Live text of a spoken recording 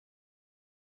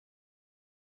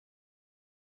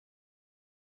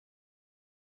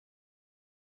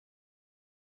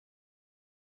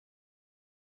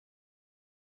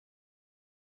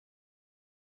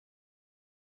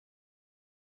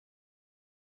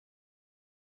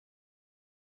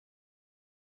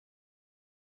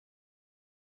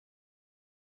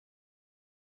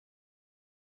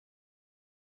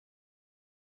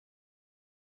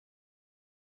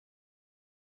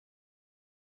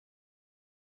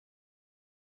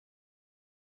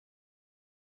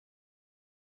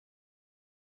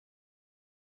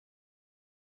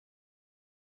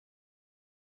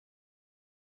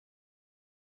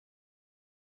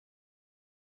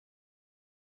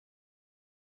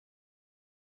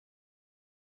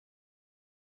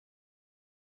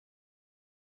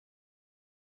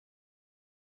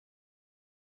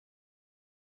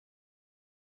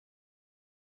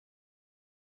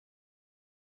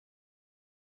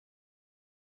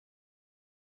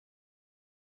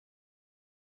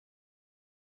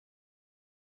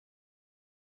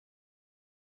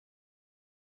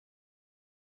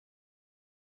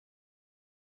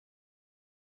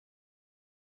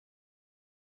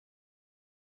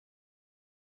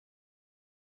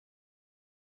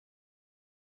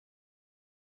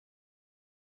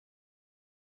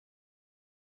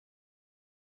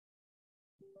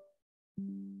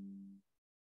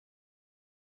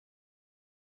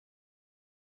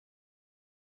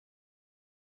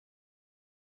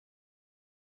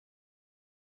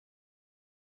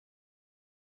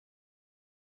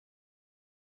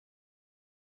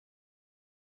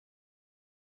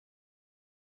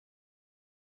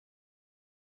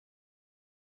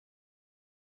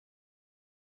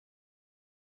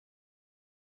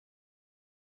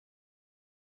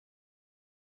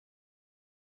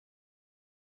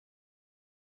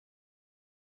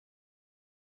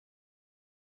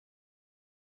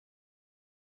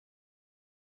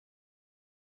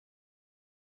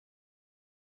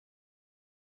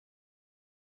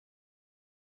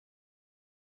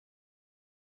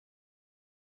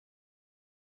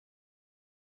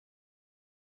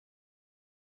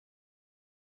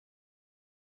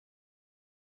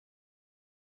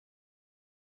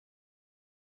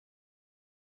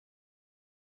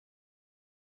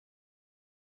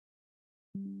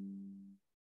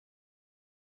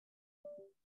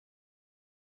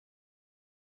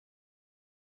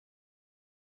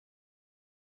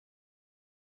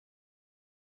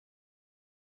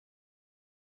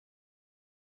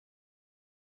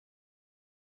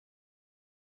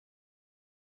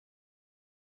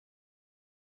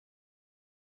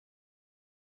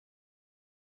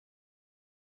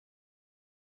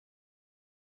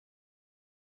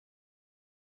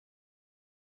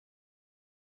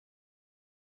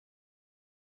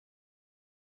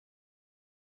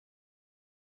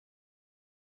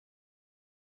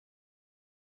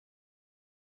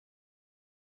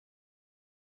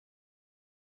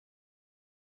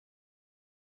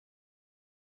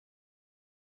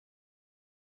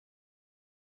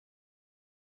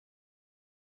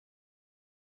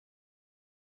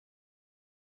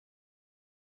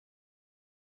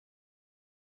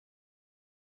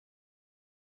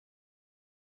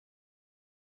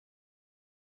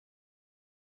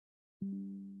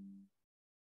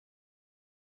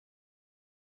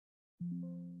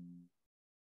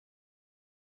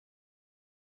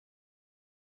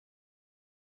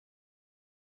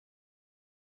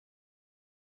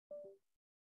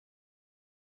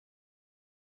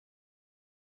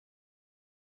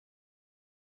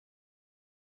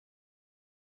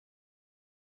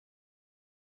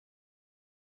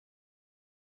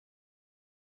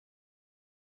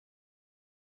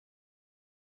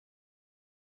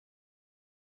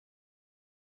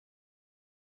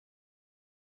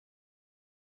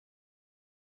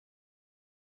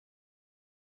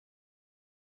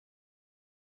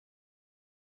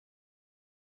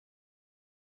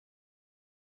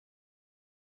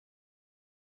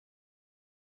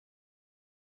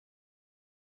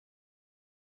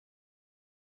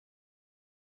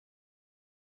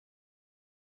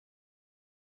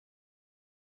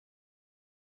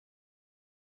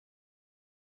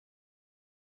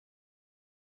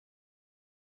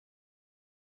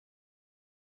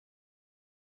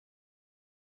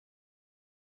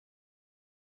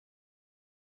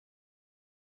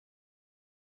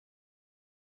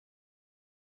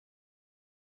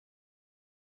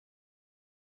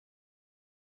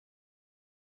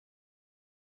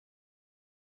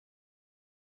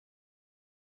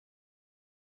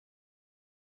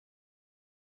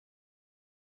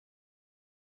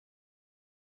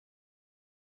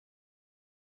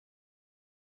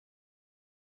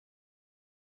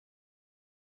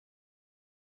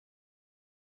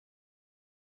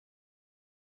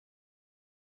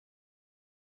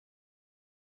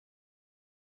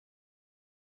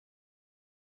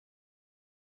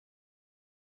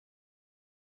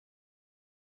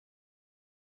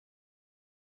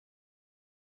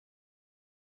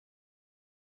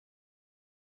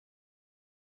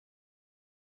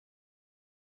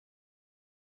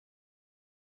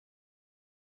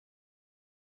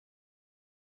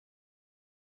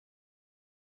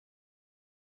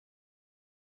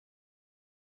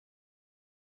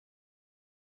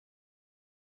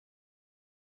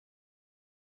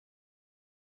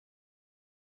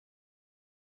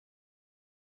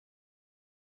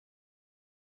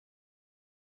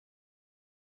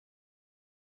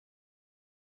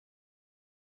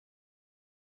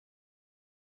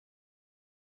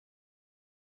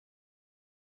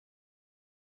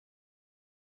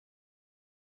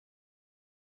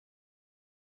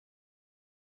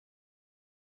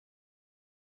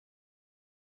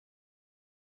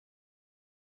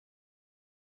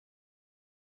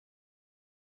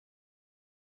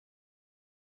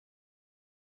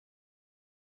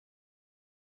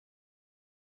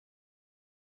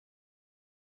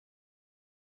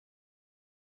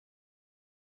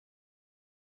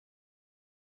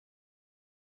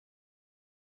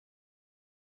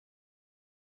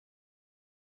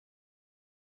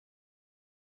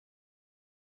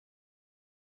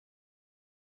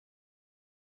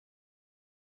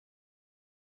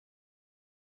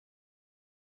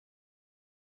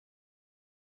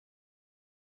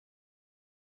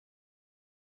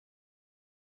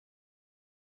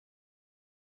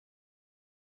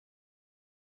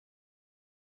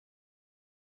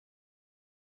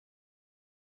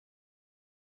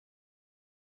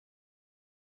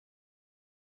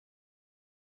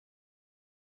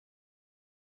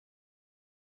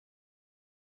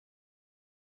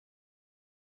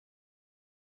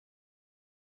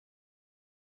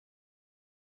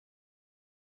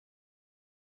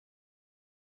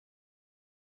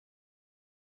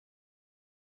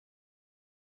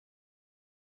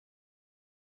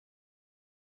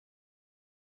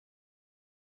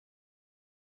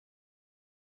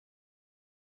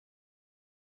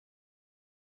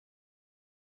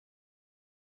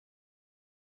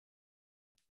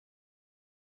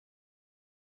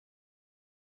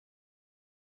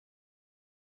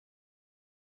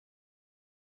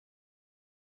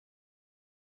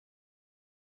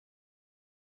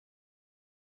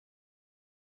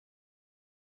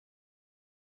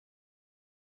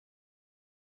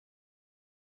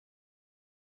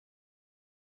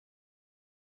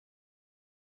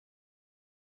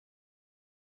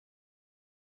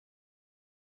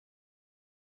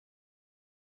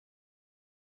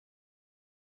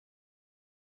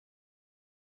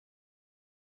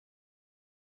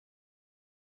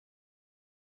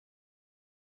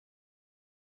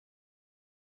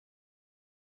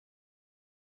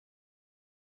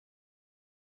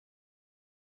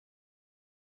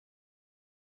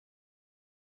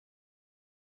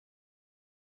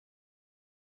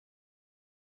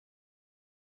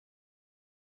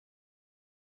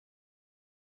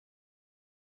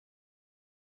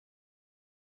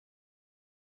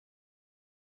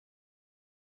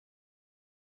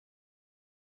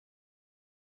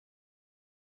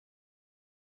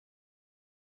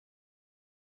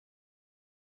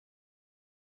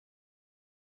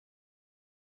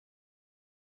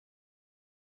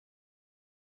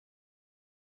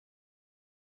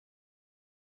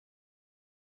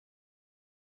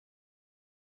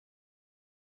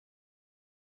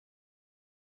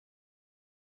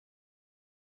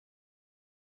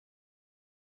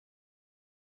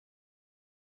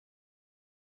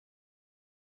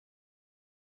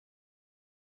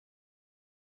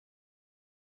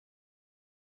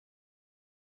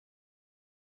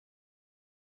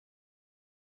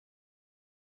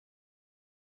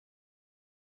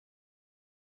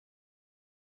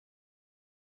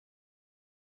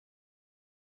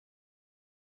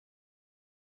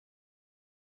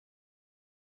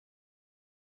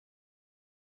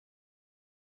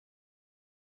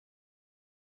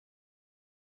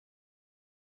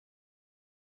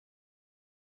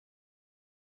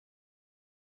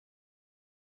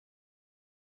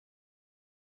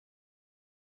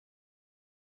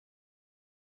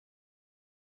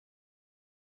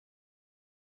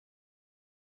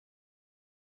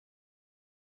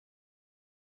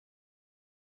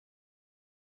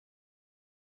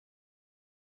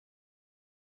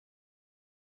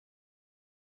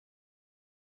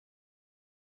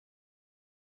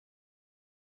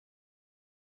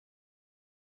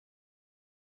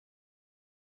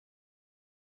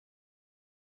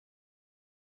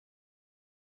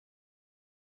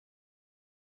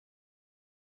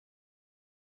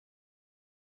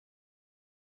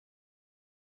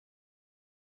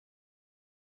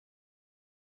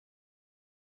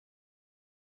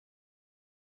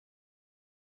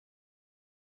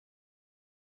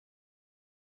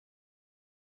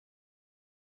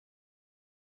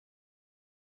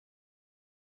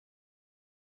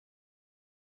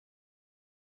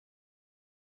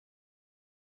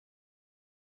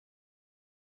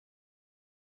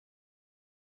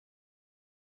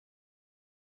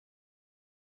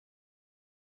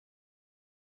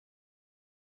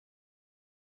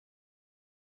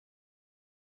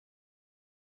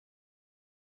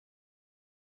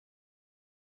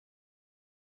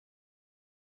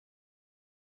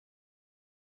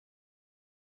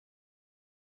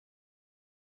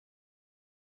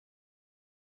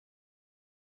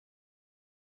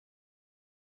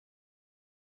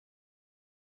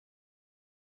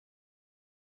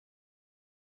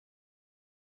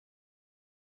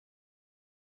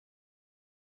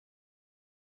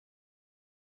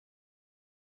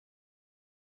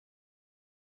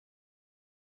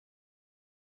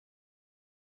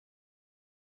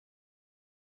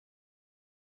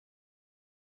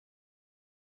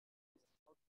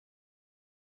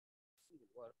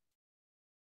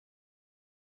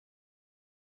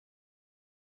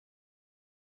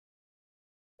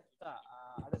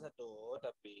itu,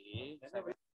 tapi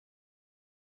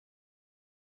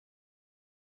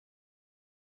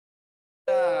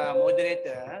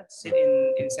moderator sit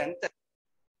in center.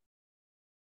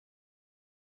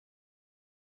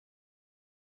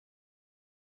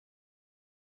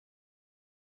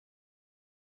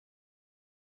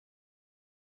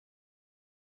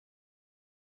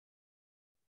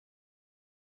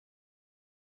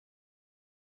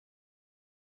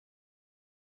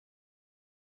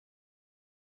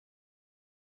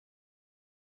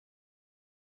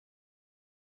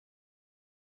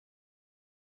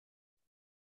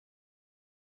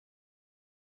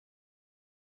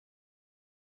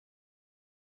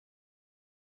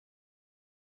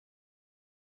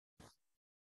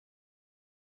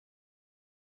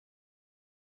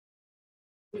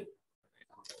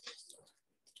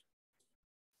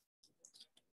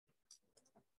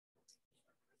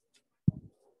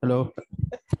 Halo.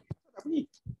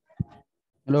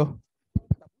 Halo.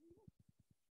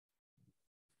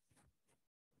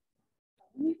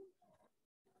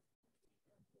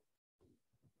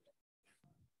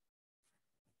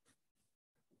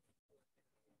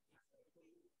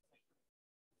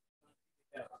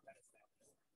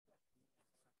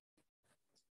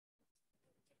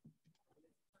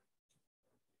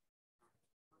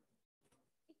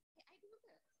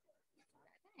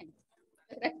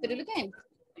 Dulu kan?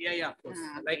 Iya,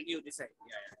 like you decide.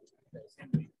 Ya.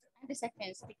 Ada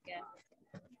second speaker.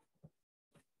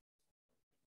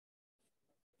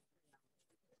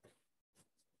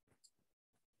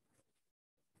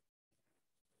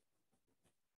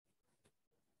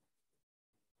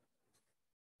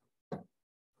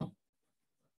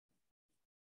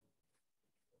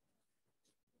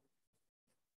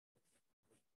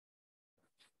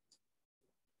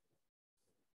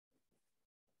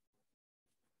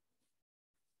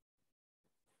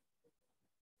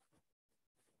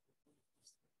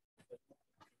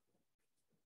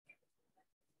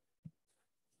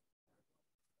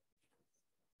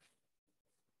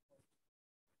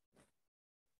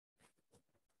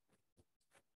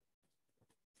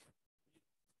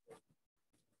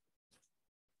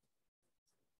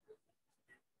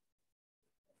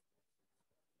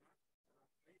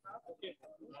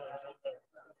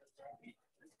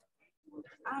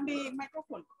 Ambil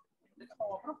mikrofon.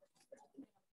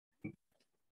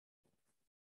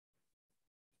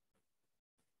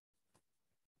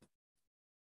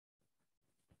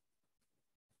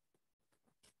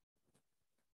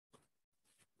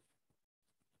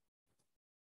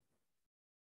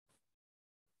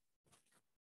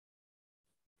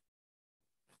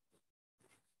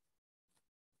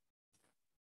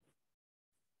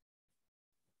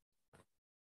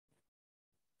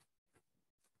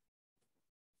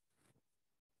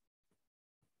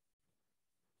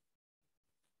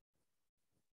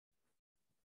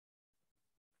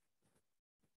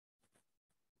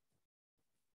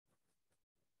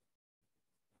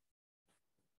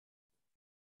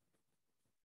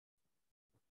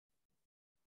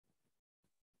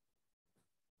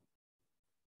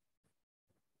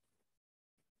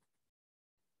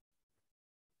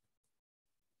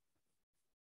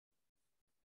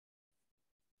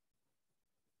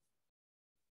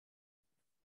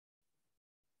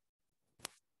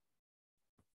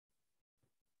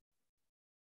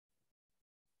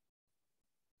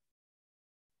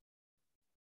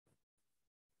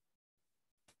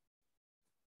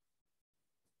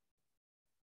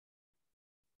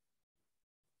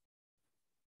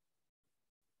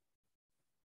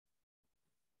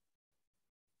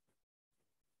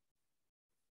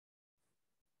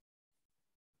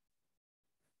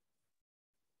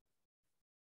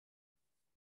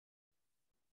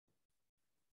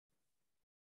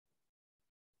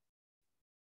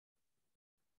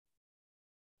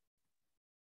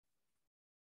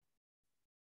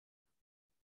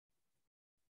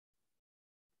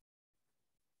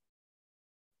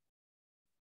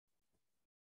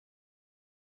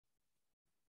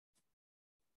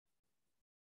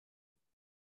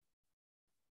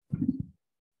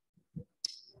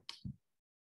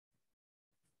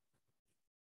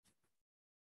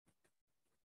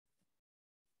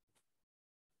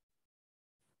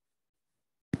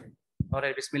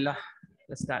 Alright, Bismillah.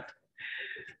 Let's start.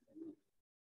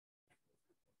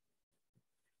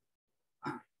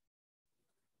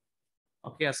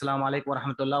 Okay, Assalamualaikum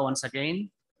warahmatullah once again.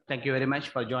 Thank you very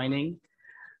much for joining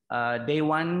day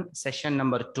 1, session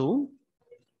number 2.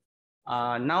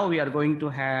 Now we are going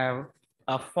to have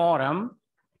a forum.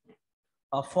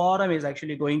 A forum is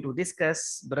actually going to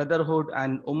discuss brotherhood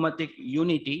and ummatic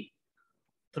unity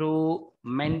through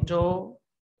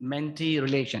mentor-mentee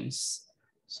relations.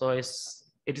 So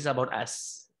it's it is about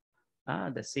us,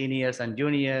 the seniors and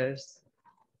juniors,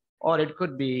 or it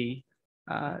could be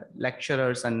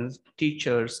lecturers and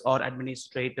teachers or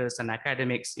administrators and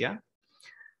academics. Yeah.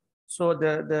 So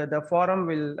the forum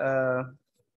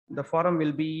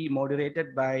will be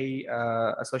moderated by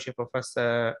Associate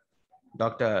Professor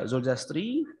Dr.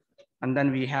 Zulzastri, and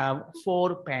then we have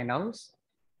 4 panels.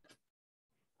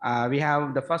 We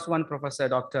have the first one, Professor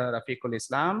Dr. Rafiqul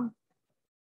Islam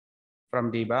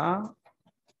from DIBA.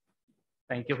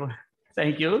 Thank you.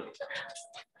 Thank you.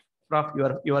 Prof,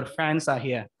 your fans are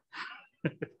here.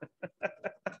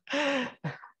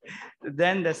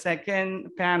 Then the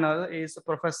second panel is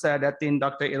Professor Datin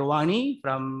Dr. Irwani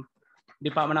from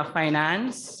Department of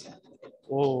Finance.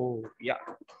 Oh, yeah.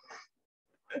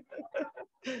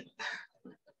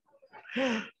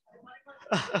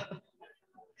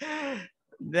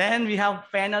 Then we have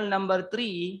panel number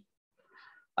 3,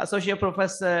 Associate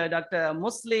Professor Dr.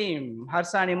 Muslim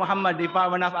Harsani Muhammad,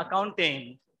 Department of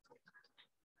Accounting.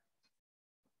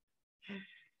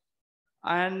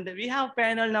 And we have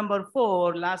panel number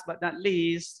 4, last but not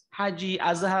least, Haji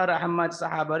Azhar Ahmad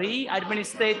Sahabari,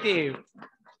 Administrative.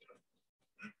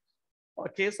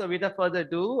 Okay, so without further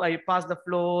ado, I pass the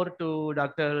floor to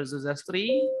Dr.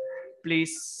 Zulzastri.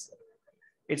 Please,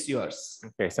 it's yours.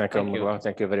 Okay,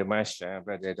 thank you very much,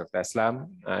 Brother Dr. Aslam.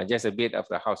 Just a bit of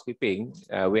the housekeeping.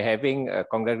 We're having a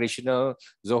congregational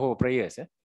Zohor prayers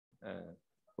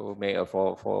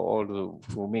for all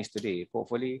who missed today.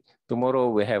 Hopefully, tomorrow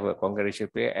we have a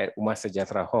congregational prayer at Umar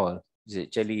Sejahtera Hall,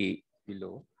 actually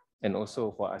below, and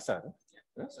also for Asar.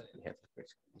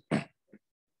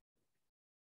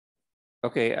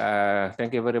 Okay,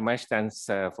 thank you very much. Thanks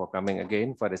for coming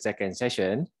again for the second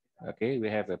session. Okay, we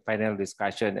have a panel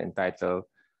discussion entitled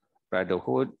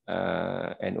Brotherhood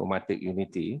and Ummatic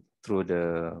Unity through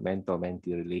the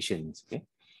mentor-mentee relations. Okay,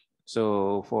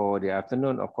 so for the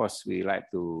afternoon, of course, we like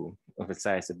to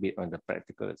emphasize a bit on the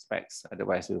practical aspects,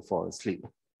 otherwise we'll fall asleep.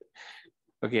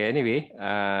 Okay, anyway,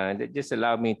 just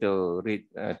allow me to read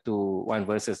 1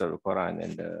 verses of the Quran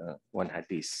and 1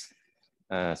 hadith.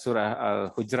 Surah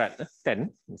Al-Hujurat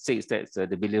 10 says that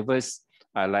the believers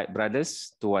are like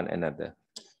brothers to one another.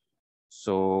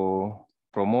 So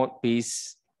promote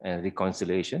peace and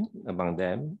reconciliation among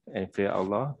them and fear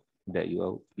Allah that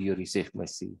you receive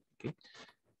mercy. Okay.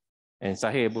 And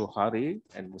Sahih Bukhari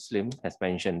and Muslim has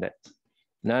mentioned that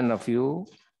none of you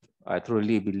are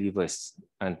truly believers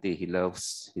until he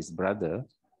loves his brother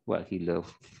what he loves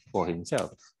for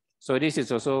himself. So this is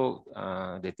also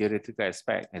the theoretical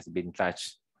aspect has been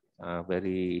touched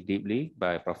very deeply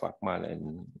by Prof. Akmal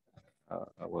and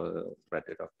our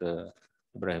brother Dr.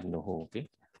 Ibrahim Nuhu. Okay.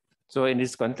 So in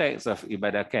this context of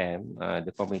Ibadah Camp,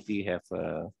 the committee have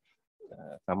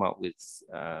come up with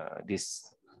this,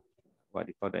 what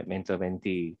they call that,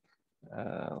 mentor-mentee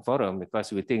forum,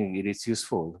 because we think it is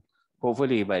useful.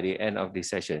 Hopefully by the end of this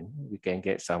session, we can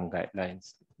get some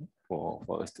guidelines for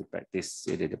us to practice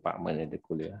in the department and the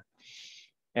kuliah.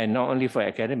 And not only for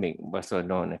academic, but also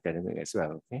non-academic as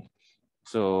well. Okay.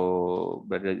 So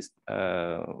Brother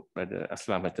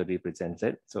Aslam has already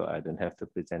presented, so I don't have to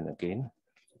present again.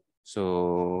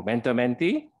 So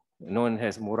mentor-mentee, known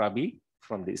as Murabi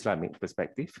from the Islamic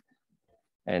perspective.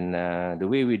 And the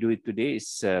way we do it today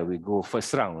is we go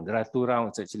first round. There are 2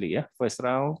 rounds actually. Yeah? First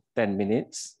round, 10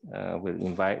 minutes. We'll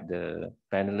invite the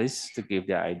panelists to give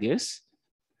their ideas.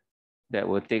 That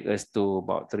will take us to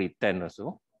about 3:10 or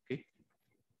so. Okay.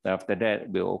 After that,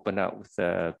 we'll open up with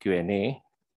a Q&A,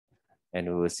 and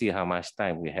we will see how much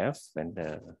time we have, and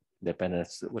the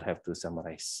panelists will have to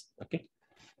summarize. Okay.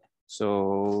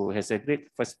 So has a great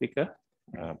first speaker,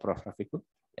 Prof. Rafiqul.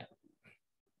 Yeah.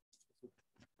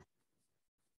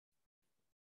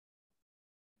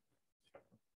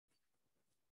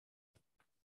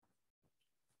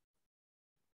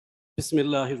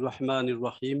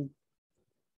 Bismillahirrahmanirrahim.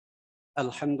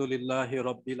 Alhamdulillahi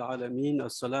Rabbil Alameen.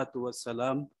 Assalatu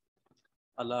wassalam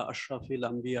ala ashrafil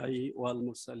anbiya'i wal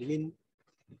mursalin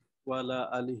wa ala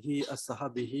alihi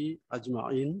ashabihi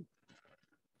ajma'in.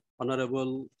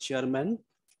 Honorable Chairman,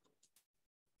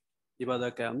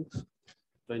 Ibadah Camp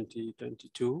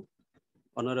 2022,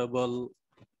 Honorable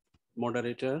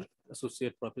Moderator,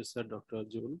 Associate Professor Dr.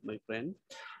 Jul, my friend,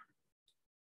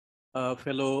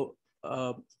 fellow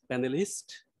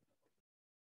panelists,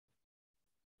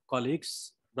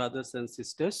 colleagues, brothers and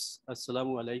sisters,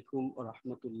 Assalamu alaikum wa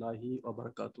rahmatullahi wa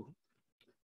barakatuh.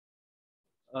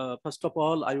 First of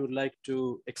all, I would like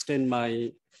to extend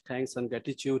my thanks and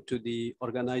gratitude to the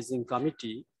organizing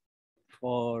committee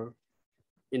for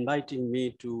inviting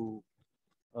me to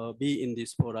be in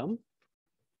this forum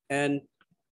and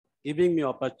giving me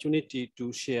opportunity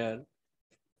to share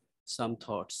some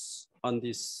thoughts on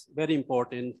this very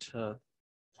important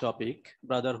topic,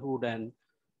 brotherhood and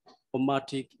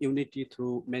ummatic unity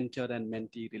through mentor and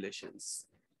mentee relations.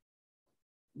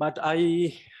 But I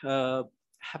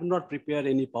have not prepared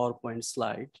any PowerPoint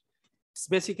slide. It's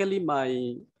basically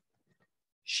my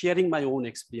sharing my own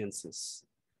experiences.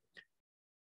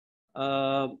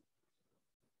 And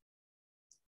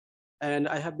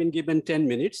I have been given 10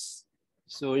 minutes.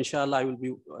 So inshallah, I will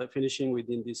be finishing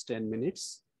within these 10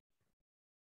 minutes.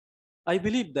 I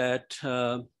believe that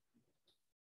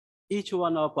each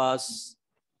one of us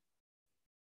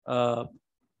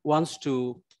wants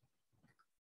to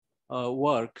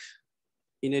work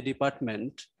in a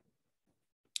department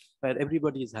where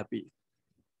everybody is happy.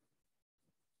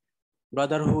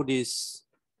 Brotherhood is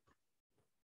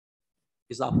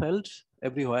upheld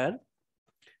everywhere.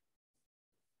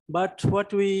 But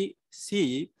what we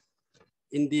see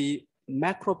in the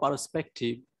macro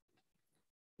perspective,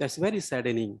 that's very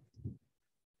saddening.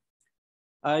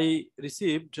 I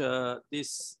received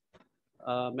this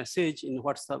message in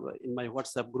WhatsApp, in my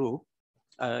WhatsApp group,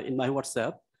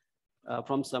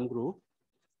 from some group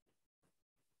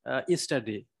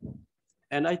yesterday.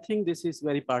 And I think this is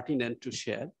very pertinent to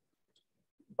share,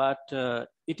 but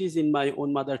it is in my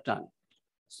own mother tongue.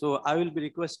 So I will be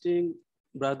requesting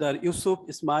Brother Yusuf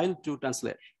Ismail to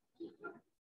translate.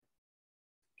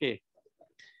 Okay.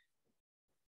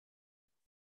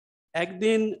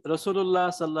 একদিন রাসূলুল্লাহ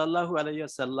সাল্লাল্লাহু আলাইহি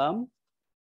ওয়াসাল্লাম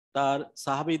তার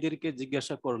সাহাবীদেরকে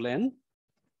জিজ্ঞাসা করলেন,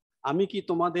 আমি কি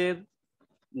তোমাদের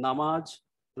নামাজ,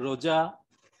 রোজা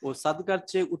ও সাদকার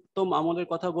চেয়ে উত্তম আমলের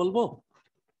কথা বলবো?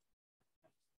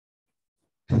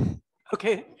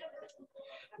 Okay.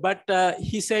 But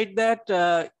he said that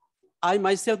I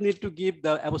myself need to give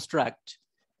the abstract.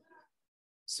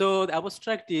 So the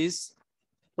abstract is,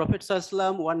 Prophet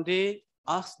ﷺ one day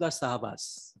asked the Sahabas,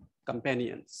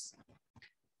 companions,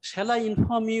 shall I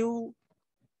inform you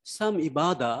some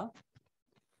ibadah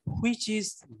which is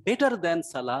better than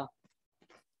salah,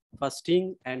 fasting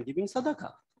and giving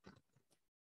sadaqah?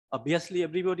 Obviously,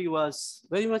 everybody was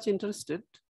very much interested.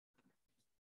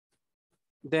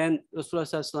 Then Rasulullah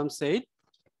ﷺ said,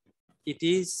 it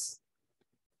is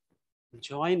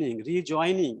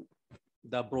rejoining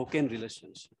the broken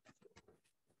relationship.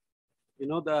 You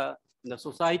know, in the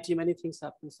society, many things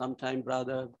happen. Sometimes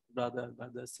brother,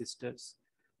 sisters,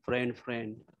 friend,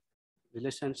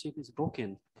 relationship is broken.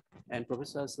 And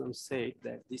Professor Aslam said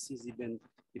that this is even,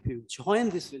 if you join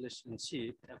this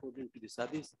relationship, according to this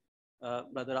hadith,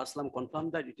 Brother Aslam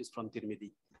confirmed that it is from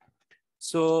Tirmidhi.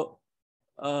 So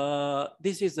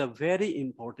this is a very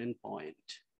important point,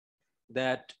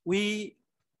 that we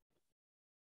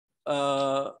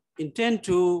intend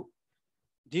to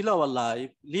deal our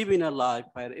life, live in a life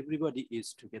where everybody is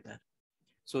together.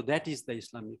 So that is the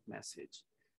Islamic message.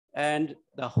 And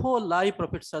the whole life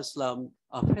Prophet ﷺ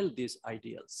upheld these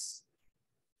ideals.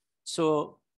 So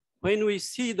when we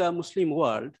see the Muslim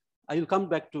world, I will come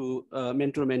back to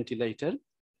mentor-mentee later,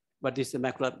 but this is a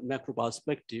macro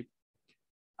perspective.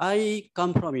 I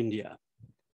come from India.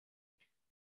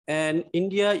 And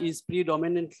India is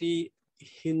predominantly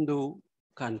Hindu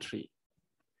country.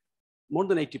 More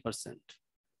than 80%,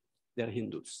 they're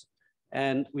Hindus.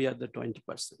 And we are the 20%.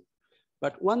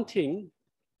 But one thing,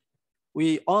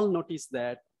 we all notice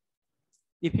that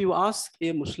if you ask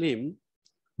a Muslim,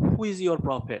 who is your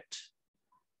prophet?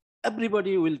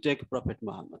 Everybody will take Prophet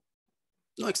Muhammad.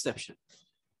 No exception.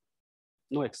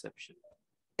 No exception.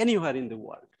 Anywhere in the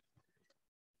world.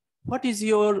 What is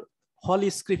your holy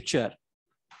scripture?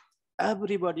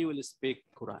 Everybody will speak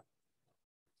Quran,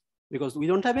 because we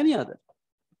don't have any other.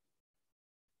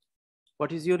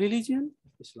 What is your religion?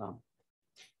 Islam.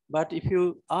 But if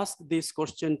you ask this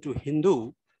question to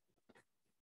Hindu,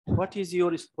 what is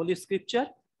your holy scripture?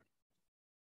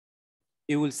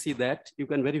 You will see that, you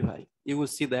can verify. You will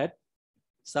see that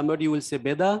somebody will say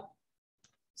Veda,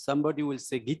 somebody will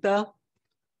say Gita,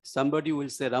 somebody will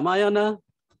say Ramayana,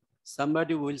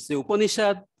 somebody will say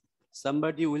Upanishad,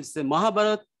 somebody will say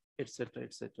Mahabharata, etc.,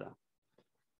 etc.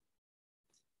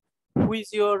 Who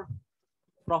is your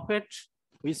prophet?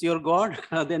 Who is your God?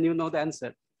 Then you know the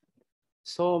answer.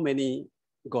 So many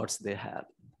gods they have.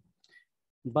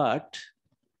 But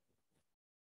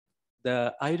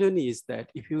the irony is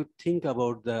that if you think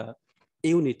about the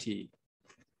unity,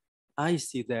 I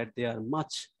see that they are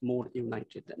much more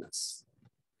united than us.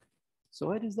 So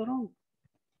where is the wrong?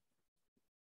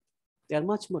 They are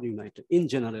much more united in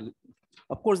general.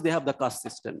 Of course, they have the caste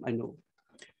system, I know.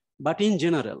 But in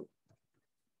general,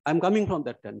 I'm coming from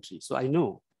that country, so I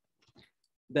know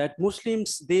that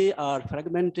Muslims, they are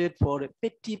fragmented for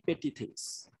petty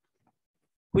things,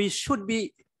 which should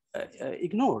be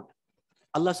ignored.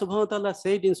 Allah subhanahu wa ta'ala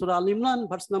said in Surah Al-Imran,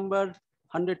 verse number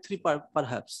 103,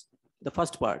 perhaps, the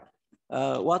first part,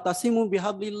 وَتَصِمُوا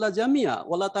بِحَبْلِ اللَّهِ جَمِيعًا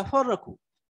وَلَا تَفَرَّقُوا.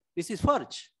 This is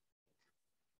first,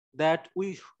 that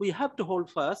we have to hold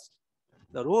fast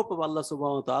the rope of Allah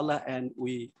subhanahu wa ta'ala, and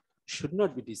we should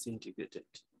not be disintegrated.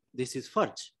 This is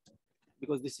first,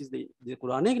 because this is the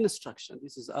Quranic instruction.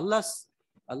 This is Allah's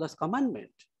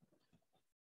commandment.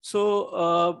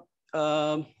 So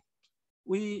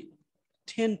we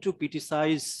tend to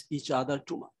criticize each other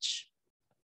too much,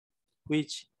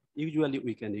 which usually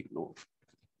we can ignore.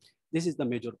 This is the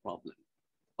major problem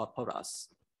for us.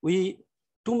 We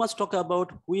too much talk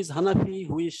about who is Hanafi,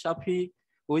 who is Shafi,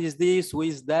 who is this, who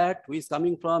is that, who is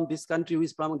coming from this country, who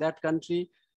is from that country,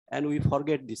 and we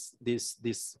forget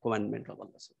this commandment of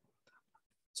Allah.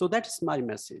 So that's my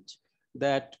message,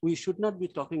 that we should not be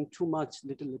talking too much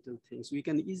little things we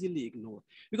can easily ignore,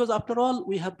 because after all,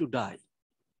 we have to die.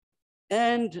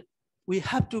 And we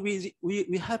have to be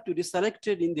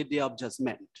resurrected in the day of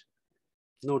judgment.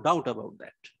 No doubt about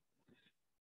that.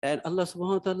 And Allah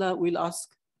subhanahu wa ta'ala will ask,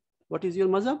 what is your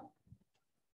mazhab?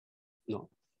 No.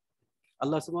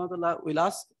 Allah subhanahu wa ta'ala will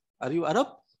ask, are you Arab?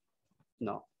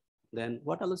 No. Then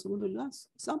what Allah subhanahu wa ta'ala will ask?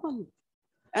 Samal.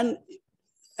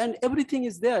 And everything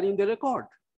is there in the record.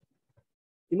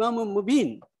 Imam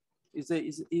Mubin is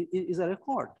a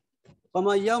record.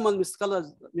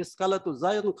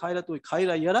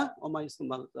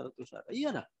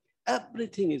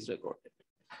 Everything is recorded.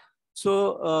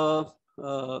 So,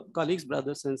 colleagues,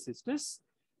 brothers and sisters,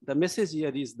 the message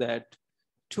here is that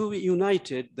to be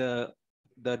united, the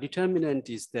determinant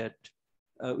is that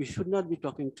we should not be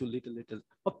talking too little.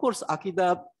 Of course,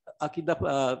 Aqidah,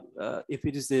 if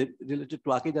it is related to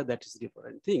Aqidah, that is a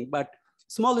different thing. But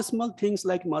small things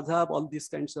like madhab, all these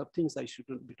kinds of things, I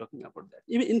shouldn't be talking about that.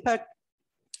 In fact,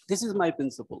 this is my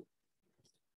principle.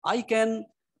 I can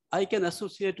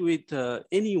associate with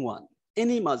anyone,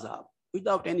 any mazhab,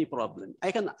 without any problem.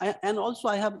 And also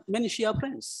I have many Shia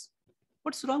friends.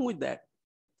 What's wrong with that?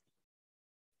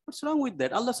 What's wrong with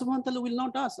that? Allah subhanahu wa ta'ala will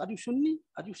not ask, are you Sunni?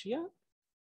 Are you Shia?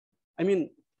 I mean,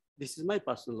 this is my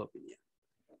personal opinion,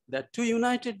 that to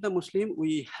unite the Muslim,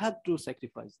 we have to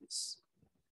sacrifice this.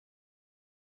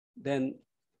 Then,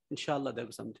 inshallah, there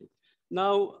was something.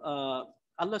 Now,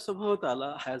 Allah subhanahu wa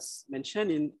ta'ala has mentioned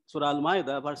in Surah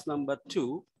Al-Ma'idah, verse number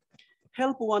 2,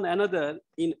 help one another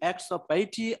in acts of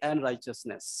piety and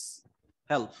righteousness.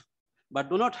 Help, but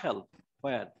do not help.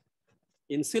 Where?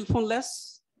 In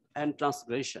sinfulness and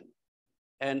transgression.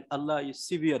 And Allah is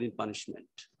severe in punishment.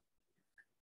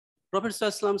 Prophet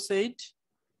ﷺ said,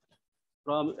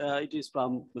 it is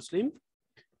from Muslim,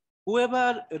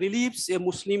 whoever relieves a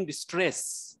Muslim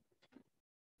distress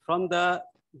from the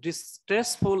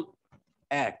distressful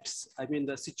acts, I mean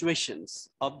the situations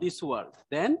of this world,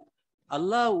 then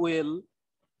Allah will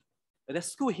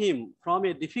rescue him from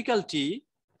a difficulty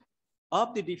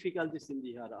of the difficulties in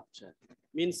the hereafter.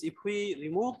 Means if we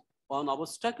remove one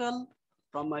obstacle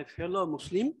from my fellow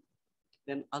Muslim,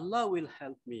 then Allah will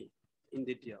help me in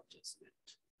the day of judgment.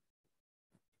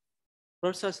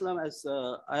 Prophet ﷺ, as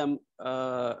I am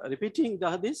repeating the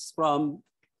hadith from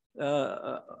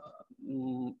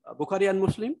Bukhari and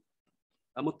Muslim,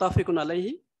 Muttafiqun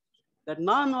alayhi, that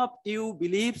none of you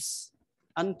believes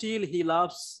until he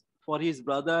loves for his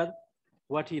brother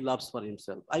what he loves for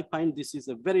himself. I find this is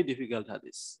a very difficult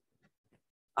hadith.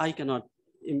 I cannot,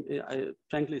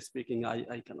 frankly speaking,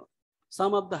 I cannot.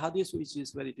 Some of the hadith which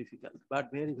is very difficult, but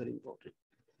very, very important.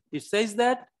 It says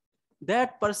that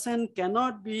that person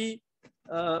cannot be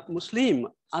Muslim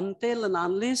until and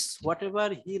unless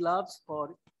whatever he loves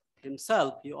for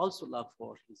himself, he also loves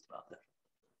for his brother.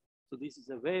 So this is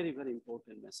a very, very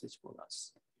important message for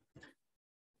us.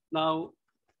 Now,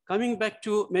 coming back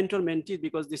to mentor-mentee,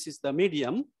 because this is the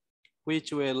medium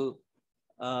which will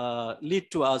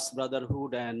lead to us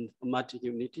brotherhood and Ummati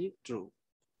unity, true.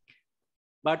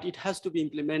 But it has to be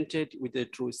implemented with a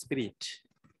true spirit.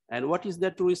 And what is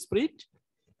the true spirit?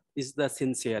 Is the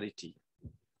sincerity.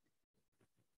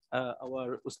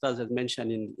 Our Ustaz has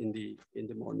mentioned in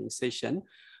the morning session.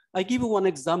 I give you one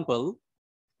example.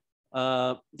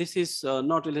 This is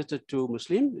not related to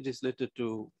Muslim, it is related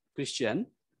to Christian.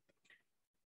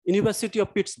 University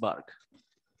of Pittsburgh,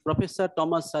 Professor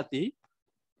Thomas Sati,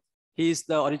 he is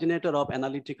the originator of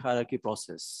analytic hierarchy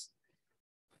process.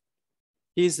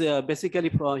 He's basically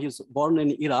he's born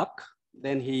in Iraq,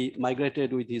 then he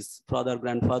migrated with his father,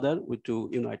 grandfather to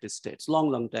United States,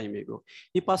 long time ago.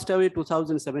 He passed away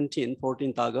 2017,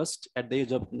 14th August, at the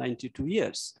age of 92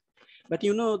 years. But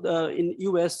you know, in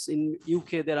US, in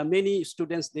UK, there are many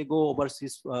students, they go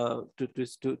overseas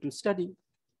to study.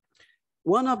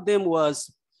 One of them was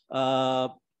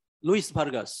Luis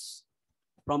Vargas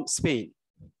from Spain.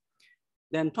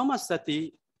 Then Thomas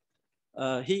Sathi,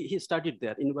 he studied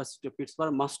there, University of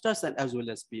Pittsburgh, master's and as well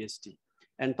as PhD.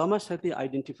 And Thomas Sathi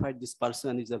identified this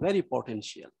person is a very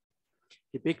potential.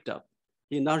 He picked up,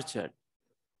 he nurtured,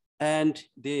 and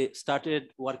they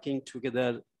started working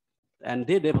together, and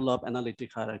they developed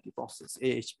analytic hierarchy process,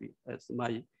 AHP, as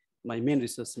my main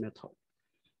research method.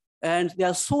 And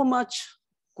there's so much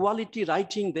quality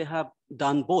writing they have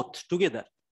done both together.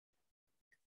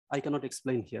 I cannot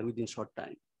explain here within short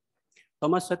time.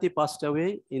 Thomas Sathi passed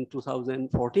away in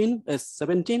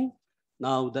 2017.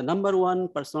 Now the #1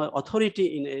 personal authority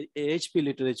in AHP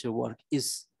literature work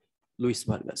is Luis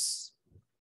Vargas.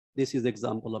 This is the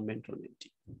example of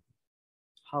mentor-mentee.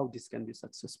 How this can be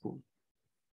successful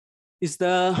is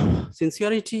the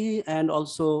sincerity and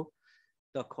also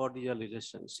the cordial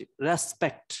relationship,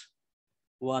 respect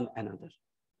one another.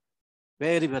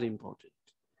 Very, very important.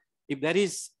 If there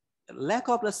is a lack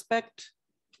of respect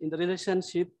in the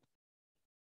relationship,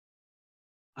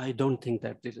 I don't think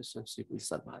that relationship will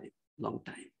survive long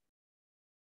time.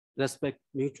 Respect,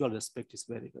 mutual respect is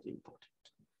very, very important.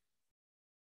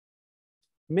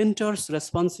 Mentors'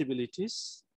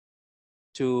 responsibilities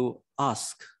to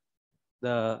ask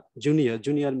the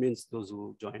junior means those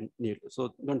who joined new,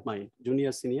 so don't mind,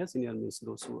 junior, senior means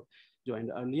those who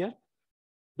joined earlier.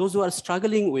 Those who are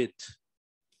struggling with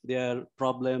their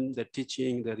problem, their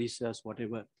teaching, their research,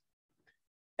 whatever,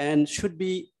 and should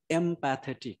be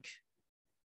empathetic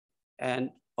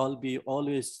and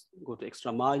always go to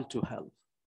extra mile to help.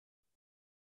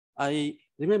 I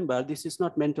remember, this is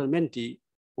not mentor-mentee,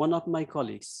 one of my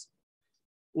colleagues,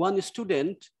 one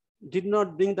student did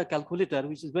not bring the calculator,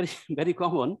 which is very, very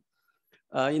common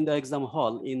in the exam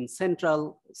hall in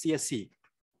central CSE.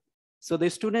 So the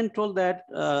student told that,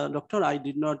 doctor, I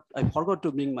forgot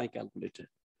to bring my calculator.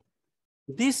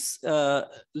 This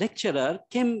lecturer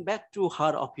came back to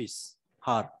her office,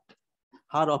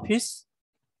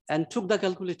 and took the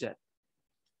calculator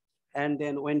and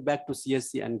then went back to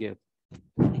CSE and gave.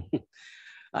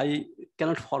 I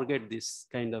cannot forget this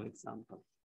kind of example.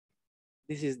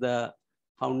 This is the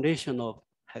foundation of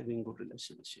having good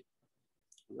relationship,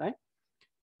 right?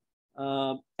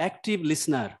 Active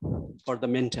listener for the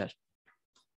mentor,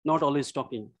 not always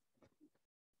talking.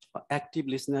 Active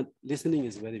listening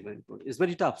is very, very important. It's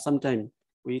very tough. Sometimes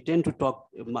we tend to talk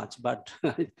much, but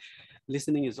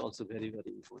listening is also very,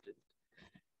 very important.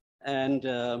 And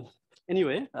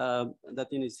anyway, the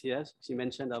thing is here, she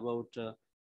mentioned about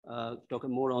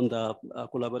talking more on the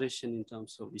collaboration in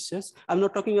terms of research. I'm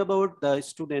not talking about the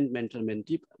student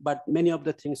mentor-mentee, but many of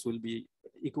the things will be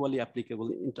equally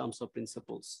applicable in terms of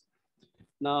principles.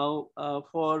 Now,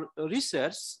 for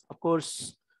research, of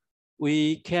course,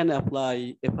 we can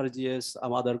apply FRGS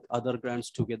and other grants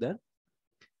together.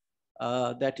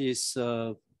 That is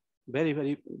very,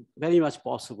 very, very much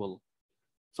possible.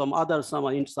 Some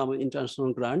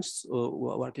international grants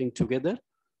working together.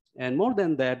 And more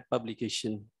than that,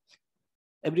 publication.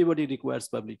 Everybody requires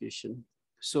publication.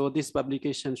 So this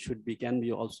publication can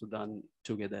be also done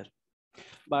together.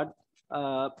 But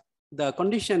the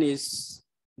condition is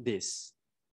this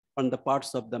on the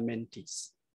parts of the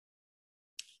mentees,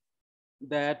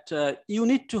 that you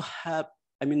need to have,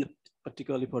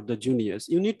 particularly for the juniors,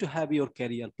 you need to have your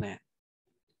career plan,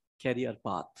 career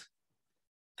path,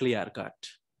 clear cut.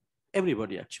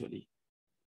 Everybody actually.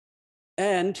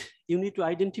 And you need to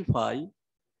identify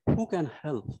who can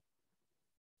help.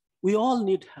 We all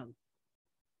need help.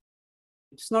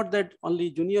 It's not that only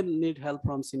junior need help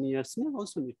from seniors, senior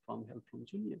also need help from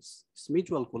juniors. It's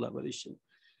mutual collaboration.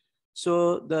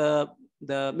 So the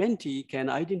mentee can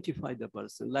identify the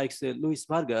person, like say Luis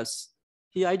Vargas,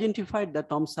 he identified that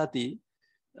Tom Sathi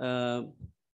can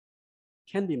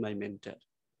be my mentor.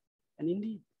 And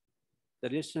indeed, the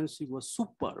relationship was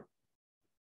superb.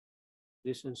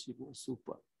 Relationship was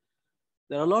super.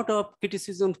 There are a lot of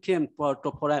criticism came for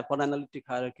analytic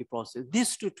hierarchy process.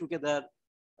 These two together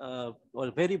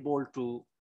were very bold to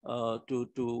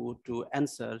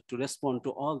answer, to respond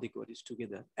to all the queries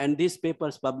together. And these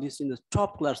papers published in the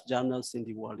top class journals in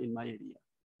the world in my area.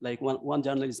 Like one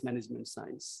journal is management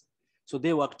science. So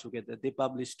they worked together, they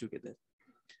published together.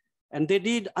 And they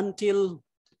did until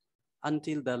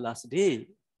the last day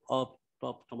of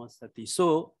Thomas Sathi.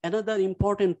 So another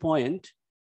important point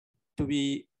to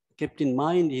be kept in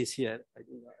mind is here.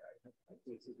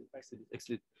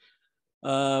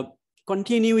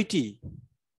 Continuity.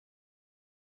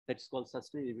 That's called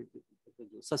sustainability.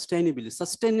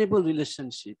 Sustainable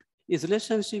relationship.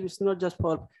 Relationship is not just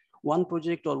for one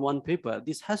project or one paper.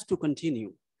 This has to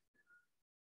continue.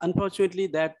 Unfortunately,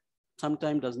 that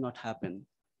sometimes does not happen,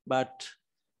 but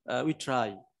we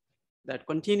try. that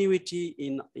continuity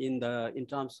in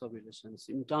terms of relations,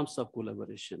 in terms of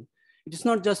collaboration. It is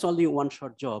not just only one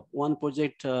short job, one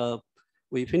project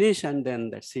we finish and then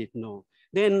that's it. No,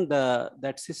 then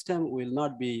that system will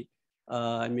not be,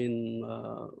 over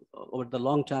the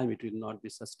long time, it will not be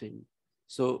sustained.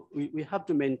 So we have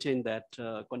to maintain that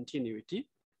continuity.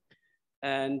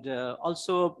 And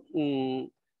also,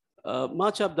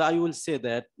 much of the, I will say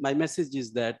that my message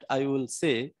is that I will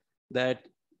say that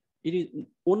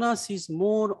onus is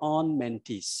more on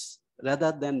mentees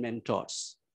rather than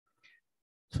mentors.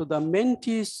 So the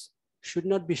mentees should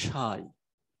not be shy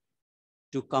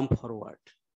to come forward,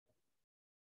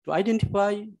 to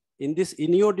identify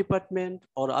in your department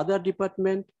or other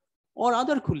department or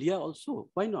other kulia also,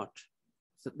 why not?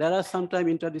 So there are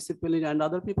sometimes interdisciplinary and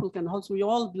other people can also, we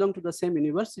all belong to the same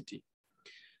university.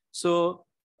 So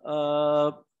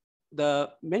the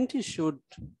mentee should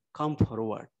come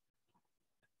forward.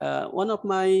 One of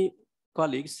my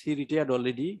colleagues, he retired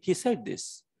already, he said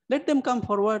this, let them come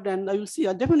forward and I will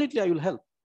see, definitely I will help.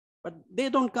 But they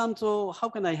don't come, so how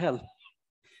can I help?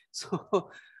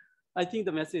 So I think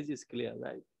the message is clear,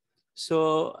 right?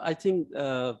 So I think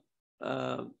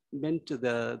meant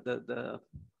to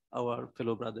our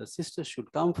fellow brothers, sisters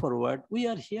should come forward. We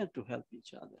are here to help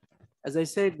each other. As I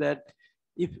said that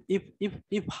if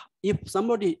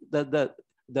somebody, the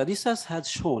research has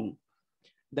shown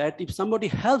that if somebody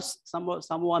helps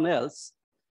someone else,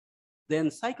 then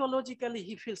psychologically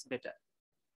he feels better.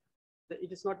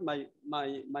 It is not my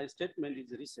statement,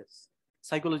 it's research,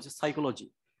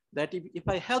 psychology. That if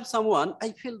I help someone,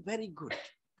 I feel very good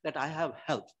that I have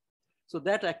helped. So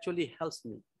that actually helps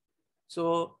me.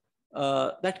 So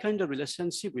that kind of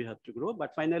relationship we have to grow.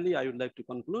 But finally, I would like to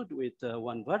conclude with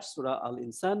one verse, Surah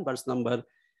Al-Insan, verse number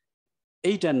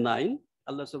 8 and 9.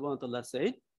 Allah subhanahu wa ta'ala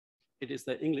said, it is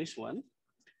the English one,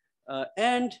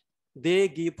 and they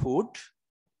give food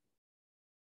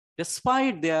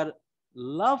despite their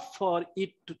love for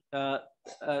it, to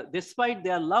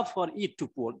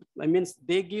poor. I mean,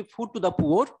 they give food to the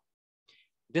poor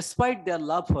despite their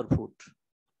love for food.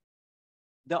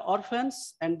 The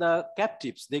orphans and the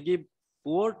captives, they give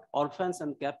poor, orphans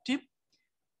and captive,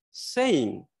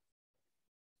 saying,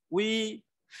 we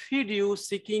feed you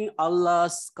seeking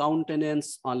Allah's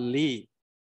countenance only.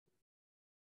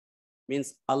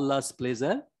 Means Allah's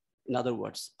pleasure. In other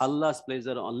words, Allah's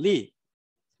pleasure only.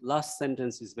 Last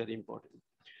sentence is very important.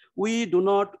 We do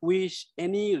not wish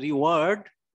any reward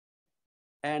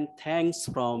and thanks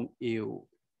from you.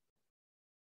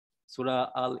 Surah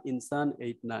Al-Insan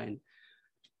 8-9.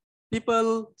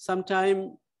 People,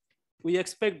 sometimes we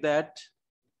expect that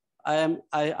I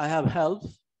have help.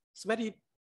 It's very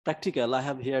practical. I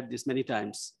have heard this many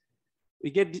times.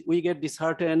 We get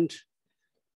disheartened,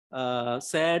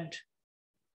 sad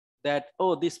that,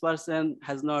 oh, this person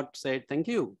has not said thank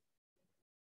you.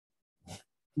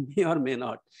 May or may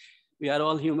not. We are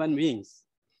all human beings.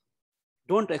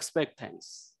 Don't expect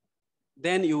thanks.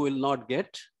 Then you will not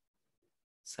get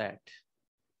sad.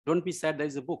 Don't be sad. There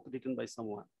is a book written by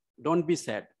someone. Don't be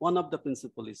sad. One of the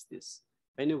principles is this.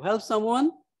 When you help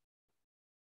someone,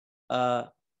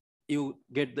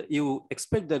 you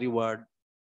expect the reward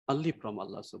only from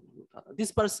Allah subhanahu wa ta'ala.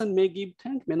 This person may give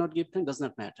thanks, may not give thanks, does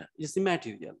not matter. It's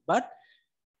immaterial. But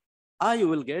I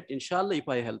will get, inshallah, if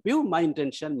I help you, my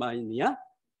intention, my niyyah,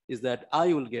 is that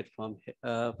I will get from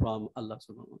Allah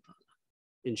subhanahu wa ta'ala,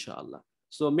 inshallah.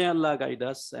 So may Allah guide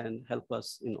us and help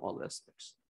us in all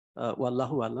aspects.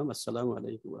 Wallahu alam, assalamu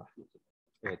alaikum wa rahmatullah.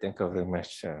 Okay, thank you very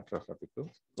much, Prof. Apiku,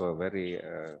 for very,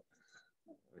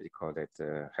 what do you call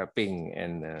that, helping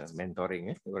and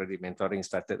mentoring. Already mentoring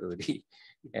started already.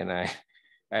 And I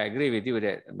agree with you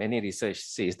that many research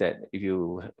says that if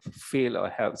you feel or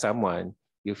help someone,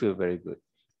 you feel very good.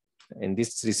 And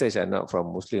this research are not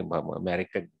from Muslim, but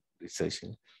American research.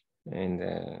 And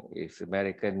if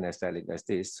American are telling us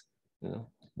this,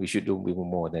 we should do even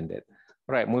more than that.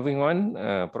 All right, moving on,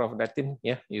 Prof. Datin,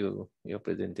 yeah, your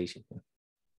presentation.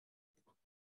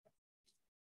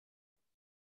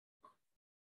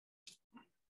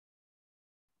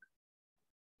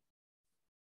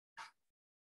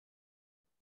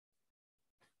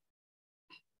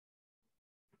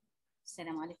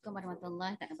 Assalamualaikum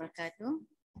warahmatullahi wabarakatuh.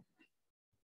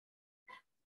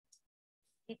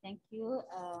 Okay, thank you,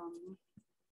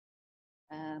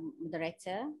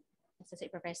 moderator, Associate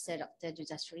Professor Dr.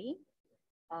 Jujasri,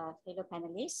 fellow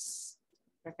panelists,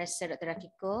 Professor Dr.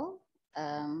 Rafiko,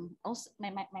 also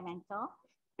my mentor,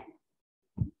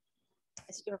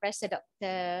 Associate Professor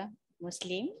Dr.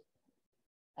 Muslim,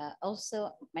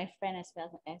 also my friend as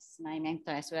well as my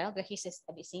mentor as well, but he's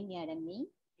a bit senior than me.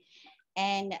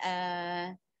 And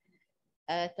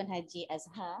Tuan Haji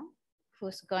Azhar,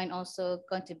 who's also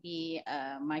going to be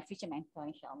my future mentor,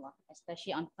 inshallah,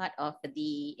 especially on part of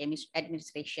the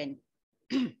administration.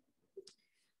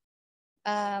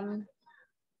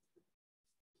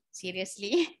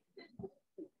 Seriously.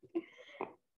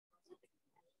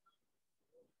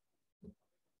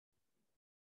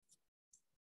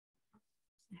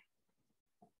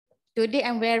 Today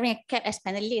I'm wearing a cap as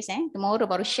panelist, tomorrow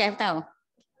baru chef tau.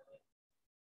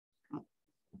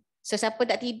 So siapa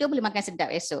tak tidur boleh makan sedap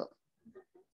esok.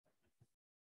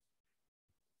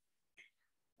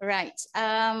 Right.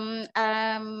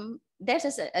 There's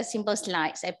a simple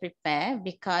slides I prepare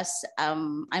because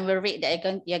I'm worried that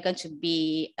you're going to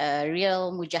be a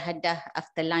real mujahadah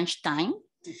after lunchtime.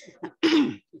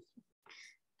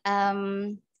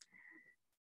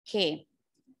 Okay.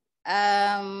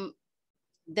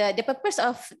 The purpose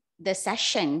of the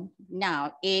session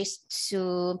now is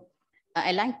to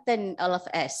enlighten all of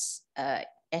us,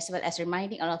 as well as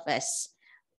reminding all of us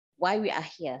why we are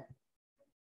here.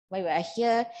 Why we are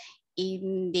here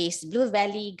in this Blue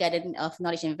Valley Garden of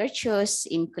Knowledge and Virtues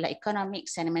in Kuala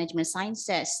Economics and Management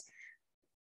Sciences.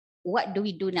 What do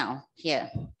we do now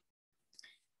here?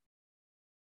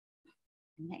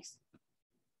 Next.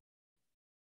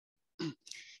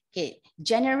 Okay,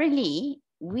 generally,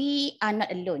 we are not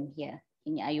alone here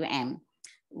in the IUM.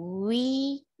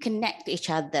 We connect to each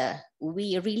other.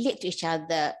 We relate to each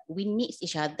other. We need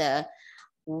each other.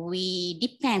 We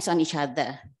depend on each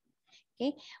other.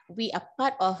 Okay, we are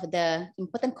part of the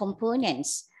important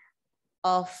components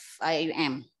of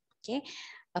IUM. Okay,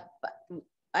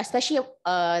 especially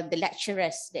the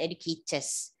lecturers, the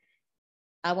educators.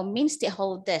 Our main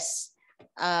stakeholders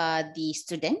are the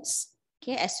students,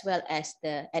 okay, as well as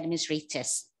the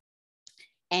administrators.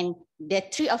 And the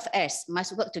three of us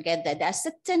must work together. There are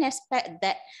certain aspects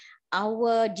that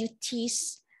our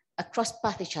duties cross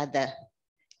path each other.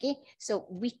 Okay, so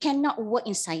we cannot work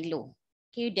in silo.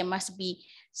 Okay, there must be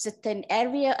certain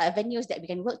avenues that we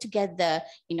can work together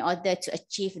in order to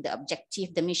achieve the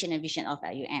objective, the mission and vision of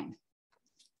IUM.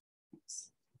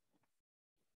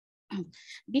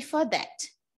 Before that,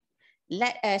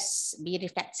 let us be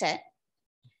reflected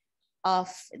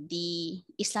of the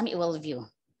Islamic worldview.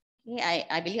 Okay,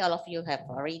 I believe all of you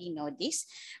have already know this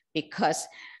because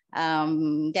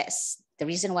that's the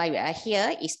reason why we are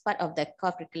here, is part of the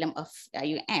core curriculum of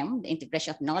IUM, the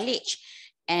integration of knowledge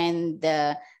and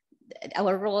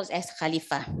our roles as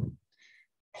Khalifah.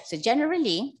 So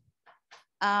generally,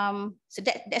 so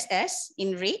that's us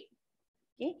in red.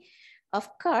 Okay. Of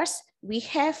course, we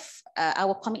have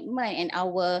our commitment and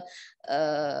our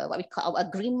what we call our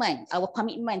agreement, our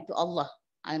commitment to Allah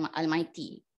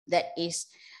Almighty, that is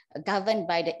governed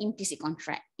by the implicit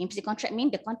contract. Implicit contract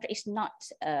means the contract is not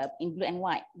in blue and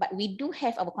white, but we do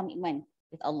have our commitment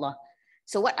with Allah.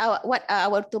 So what are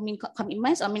our two main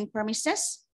commitments or main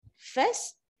promises?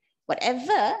 First,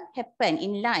 whatever happen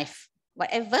in life,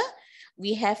 whatever,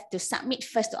 we have to submit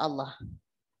first to Allah.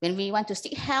 When we want to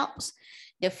seek help,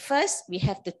 the first, we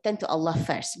have to turn to Allah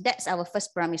first. That's our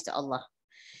first promise to Allah.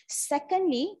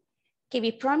 Secondly, okay,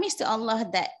 we promise to Allah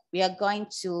that we are going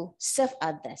to serve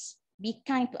others, be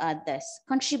kind to others,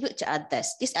 contribute to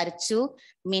others. These are the two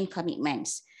main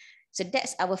commitments. So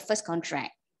that's our first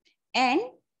contract. And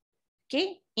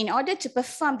okay, in order to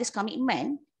perform this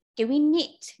commitment, okay,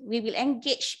 we will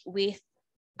engage with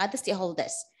other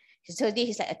stakeholders. So this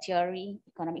is like a theory,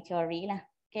 economic theory lah.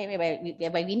 Okay,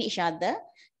 whereby we need each other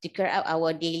to carry out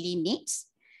our daily needs.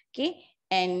 Okay,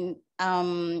 and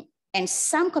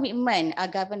some commitment are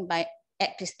governed by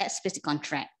explicit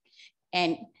contract.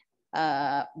 And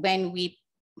when we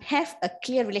have a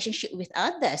clear relationship with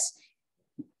others,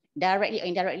 directly or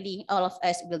indirectly, all of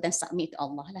us will then submit to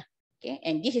Allah lah. Okay,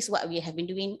 and this is what we have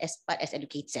been doing as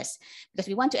educators, because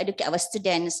we want to educate our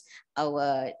students,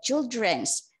 our children,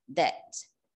 that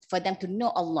for them to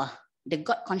know Allah, the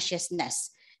God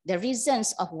consciousness, the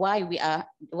reasons of why we are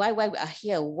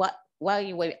here,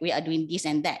 why we are doing this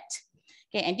and that.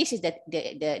 Okay, and this is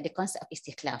the concept of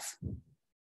istikhlaf.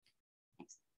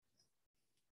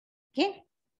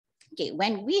 Okay,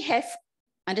 when we have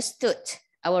understood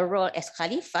our role as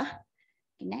Khalifah,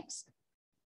 okay, next.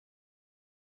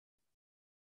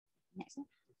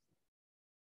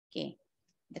 Okay,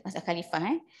 the concept of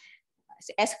Khalifah.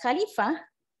 So as Khalifah,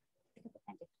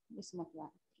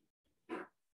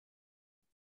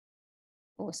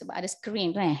 oh, sebab ada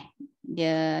screen tu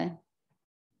dia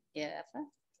apa?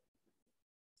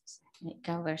 It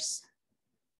covers.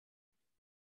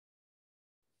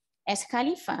 As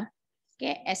Khalifah,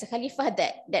 okay, as a Khalifah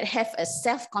that have a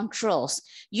self-controls,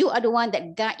 you are the one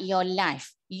that guide your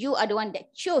life. You are the one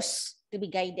that choose to be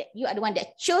guided. You are the one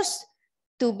that choose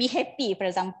to be happy, for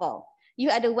example. You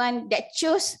are the one that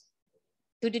chose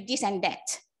to do this and that.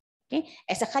 Okay,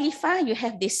 as a Khalifah, you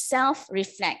have this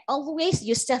self-reflect. Always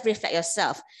you self-reflect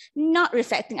yourself, not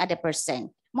reflecting other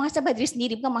person. Muhasabah diri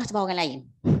sendiri, bukan muhasabah orang lain.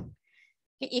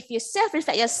 Okay, if you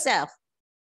self-reflect yourself,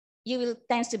 you will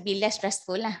tend to be less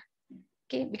stressful lah.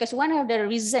 Okay, because one of the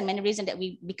many reasons that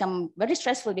we become very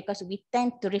stressful because we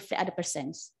tend to reflect other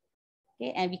persons.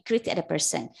 Okay, and we critique other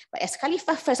person. But as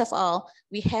Khalifah, first of all,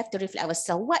 we have to reflect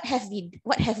ourselves. What have we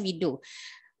do?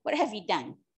 What have we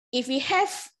done? If we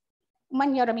have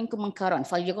man yara minkum munkaran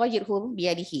falyughayyirhu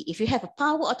biyadihi. If you have a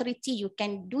power authority, you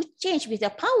can do change with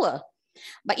your power.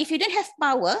 But if you don't have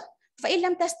power, fa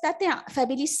illam tastati' fa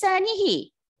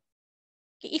bilisanihi.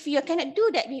 If you cannot do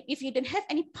that, if you don't have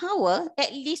any power, at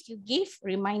least you give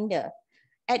reminder,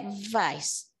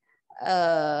 advice,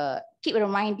 keep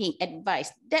reminding, advice.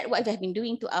 That's what we have been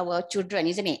doing to our children,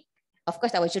 isn't it? Of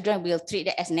course, our children will treat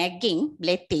that as nagging,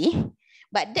 beleti,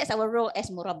 but that's our role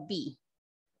as murabbi.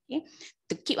 Okay?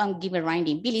 To keep on giving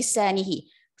reminding, bilisanihi.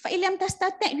 Fa illam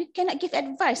tastati', we cannot give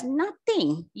advice,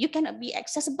 nothing. You cannot be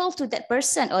accessible to that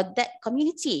person or that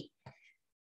community.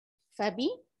 Fabi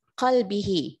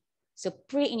qalbihi. So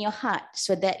pray in your heart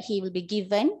so that he will be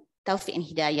given taufiq and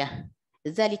hidayah.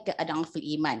 Zalika ad'aful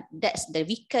iman. That's the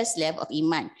weakest level of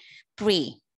iman.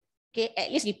 Pray. Okay, at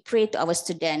least we pray to our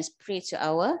students, pray to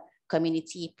our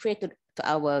community, pray to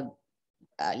our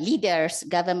leaders,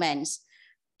 governments.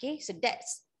 Okay, so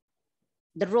that's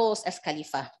the roles as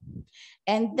Khalifah.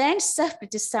 And then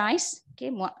self-criticize,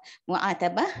 okay,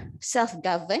 mu'atabah,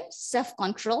 self-govern,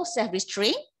 self-control,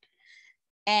 self-restraint,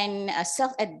 and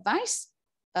self-advise,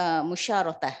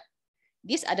 musyaratah.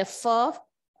 These are the 4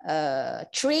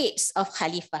 traits of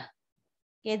Khalifah,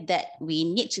 okay, that we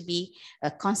need to be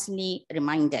constantly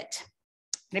reminded.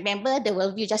 Remember the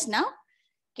worldview just now,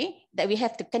 okay, that we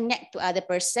have to connect to other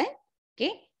person,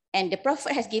 okay, and the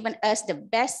Prophet has given us the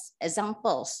best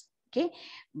examples, okay,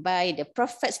 by the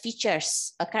Prophet's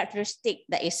features, a characteristic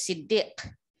that is siddiq,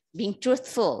 being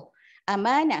truthful,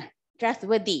 amanah,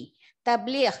 trustworthy,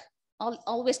 tabligh,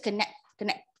 always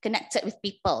connected with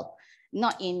people,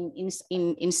 not in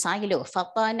silo,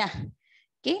 fatanah,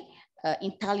 okay,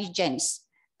 intelligence,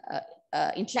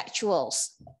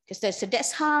 intellectuals. So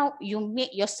that's how you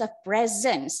make yourself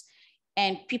presence,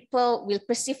 and people will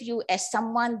perceive you as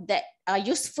someone that are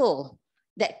useful,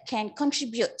 that can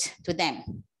contribute to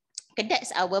them. Okay, that's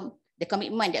the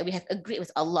commitment that we have agreed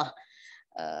with Allah,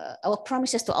 our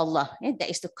promises to Allah, that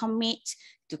is to commit,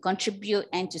 to contribute,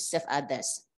 and to serve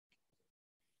others.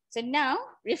 So now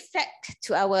reflect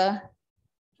to our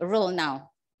role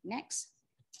now. Next.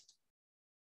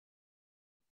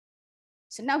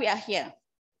 So now we are here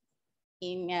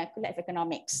in Kuliah of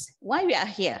Economics. Why we are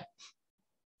here?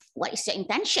 What is your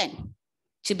intention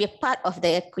to be a part of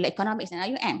the Kuliah Economics and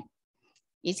IUM?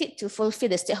 Is it to fulfill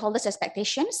the stakeholders'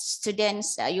 expectations,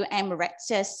 students, IUM,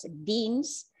 rectors,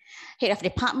 deans, head of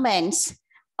departments,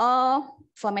 or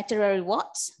for material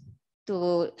rewards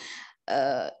to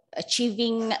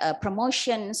achieving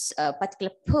promotions,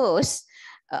 particular post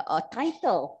or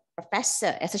title,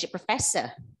 professor, associate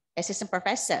professor, assistant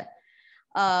professor,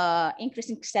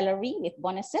 increasing salary with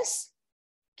bonuses.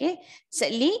 Okay,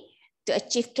 thirdly, to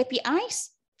achieve KPIs.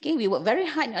 Okay, we work very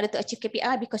hard in order to achieve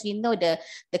KPI because we know the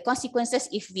consequences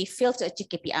if we fail to achieve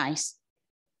KPIs.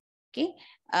 Okay,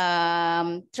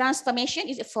 transformation,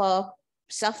 is it for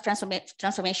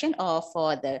self-transformation or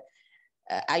for the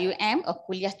IUM or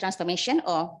kuliah transformation,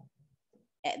 or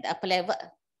at the upper level,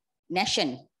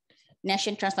 nation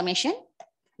transformation?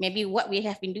 Maybe what we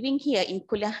have been doing here in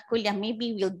kuliah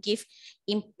maybe will give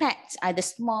impact, either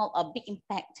small or big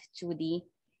impact to the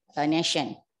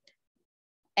nation.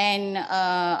 And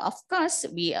of course,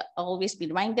 we always be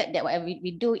reminded that whatever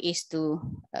we do is to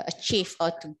achieve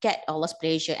or to get Allah's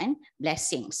pleasure and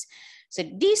blessings. So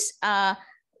these are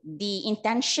the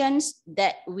intentions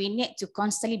that we need to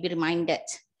constantly be reminded.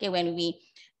 Okay,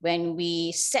 when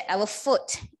we set our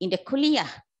foot in the kuliah,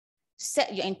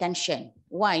 set your intention.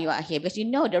 Why you are here? Because you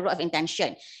know the role of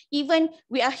intention. Even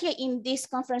we are here in this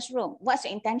conference room, what's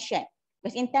the intention?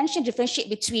 Because intention differentiate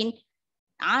between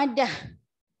adah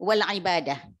wal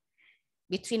ibadah,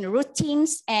 between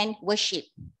routines and worship.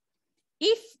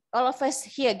 If all of us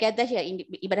here gather here in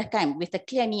ibadah camp with a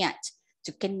clear niat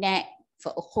to connect,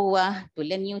 for ukhuwah, to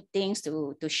learn new things,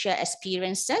 to share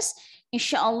experiences,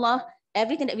 inshallah,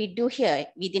 everything that we do here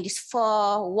within these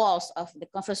 4 walls of the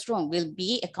conference room will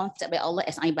be accounted by Allah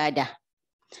as ibadah.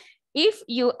 If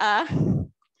you are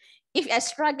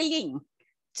struggling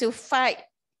to fight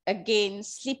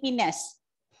against sleepiness,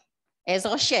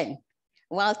 exhaustion,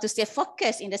 while to stay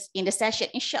focused in the session,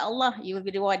 inshallah, you will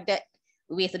be rewarded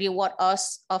with reward of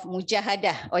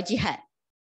mujahadah or jihad.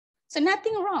 So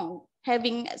nothing wrong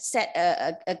having set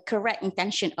a correct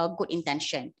intention or good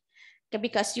intention. Okay,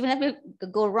 because you will never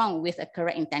go wrong with a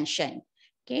correct intention.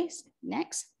 Okay,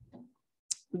 next.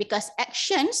 Because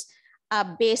actions are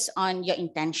based on your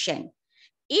intention.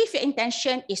 If your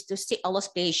intention is to seek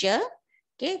Allah's pleasure,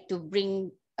 okay, to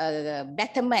bring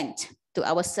betterment to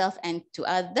ourselves and to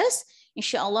others,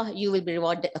 inshallah, you will be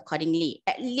rewarded accordingly.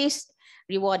 At least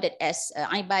rewarded as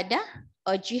ibadah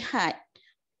or jihad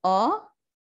or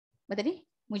what tadi?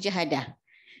 Mujahadah.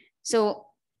 So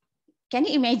can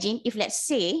you imagine if let's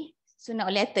say, sooner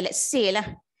or later, let's say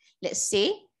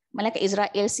Malaikat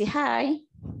Israel say hi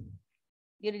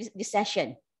during this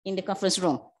session in the conference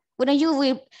room. Wouldn't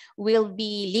you will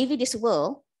be leaving this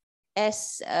world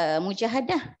as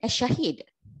mujahadah, as shahid?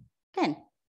 Kan?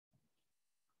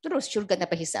 Terus syurga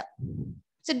tanpa hisab.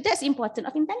 So that's important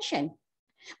of intention.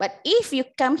 But if you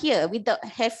come here without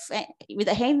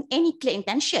any clear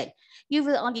intention, you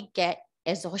will only get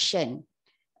exhaustion,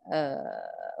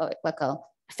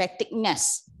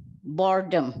 fatigueness,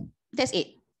 boredom. That's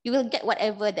it. You will get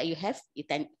whatever that you have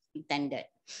intended.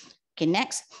 Okay,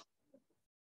 next.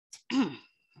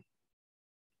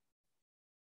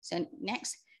 So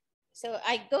next. So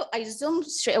I zoom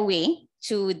straight away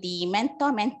to the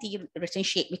mentor-mentee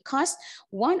relationship, because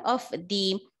one of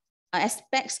the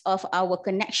aspects of our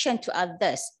connection to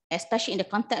others, especially in the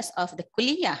context of the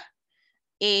kuliah,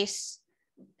 is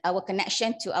our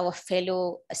connection to our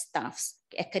fellow staffs,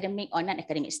 academic or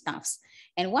non-academic staffs.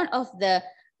 And one of the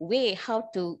way how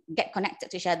to get connected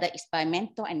to each other is by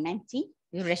mentor and mentee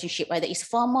relationship, whether it's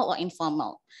formal or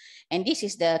informal. And this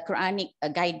is the Quranic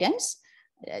guidance.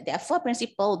 There are 4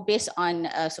 principles based on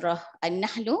Surah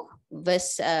An-Nahl,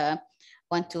 verse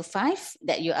 1 to 5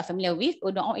 that you are familiar with.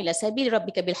 Ud'u ila sabili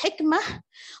rabbika bil hikmah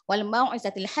wal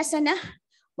mau'izatil hasanah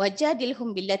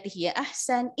wajadilhum billati hiya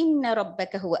ahsan inna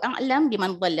rabbaka huwa a'lam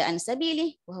biman dhalla an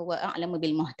sabilihi wa huwa a'lamu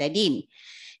bil muhtadin.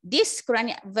 This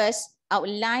Quranic verse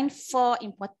outline 4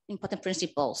 important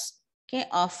principles, okay,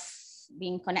 of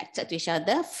being connected to each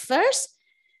other. First,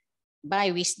 by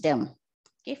wisdom.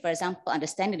 Okay, for example,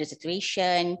 understanding the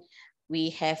situation, we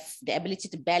have the ability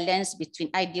to balance between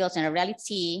ideals and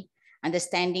reality,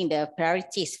 understanding the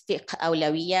priorities, fiqh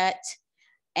awlawiyat,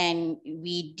 and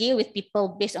we deal with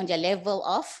people based on their level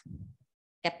of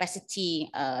capacity,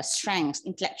 strengths,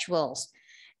 intellectuals,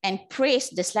 and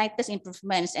praise the slightest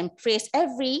improvements and praise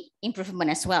every improvement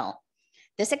as well.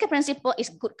 The second principle is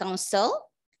good counsel.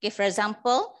 Okay, for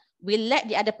example, we let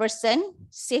the other person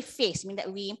save face, meaning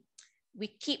that we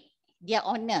keep their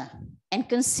honor and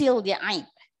conceal their aib.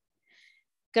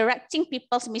 Correcting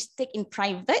people's mistake in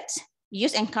private,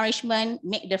 use encouragement,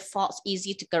 make their faults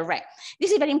easy to correct. This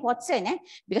is very important,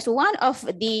 because one of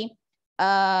the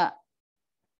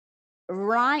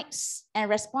rights and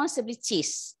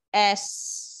responsibilities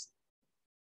as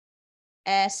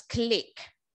colleague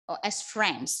or as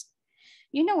friends,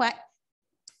 you know what?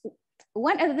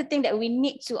 One other thing that we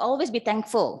need to always be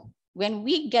thankful when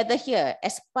we gather here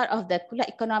as part of the Kuliah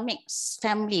Economics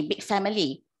family, big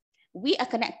family, we are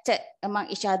connected among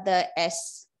each other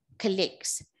as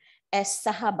colleagues, as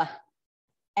sahabah,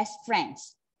 as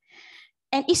friends.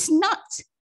 And it's not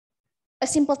a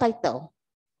simple title.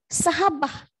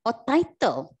 Sahabah or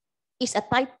title is a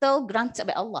title granted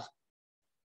by Allah.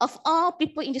 Of all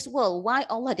people in this world, why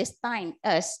Allah destined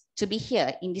us to be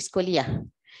here in this kuliah?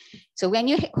 So when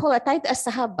you hold a title as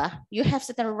sahabah, you have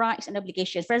certain rights and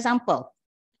obligations. For example,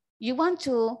 you want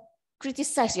to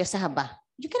criticize your sahabah.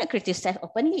 You cannot criticize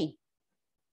openly.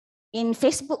 In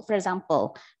Facebook, for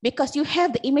example, because you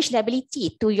have the image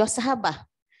liability to your sahabah.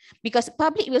 Because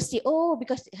public will say, oh,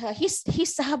 because his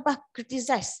sahabah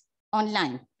criticized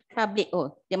online. Public,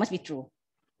 oh, that must be true.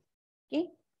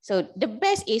 Okay, so the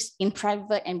best is in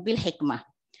private and bil hikmah.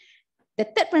 The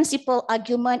third principle,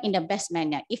 argument in the best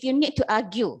manner. If you need to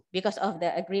argue because of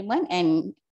the agreement,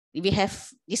 and we have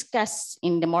discussed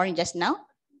in the morning just now,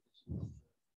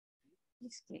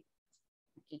 okay.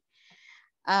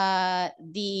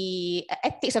 The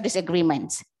ethics of this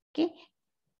agreement. Okay,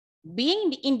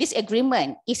 being in this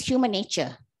agreement is human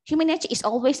nature. Human nature is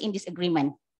always in this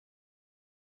agreement.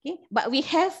 Okay, but we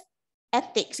have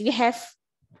ethics, we have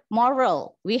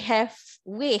moral, we have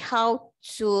way how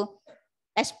to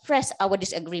express our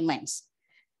disagreements.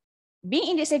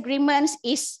 Being in disagreements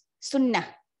is sunnah,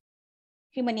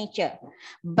 human nature.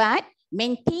 But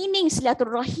maintaining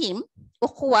silaturahim,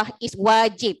 ukhuwah, is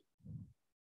wajib.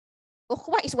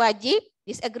 Ukhuwah is wajib,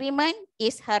 disagreement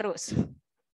is harus,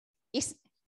 is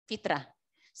fitrah.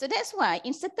 So that's why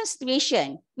in certain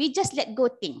situation, we just let go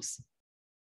things.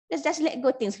 Let's just let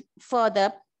go things for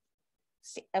the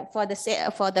sake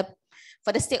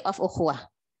of ukhuwah.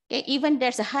 Okay, even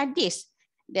there's a hadith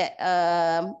that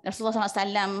Rasulullah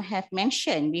SAW have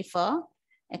mentioned before.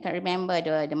 I can't remember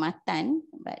the matan,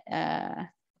 but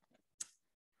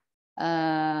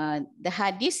the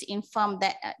hadith informed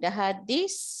that the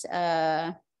hadith.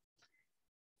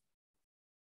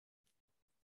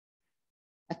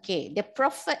 Okay, the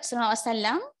Prophet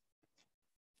SAW,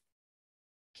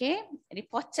 okay,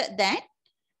 reported that,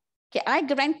 okay, I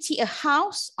guarantee a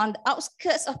house on the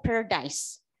outskirts of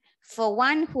paradise for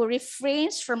one who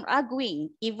refrains from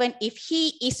arguing, even if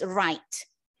he is right,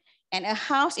 and a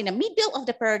house in the middle of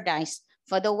the paradise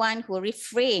for the one who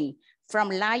refrains from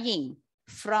lying,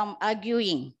 from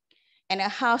arguing, and a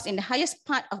house in the highest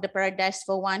part of the paradise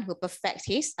for one who perfects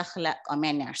his akhlaq or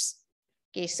manners.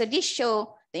 Okay, so this shows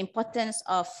the importance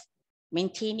of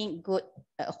maintaining good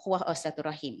ukhuwah or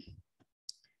silaturahim.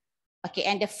 Okay,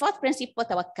 and the fourth principle,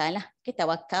 tawakal. Okay,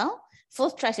 tawakal,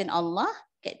 full trust in Allah,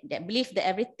 okay, that believe that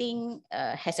everything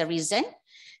has a reason,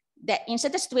 that in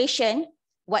certain situation,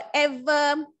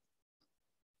 whoever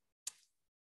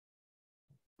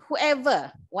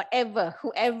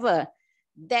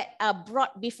that are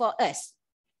brought before us,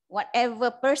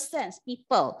 whatever persons,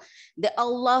 people that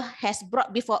Allah has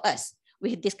brought before us,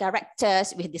 with these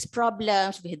characters, with these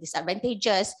problems, with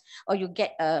disadvantages, or you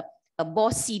get a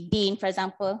bossy dean, for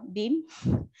example, dean,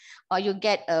 or you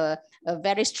get a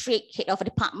very strict head of a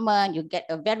department, you get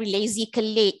a very lazy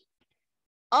colleague.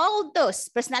 All those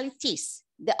personalities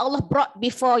that Allah brought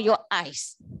before your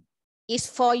eyes is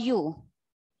for you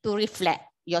to reflect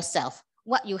yourself,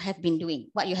 what you have been doing,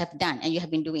 what you have done and you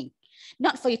have been doing,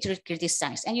 not for you to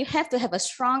criticize. And you have to have a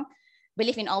strong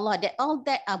belief in Allah that all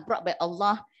that are brought by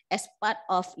Allah as part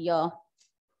of your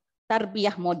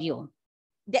tarbiyah module.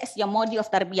 That's your module of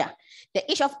tarbiyah.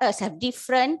 That each of us have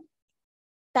different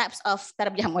types of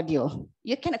tarbiyah module.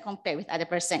 You cannot compare with other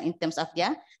person in terms of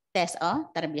their test or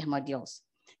tarbiyah modules.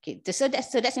 Okay, so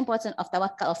that's important of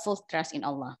tawakal, of full trust in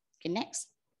Allah. Okay,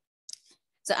 next.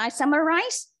 So I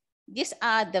summarize. These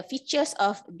are the features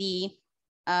of the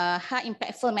high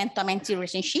impactful mentor-mentee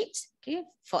relationships. Okay,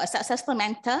 for a successful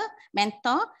mentor,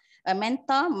 a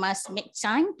mentor must make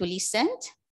time to listen,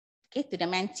 okay, to the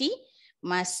mentee,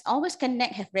 must always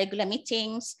connect, have regular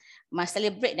meetings, must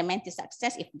celebrate the mentee's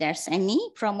success if there's any,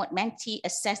 promote mentee,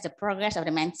 assess the progress of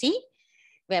the mentee,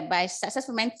 whereby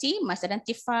successful mentee must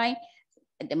identify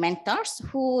the mentors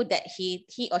who that he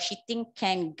or she think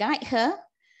can guide her,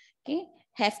 okay,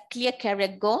 have clear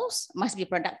career goals, must be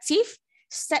productive,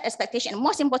 set expectation, and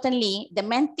most importantly, the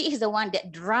mentee is the one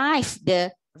that drives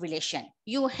the relation.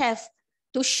 You have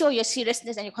to show your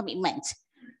seriousness and your commitment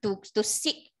to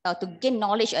seek or to gain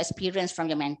knowledge or experience from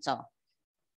your mentor.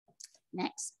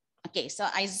 Next. Okay, so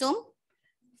I zoom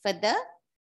further.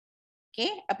 Okay,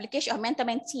 application of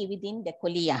mentor-mentee within the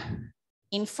kuliah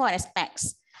in 4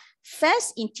 aspects.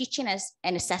 First, in teaching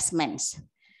and assessments.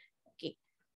 Okay,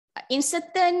 in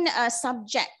certain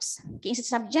subjects,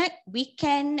 we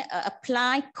can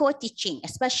apply co-teaching,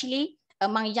 especially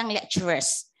among young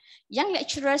lecturers. Young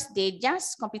lecturers, they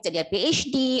just completed their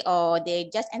PhD or they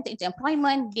just entered into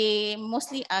employment. They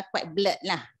mostly are quite blurred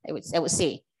lah, I would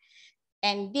say.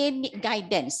 And they need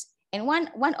guidance. And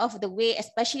one of the way,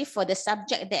 especially for the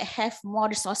subject that have more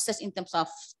resources in terms of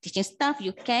teaching staff,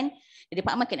 the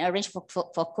department can arrange for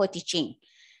co-teaching.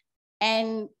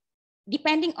 And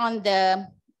depending on the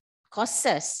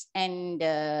courses and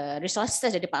the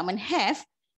resources the department have,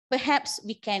 perhaps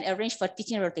we can arrange for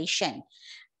teaching rotation.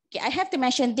 Okay, I have to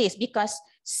mention this because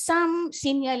some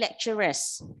senior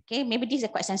lecturers, okay, maybe this is a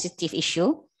quite sensitive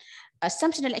issue.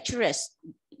 Some senior lecturers,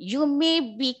 you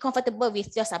may be comfortable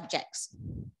with your subjects.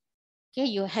 Okay,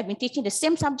 you have been teaching the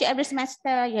same subject every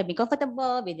semester. You have been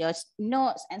comfortable with your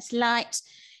notes and slides.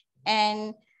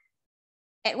 And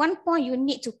at one point, you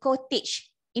need to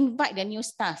co-teach, invite the new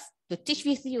staff to teach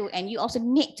with you. And you also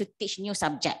need to teach new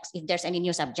subjects, if there's any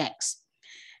new subjects.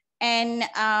 And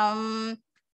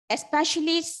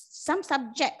especially some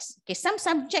subjects, okay, some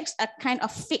subjects are kind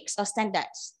of fixed or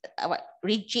standards,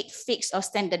 rigid, fixed or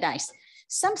standardized.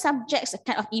 Some subjects are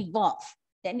kind of evolved,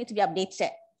 that need to be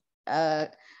updated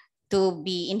to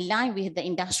be in line with the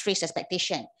industry's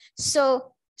expectation.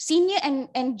 So senior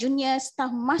and junior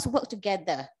staff must work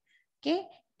together, okay,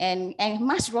 and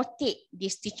must rotate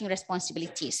these teaching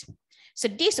responsibilities. So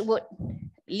this would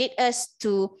lead us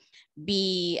to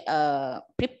be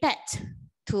prepared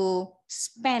to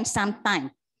spend some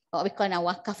time, what we call now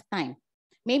wakaf time.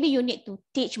 Maybe you need to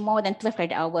teach more than 12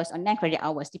 credit hours or 9 credit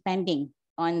hours, depending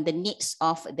on the needs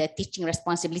of the teaching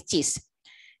responsibilities.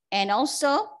 And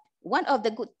also, one of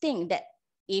the good things that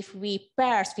if we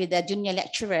pair with the junior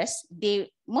lecturers,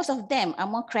 most of them are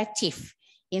more creative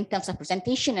in terms of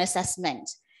presentation and assessment.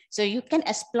 So you can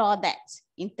explore that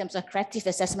in terms of creative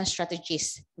assessment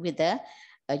strategies with the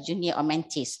junior or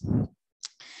mentees.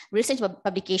 Research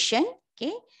publication,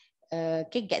 okay,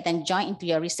 get them joined into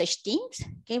your research teams.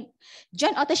 Okay,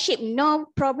 joint authorship, no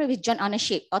problem with joint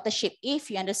authorship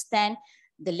if you understand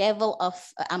the level of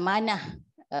amanah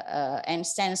and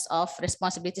sense of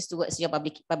responsibilities towards your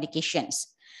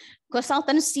publications.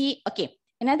 Consultancy, okay.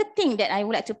 Another thing that I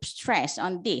would like to stress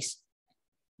on this,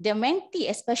 the mentee,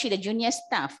 especially the junior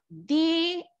staff,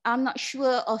 they are not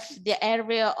sure of their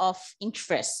area of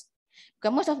interest.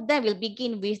 Because most of them will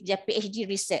begin with their PhD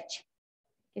research.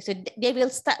 Okay, so they will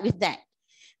start with that.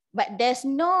 But there's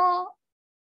no,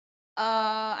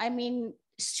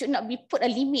 should not be put a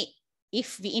limit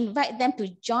if we invite them to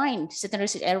join certain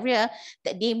research area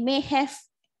that they may have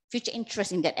future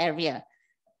interest in that area.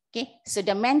 Okay, so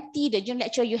the mentee, the junior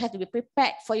lecturer, you have to be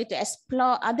prepared for you to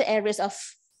explore other areas of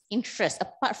interest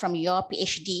apart from your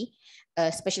PhD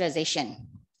specialization.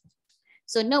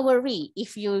 So no worry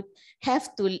if you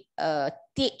have to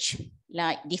teach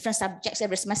like different subjects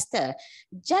every semester.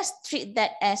 Just treat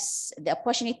that as the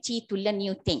opportunity to learn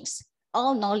new things,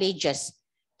 all knowledges.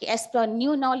 Okay, explore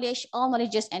new knowledge, all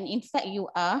knowledges, and in fact, you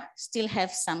still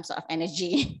have some sort of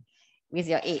energy with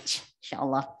your age,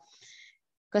 inshallah.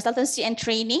 Consultancy and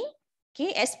training,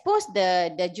 okay, expose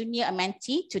the junior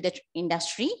mentee to the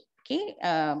industry, okay,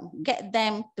 get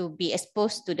them to be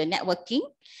exposed to the networking.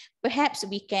 Perhaps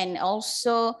we can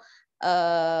also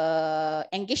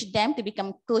engage them to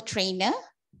become co-trainer,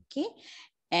 okay,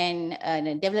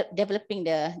 and developing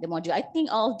the module. I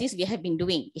think all this we have been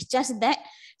doing. It's just that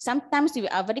sometimes we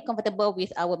are very comfortable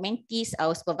with our mentees,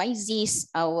 our supervisees,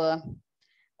 our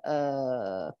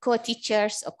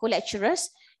co-teachers or co-lecturers,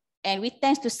 and we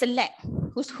tend to select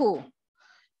who's who.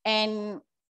 And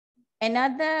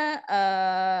another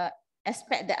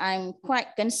aspect that I'm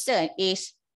quite concerned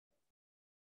is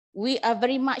we are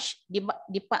very much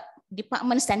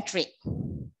department-centric.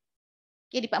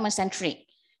 Okay, department-centric.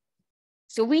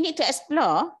 So we need to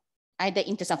explore either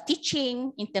in terms of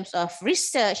teaching, in terms of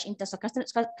research, in terms of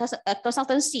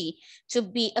consultancy, to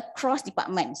be across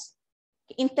departments,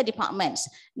 inter-departments,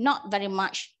 not very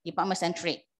much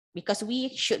department-centric, because we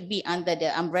should be under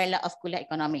the umbrella of Kuliah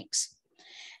Economics.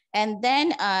 And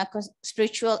then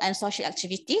spiritual and social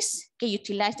activities, okay,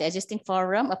 utilize the existing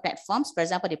forum or platforms, for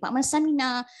example, department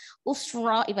seminar,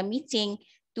 usra, even meeting,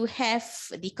 to have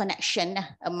the connection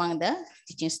among the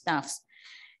teaching staffs.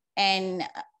 And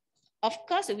of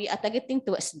course, we are targeting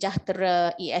towards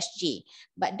Sejahtera ESG,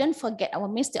 but don't forget our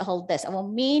main stakeholders, our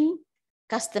main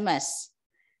customers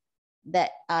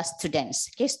that are students,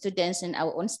 okay, students and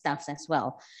our own staffs as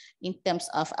well, in terms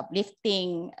of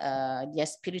uplifting their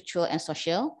spiritual and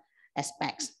social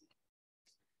aspects.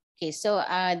 Okay, so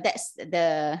that's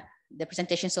the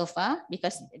presentation so far,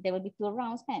 because there will be 2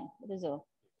 rounds, kan?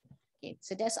 Okay,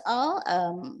 so that's all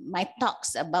my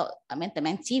talks about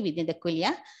mentee within the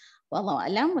kuliah. Wallahu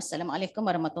a'lam. Wassalamualaikum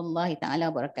warahmatullahi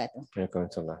taala wabarakatuh.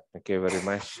 Thank you very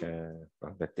much,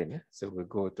 Prof. Datin. So we'll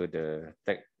go to the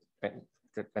third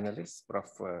panelist, Prof.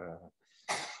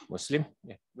 Muslim.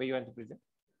 Yeah, where you want to present?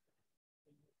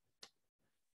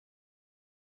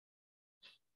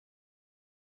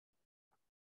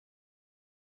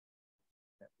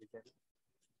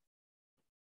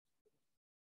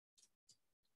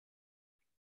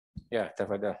 Yeah,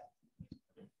 tafadhal.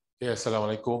 Yeah,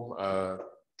 assalamualaikum.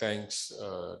 Thanks,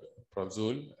 Prof.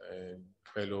 Zul and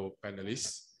fellow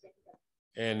panelists.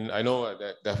 And I know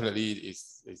that definitely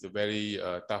it's a very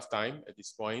tough time at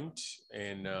this point,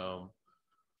 and I'm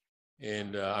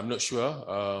not sure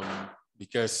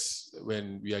because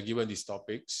when we are given these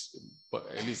topics,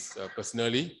 but at least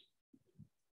personally,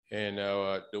 and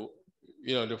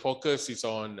the focus is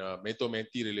on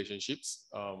mentor-mentee relationships,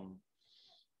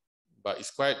 but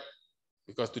it's quite,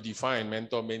 because to define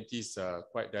mentor-mentees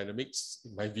quite dynamic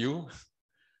in my view,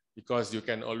 because you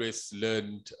can always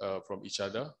learn from each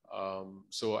other.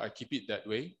 So I keep it that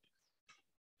way.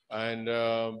 And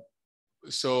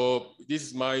so this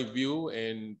is my view,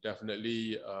 and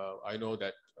definitely I know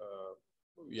that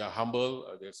we are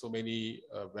humble. There's so many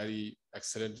very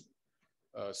excellent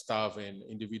staff and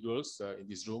individuals in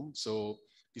this room. So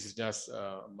this is just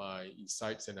my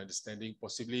insights and understanding,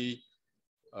 possibly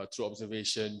through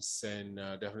observations, and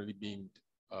definitely being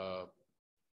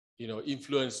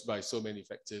influenced by so many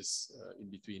factors in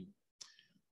between.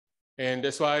 And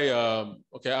that's why,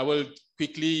 okay, I will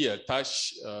quickly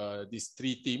touch these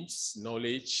 3 themes: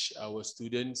 knowledge, our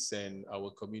students, and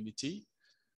our community.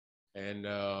 And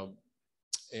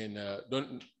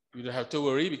you don't have to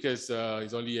worry because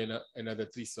it's only another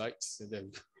 3 slides, and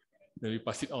then we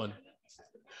pass it on.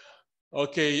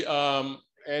 Okay,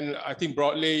 and I think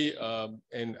broadly,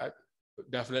 and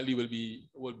definitely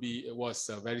was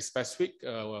very specific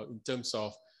in terms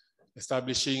of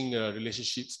establishing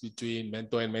relationships between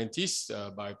mentor and mentees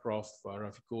by Prof.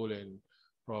 Rafiqul and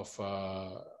Prof.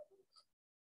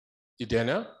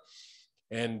 Idana.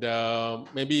 And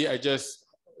maybe I just,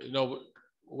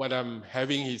 what I'm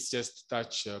having is just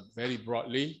touch very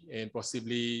broadly and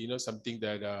possibly, something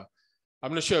that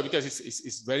I'm not sure because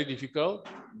it's very difficult,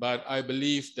 but I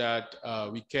believe that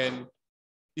we can,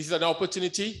 this is an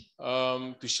opportunity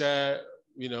to share,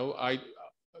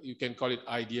 you can call it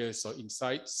ideas or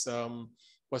insights,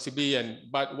 possibly,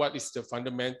 but what is the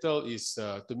fundamental is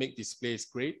to make this place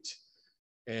great.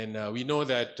 And we know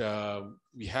that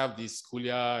we have this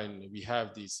kuliah and we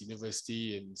have this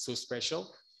university and so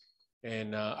special.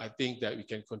 And I think that we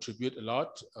can contribute a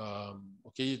lot.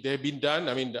 Okay, they've been done.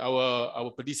 I mean,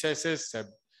 our predecessors have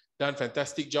done a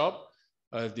fantastic job.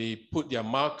 They put their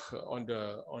mark on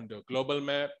the global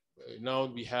map. Now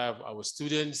we have our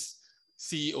students,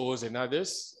 CEOs and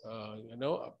others,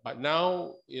 but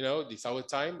now, it's our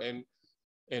time, and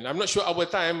I'm not sure our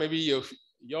time, maybe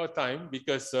your time,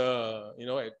 because, time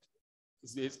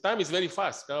is very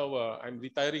fast. Now I'm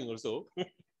retiring also.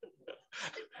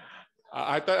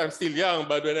 I thought I'm still young,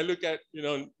 but when I look at,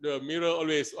 the mirror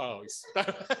always, wow, it's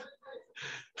time.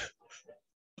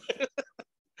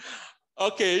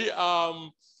 Okay,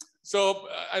 so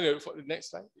anyway, for the next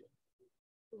slide.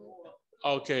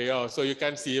 Okay, so you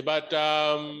can see, but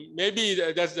maybe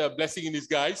that's a blessing in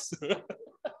disguise.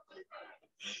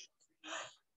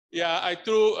 Yeah, I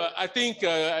think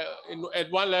at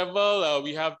one level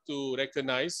we have to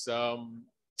recognize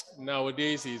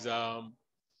nowadays is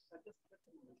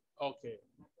okay.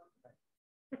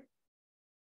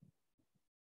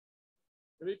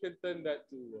 We can turn that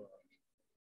to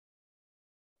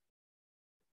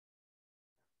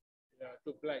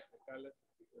to black color.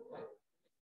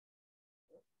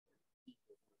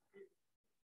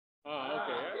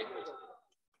 Okay.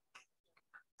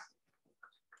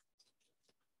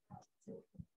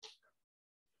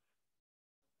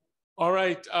 All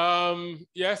right.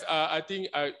 Yes, I think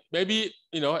maybe,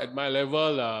 at my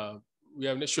level, we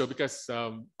are not sure because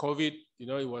COVID,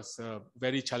 it was a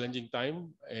very challenging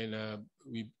time, and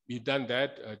we've done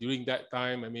that during that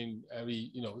time. I mean,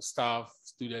 every, staff,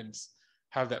 students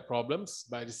have that problems,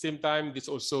 but at the same time, this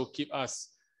also keep us,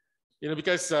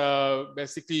 because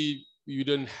basically we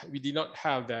did not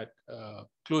have that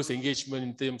close engagement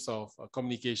in terms of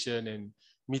communication and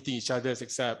meeting each other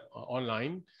except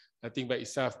online. I think by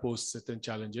itself poses certain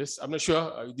challenges. I'm not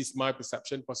sure, this is my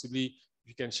perception, possibly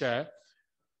you can share.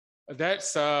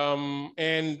 That's,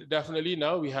 and definitely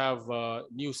now we have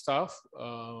new staff.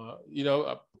 I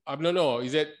don't know,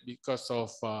 is it because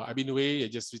of, I've been away, I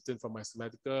just returned from my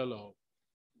sabbatical, or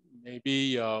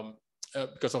maybe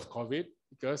because of COVID,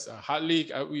 because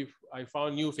hardly I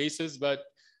found new faces, but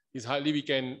it's hardly we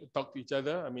can talk to each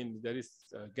other. I mean, there is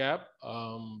a gap,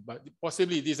 but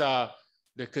possibly these are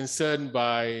the concern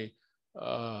by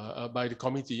the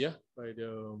committee, yeah, by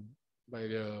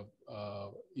the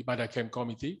Ibadah Camp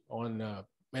committee on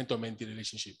mentor-mentee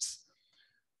relationships,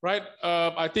 right?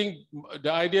 I think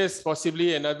the idea is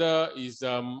possibly another is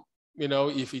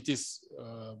if it is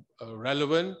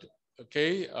relevant,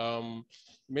 okay. I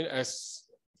mean, as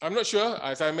I'm not sure,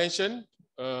 as I mentioned,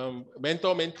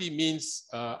 mentor-mentee means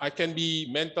I can be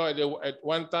mentor at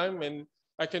one time and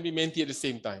I can be mentee at the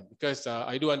same time, because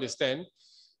I do understand,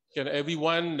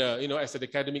 everyone, as an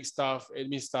academic staff,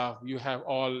 admin staff, you have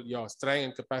all your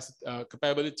strength and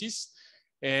capabilities,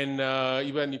 and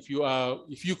even if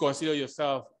you consider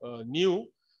yourself new,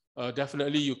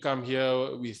 definitely you come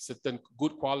here with certain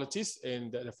good qualities,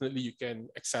 and definitely you can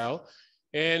excel.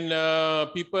 And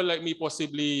people like me,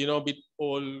 possibly, a bit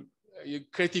old,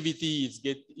 creativity is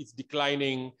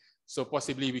declining, so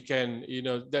possibly we can,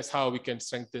 that's how we can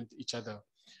strengthen each other.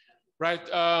 Right,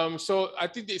 so I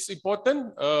think it's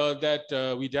important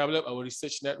that we develop our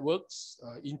research networks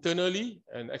internally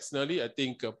and externally. I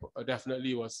think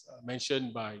definitely was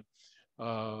mentioned by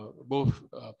both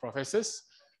professors,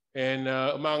 and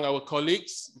among our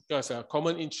colleagues, because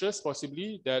common interest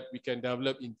possibly that we can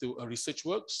develop into a research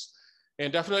works.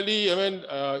 And definitely, I mean,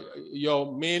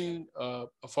 your main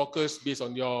focus based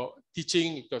on your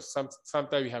teaching, because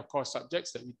sometimes we have core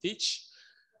subjects that we teach.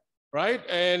 Right,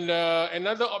 and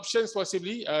another options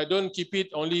possibly don't keep it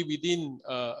only within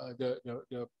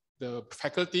the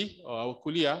faculty or our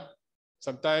kuliah.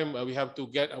 Sometimes we have to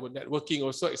get our networking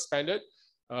also expanded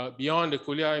beyond the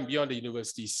kuliah and beyond the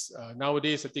universities.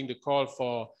 Nowadays, I think the call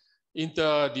for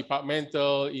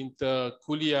interdepartmental,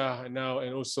 inter-kuliah now,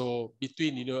 and also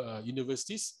between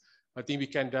universities. I think we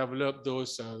can develop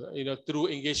those through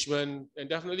engagement, and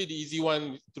definitely the easy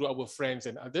one through our friends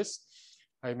and others.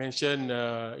 I mentioned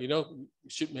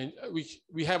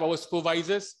we have our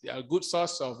supervisors. They are a good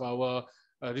source of our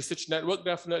research network,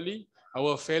 definitely.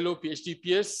 Our fellow PhD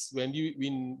peers when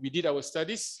we did our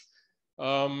studies,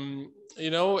 and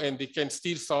they can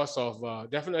still source of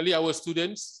definitely our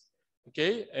students.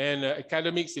 Okay, and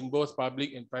academics in both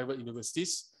public and private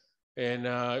universities. And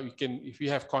if we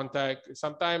have contact,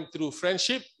 sometimes through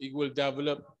friendship, it will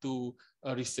develop to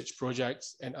research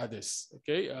projects and others.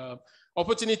 Okay,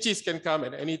 opportunities can come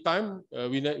at any time.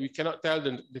 We cannot tell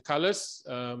the colors,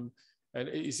 and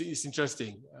it's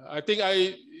interesting. I think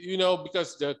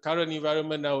because the current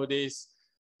environment nowadays,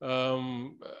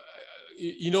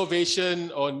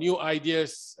 innovation or new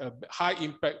ideas, high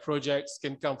impact projects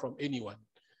can come from anyone.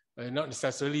 Not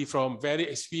necessarily from very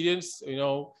experienced,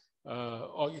 or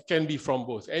it can be from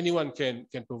both. Anyone can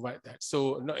provide that,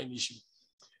 so not an issue.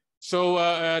 So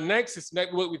next is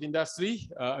network with industry.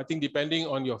 I think depending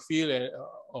on your field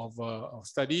of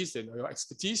studies and your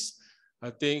expertise,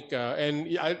 I think,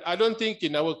 and I don't think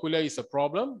in our kuliah is a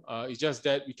problem. It's just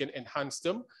that we can enhance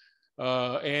them.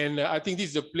 And I think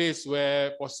this is a place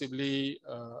where possibly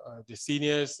the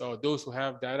seniors or those who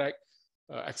have direct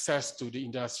access to the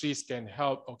industries can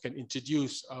help or can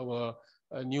introduce our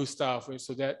new staff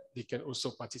so that they can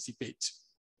also participate.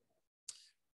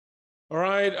 All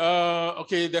right,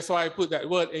 okay, that's why I put that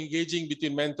word, engaging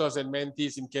between mentors and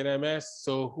mentees in KENMS.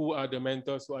 So who are the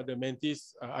mentors, who are the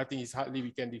mentees? I think it's hardly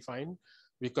we can define,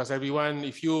 because everyone,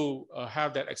 if you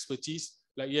have that expertise,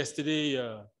 like yesterday,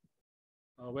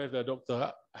 where's the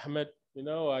Dr. Ahmed,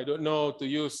 I don't know to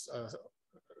use,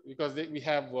 because we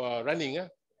have running,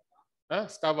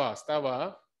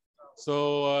 Stava.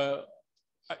 So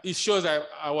it shows that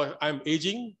I'm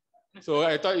aging. So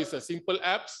I thought it's a simple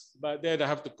apps, but then I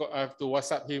have to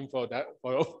WhatsApp him for that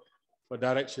for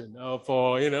direction,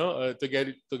 to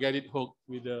get it hooked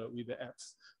with the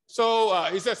apps. So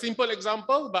it's a simple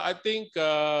example, but I think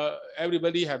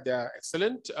everybody have their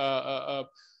excellent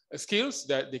skills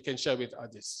that they can share with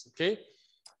others. Okay,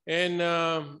 and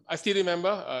I still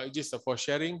remember just for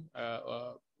sharing.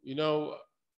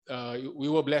 We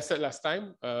were blessed last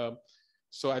time.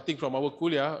 So I think from our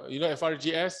kuliah,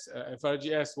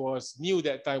 FRGS was new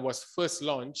that time, was first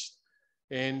launched.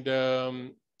 And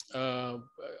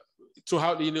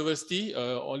throughout the university,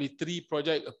 only 3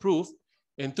 projects approved,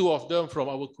 and 2 of them from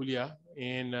our kuliah.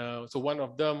 And so one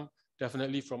of them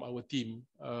definitely from our team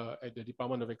at the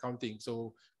Department of Accounting.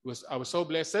 So I was so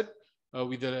blessed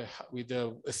with the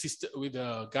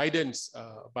guidance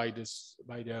by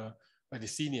the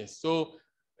seniors. So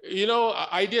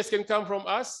ideas can come from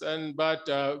us, but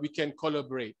we can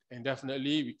collaborate, and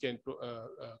definitely we can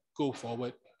go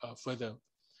forward further.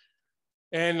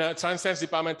 And transcends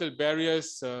departmental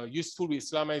barriers, useful with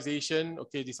Islamization.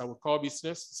 Okay, this is our core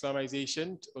business,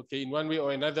 Islamization. Okay, in one way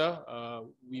or another,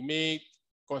 we may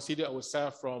consider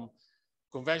ourselves from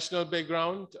conventional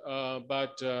background,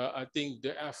 but I think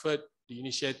the effort, the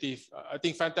initiative, I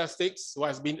think fantastic what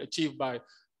has been achieved by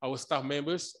our staff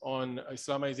members on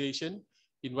Islamization.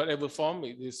 In whatever form,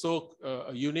 it is so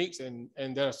unique,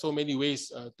 and there are so many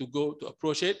ways to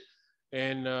approach it,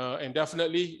 and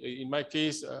definitely in my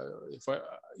case,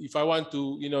 if I want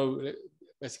to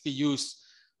basically use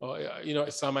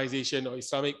Islamization or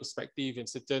Islamic perspective in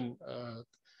certain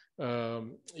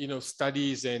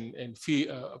studies and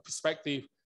perspective,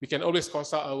 we can always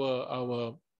consult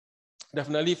our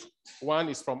definitely one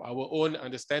is from our own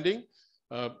understanding.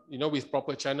 With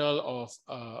proper channel of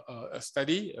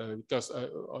study, because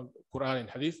on Quran and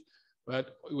Hadith,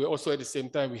 but we also at the same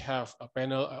time, we have a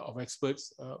panel of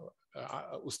experts,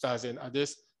 ustaz and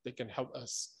others that can help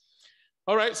us.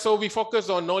 All right, so we focus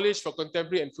on knowledge for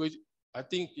contemporary and future. I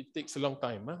think it takes a long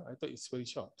time. I thought it's very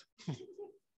short.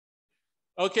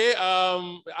 Okay,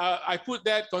 I put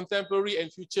that contemporary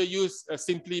and future use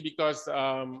simply because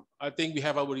I think we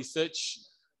have our research.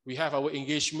 We have our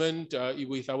engagement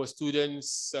with our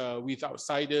students, with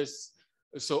outsiders.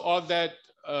 So all that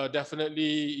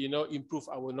definitely, improve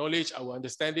our knowledge, our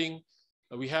understanding.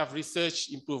 We have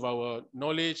research, improve our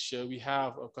knowledge. We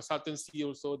have a consultancy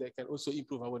also that can also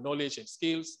improve our knowledge and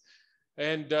skills.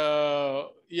 And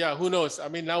yeah, who knows? I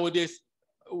mean, nowadays,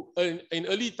 in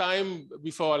early time,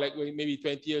 before like maybe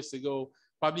 20 years ago,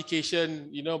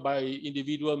 publication, by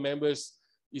individual members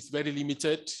is very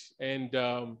limited.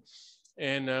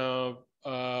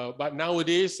 But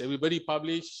nowadays everybody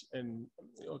publish, and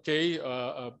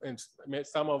and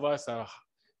some of us are,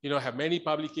 have many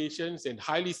publications and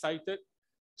highly cited.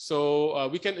 So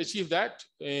we can achieve that.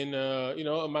 And,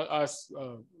 among us,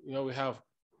 we have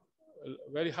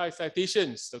very high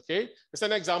citations, okay? As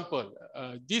an example,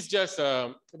 this just,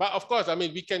 but of course, I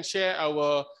mean, we can share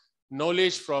our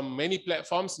knowledge from many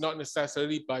platforms, not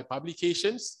necessarily by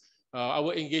publications.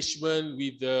 Our engagement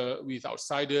with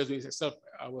outsiders, with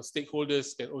our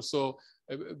stakeholders can also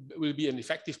will be an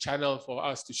effective channel for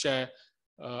us to share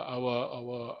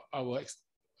our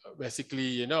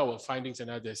basically, our findings and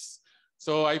others.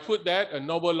 So I put that a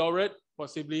Nobel laureate,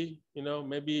 possibly,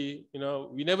 maybe,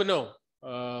 we never know.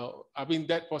 I mean,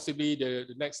 that possibly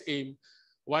the next aim.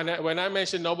 When I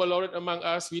mention Nobel laureate among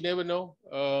us, we never know.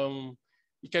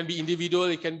 It can be individual,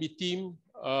 it can be team,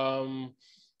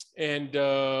 and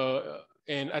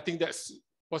I think that's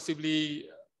possibly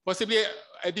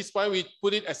at this point we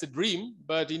put it as a dream,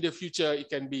 but in the future it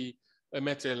can be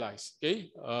materialized.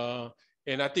 Okay,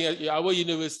 and I think our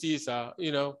universities are,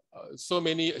 so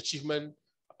many achievements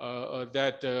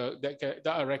that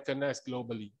are recognized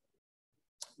globally.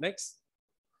 Next.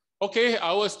 Okay,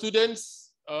 our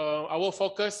students, our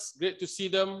focus, great to see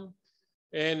them.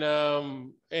 And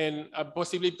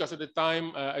possibly because of the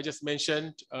time I just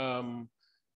mentioned,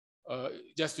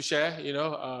 just to share,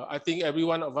 I think every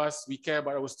one of us, we care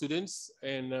about our students.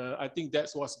 And I think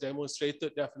that's what's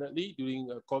demonstrated definitely during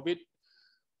COVID.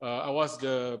 I was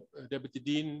the Deputy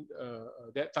Dean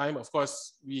that time. Of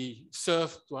course, we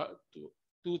served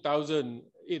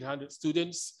 2,800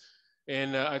 students.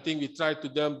 And I think we tried to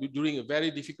them during a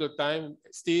very difficult time.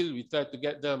 Still, we tried to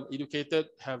get them educated,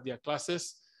 have their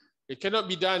classes. It cannot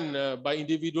be done by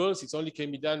individuals. It only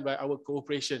can be done by our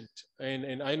cooperation.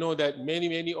 And I know that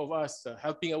many of us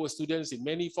helping our students in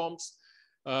many forms,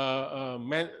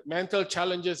 mental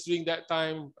challenges during that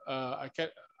time. I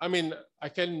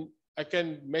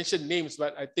can mention names,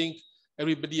 but I think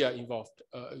everybody are involved.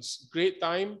 It's a great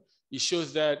time. It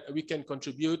shows that we can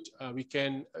contribute, we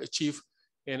can achieve.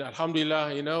 And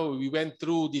Alhamdulillah, we went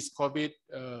through this COVID.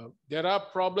 There are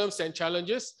problems and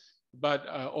challenges, but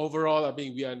overall, I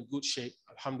think we are in good shape,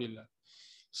 Alhamdulillah.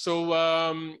 So,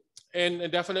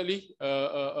 and definitely,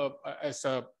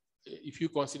 if you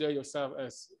consider yourself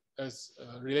as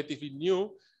relatively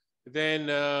new, then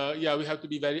yeah, we have to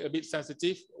be a bit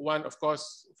sensitive. One, of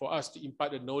course, for us to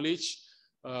impart the knowledge,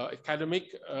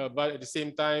 academic, but at the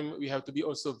same time, we have to be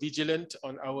also vigilant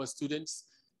on our students,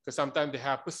 because sometimes they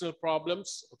have personal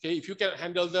problems. Okay, if you can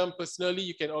handle them personally,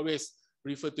 you can always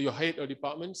refer to your head or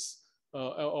departments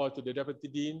or to the deputy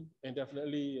dean, and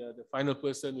definitely the final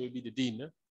person will be the dean.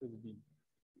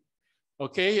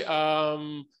 Okay,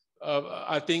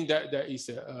 I think that is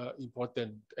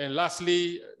important. And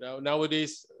lastly,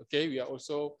 nowadays, okay, we are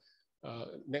also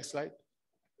next slide.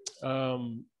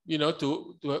 To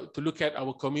look at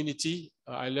our community,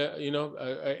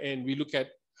 and we look at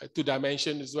two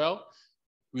dimensions as well.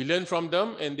 We learn from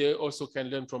them, and they also can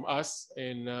learn from us.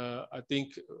 And I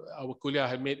think our kuliah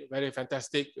have made very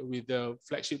fantastic with the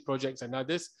flagship projects and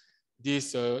others.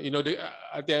 This,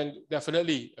 I think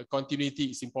definitely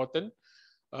continuity is important.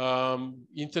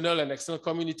 Internal and external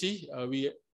community,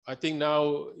 I think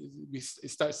now we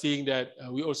start seeing that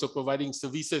we're also providing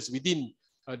services within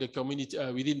the community,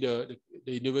 within the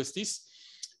universities,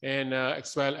 and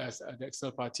as well as the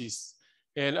external parties.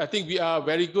 And I think we are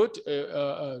very good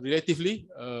relatively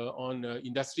on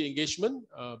industry engagement,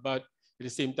 but at the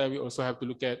same time, we also have to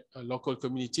look at local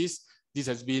communities. This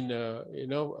has been,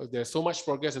 there's so much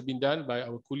progress has been done by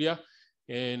our kuliah,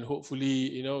 and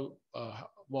hopefully,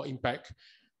 more impact.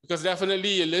 Because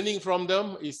definitely learning from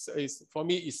them is for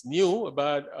me, is new,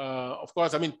 but of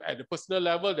course, I mean, at the personal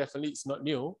level, definitely it's not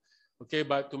new. Okay,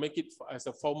 but to make it as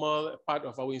a formal part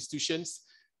of our institutions,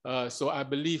 so I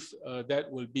believe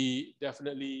that will be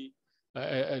definitely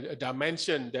a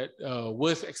dimension that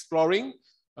worth exploring,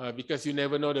 because you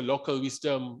never know the local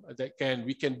wisdom that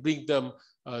we can bring them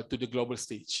to the global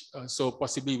stage. So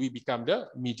possibly we become the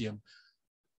medium.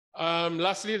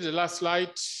 Lastly, the last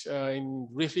slide,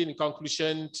 briefly in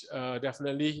conclusion,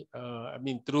 definitely, I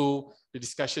mean, through the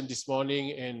discussion this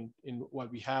morning and in what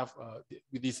we have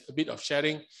with this a bit of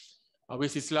sharing,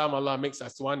 with Islam, Allah makes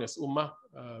us one as ummah.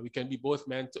 We can be both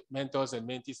mentors and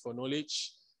mentees for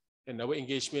knowledge, and our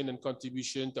engagement and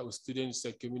contribution to our students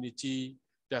and community,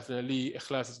 definitely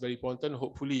ikhlas is very important.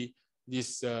 Hopefully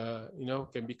this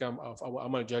can become of our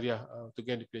amal jariyah to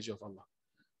gain the pleasure of Allah.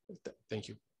 Thank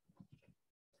you.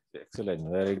 Excellent,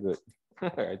 very good.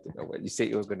 I don't know what you said,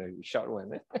 you were going to be short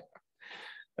one.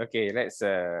 Okay, let's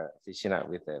finish up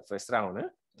with the first round.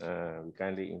 We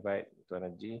kindly invite Tuan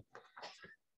Haji.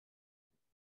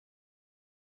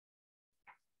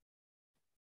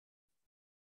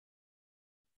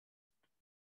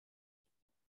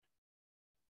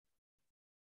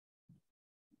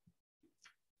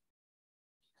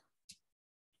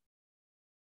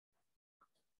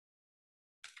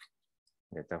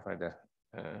 يتفضل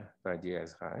راجي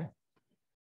أزهى.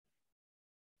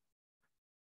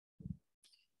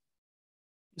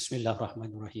 بسم الله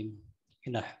الرحمن الرحيم.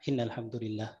 إن الحمد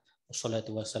لله والصلاة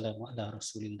والسلام على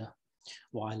رسول الله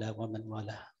وعلى ومن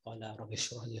والاه وعلى رب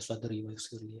اشرح لي صدري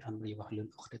ويسر لي أمري واحلل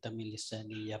عقدة من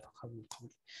لساني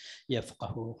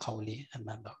يفقهوا قولي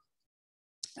أما بعد.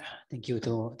 Thank you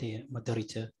to the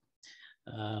moderator,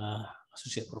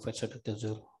 Associate Professor Dr.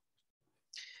 Zul.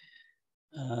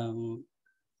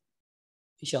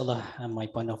 Inshallah, my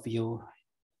point of view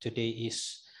today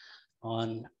is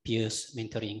on peers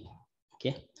mentoring.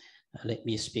 Okay, let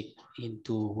me speak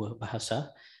into bahasa,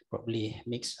 probably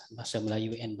mix bahasa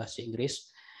Melayu and bahasa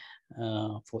Inggris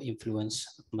for influence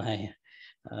my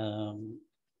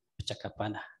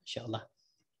percakapan, inshallah.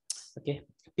 Okay,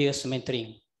 peers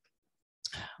mentoring.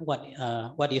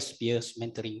 What is peers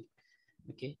mentoring?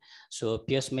 Okay, so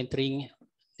peers mentoring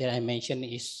that I mentioned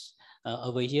is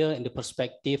over here in the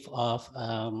perspective of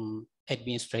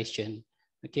administration.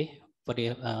 Okay, for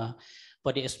the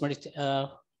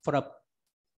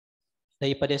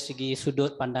daripada segi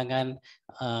sudut pandangan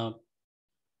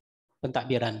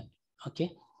pentadbiran.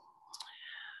 Okay,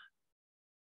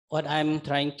 what I'm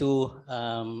trying to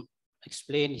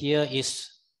explain here is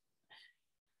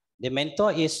the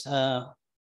mentor is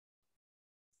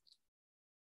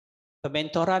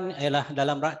pementoran ialah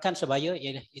dalam rakan sebaya.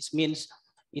 It means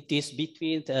it is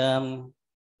between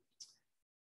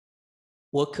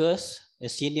workers,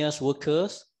 seniors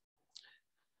workers,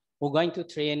 who are going to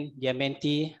train their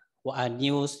mentee who are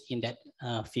new in that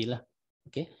field.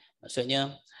 Okay,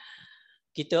 maksudnya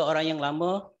kita orang yang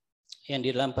lama yang di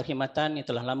dalam perkhidmatan, yang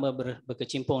telah lama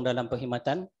berkecimpung dalam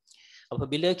perkhidmatan,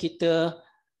 apabila kita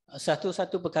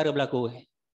satu-satu perkara berlaku,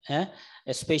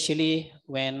 especially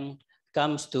when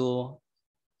comes to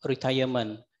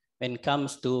retirement, when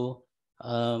comes to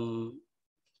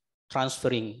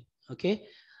transferring. Okay,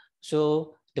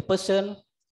 so the person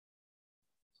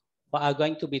who are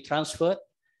going to be transferred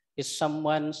is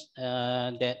someone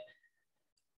that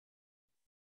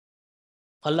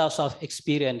a lot of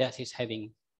experience that he's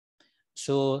having.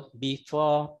 So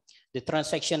before the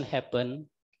transaction happen,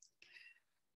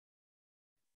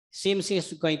 seems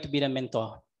he's going to be the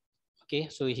mentor. Okay,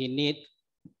 so he need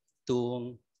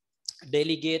to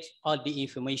delegate all the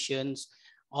informations,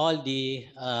 all the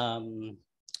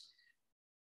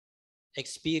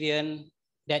experience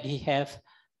that he have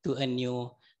to a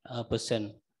new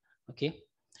person. Okay,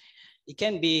 it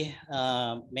can be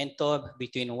mentor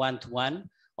between one-to-one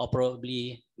or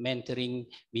probably mentoring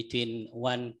between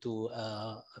one to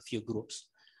a few groups.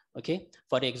 Okay,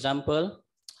 for the example,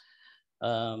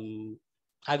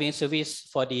 having service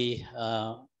for the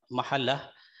Mahallah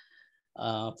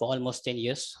for almost 10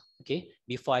 years, okay,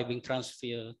 before I being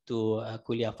transferred to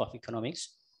Kuliah of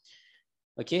Economics.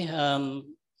 Okay,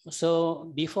 so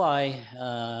before I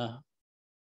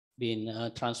been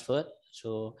transferred,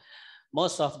 so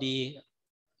most of the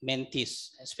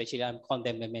mentees, especially I'm calling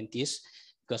them the mentees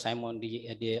because I'm on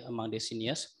the among the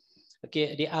seniors.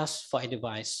 Okay, they ask for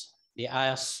advice. They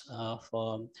ask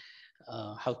for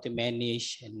how to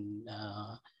manage and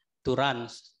to run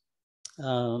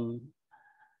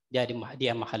their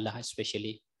mahallah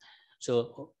especially.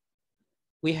 So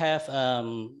we have a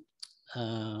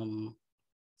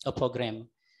program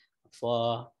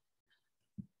for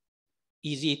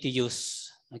easy to use.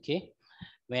 Okay,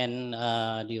 when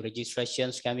the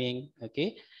registrations coming,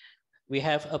 okay, we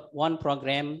have one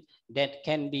program that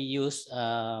can be used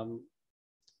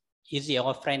easy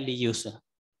or friendly user.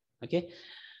 Okay,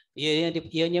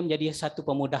 ianya menjadi satu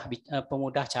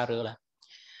pemudah cara lah.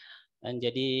 Dan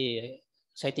jadi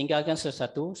saya tinggalkan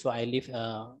sesuatu, so I leave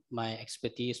my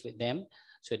expertise with them,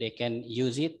 so they can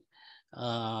use it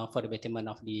for the betterment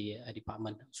of the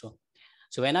department. So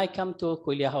when I come to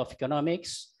Kuliah of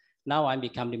Economics, now I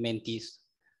become the mentees.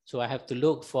 So I have to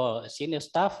look for senior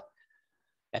staff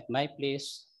at my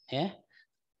place. Yeah,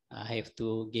 I have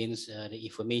to gain the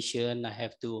information. I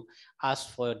have to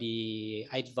ask for the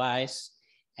advice,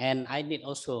 and I need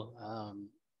also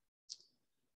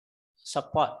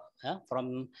support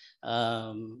from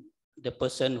the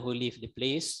person who leave the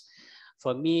place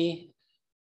for me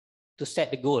to set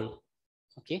the goal.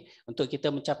 Okay, untuk kita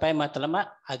mencapai matlamat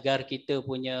agar kita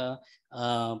punya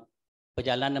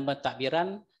perjalanan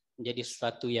pentadbiran menjadi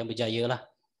sesuatu yang berjaya lah.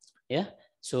 Yeah,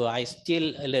 so I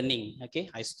still learning. Okay,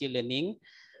 I still learning.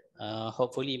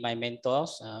 Hopefully my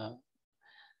mentors,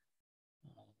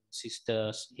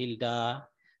 sisters Hilda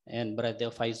and brother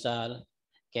Faisal,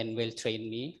 can well train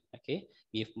me. Okay,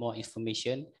 give more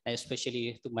information,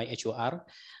 especially to my HOR,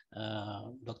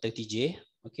 Dr. TJ.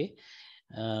 Okay,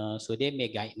 so they may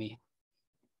guide me.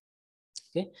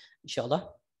 Okay, inshallah.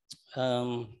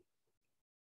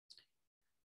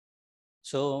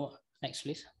 So next,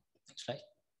 please. Next slide.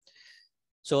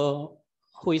 So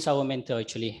who is our mentor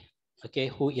actually? Okay,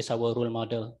 who is our role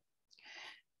model?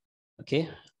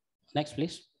 Okay, next,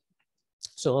 please.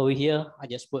 So over here, I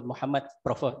just put Muhammad,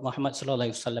 Prophet Muhammad Sallallahu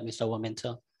Alaihi Wasallam is our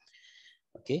mentor.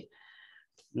 Okay.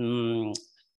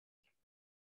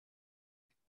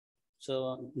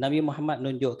 So Nabi Muhammad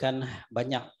menunjukkan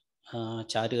banyak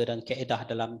cara dan kaedah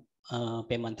dalam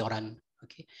pementoran.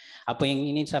 Okay. Apa yang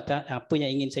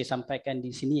ingin saya sampaikan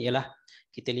di sini ialah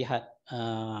kita lihat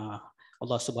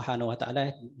Allah Subhanahu Wa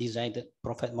Taala designed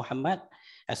Prophet Muhammad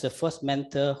as the first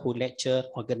mentor who lectured,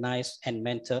 organized, and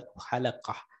mentored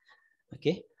halaqah.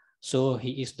 Okay, so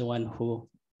he is the one who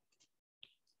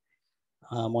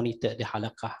monitored the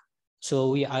halaqah.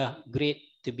 So we are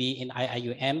great to be in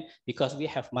IIUM because we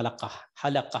have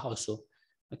halaqah also.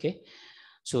 Okay,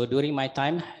 so during my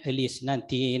time, at least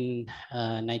 1992,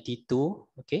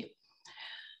 okay,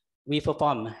 we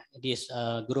perform this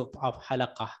group of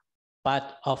halaqah,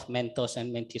 part of mentors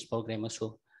and mentees program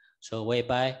also. So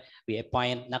whereby we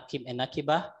appoint Nakib and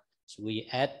Nakibah, so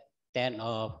we add 10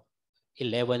 or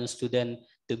 11 students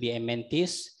to be a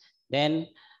mentees.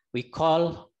 Then we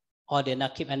call all the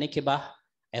Nakib and Nakibah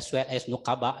as well as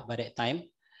Nukaba by that time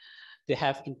to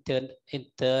have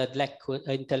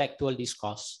intellectual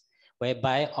discourse,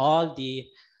 whereby all the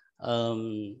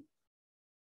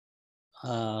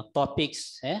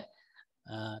topics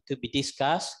to be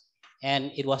discussed,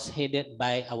 and it was headed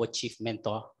by our chief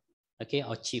mentor, okay,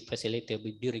 our chief facilitator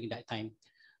during that time.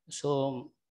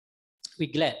 So we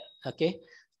glad, okay,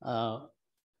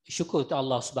 syukur to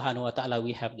Allah Subhanahu Wa Taala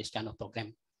we have this kind of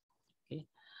program. Okay.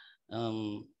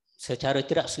 Secara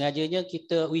tidak sengajanya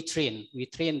we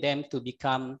train them to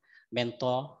become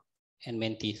mentor and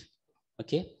mentees.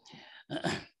 Okay.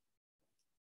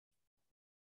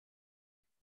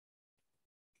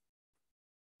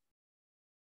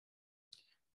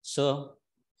 So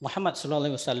Muhammad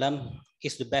Sallallahu Alaihi Wasallam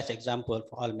is the best example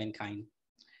for all mankind.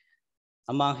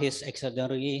 Among his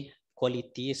extraordinary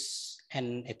qualities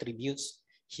and attributes,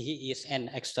 he is an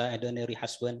extraordinary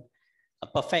husband, a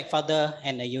perfect father,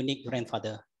 and a unique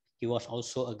grandfather. He was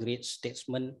also a great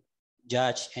statesman,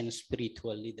 judge, and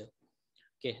spiritual leader.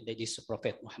 Okay, that is the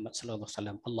Prophet Muhammad Sallallahu Alaihi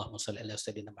Wasallam. Allahumma salli ala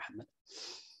Sayyidina Muhammad.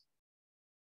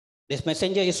 This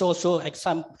messenger is also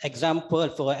example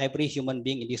for every human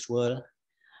being in this world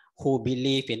who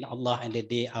believe in Allah and the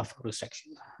day of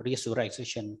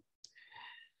resurrection.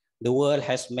 The world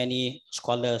has many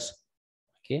scholars,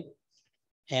 okay,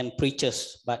 and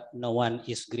preachers, but no one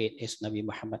is great as Nabi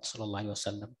Muhammad Sallallahu Alaihi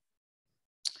Wasallam.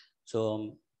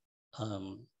 So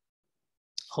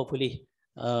hopefully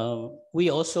we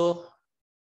also,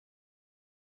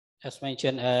 as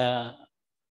mentioned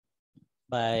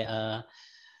by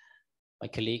my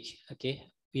colleague, okay,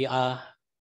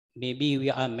 maybe we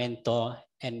are mentor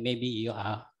and maybe you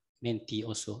are mentee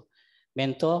also.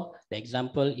 Mentor, the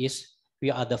example is we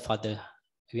are the father,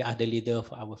 we are the leader of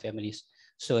our families.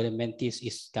 So the mentees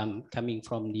is coming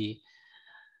from the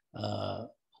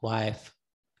wife,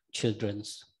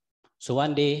 children's. So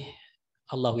one day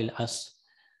Allah will ask,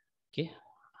 okay,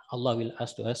 Allah will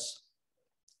ask to us,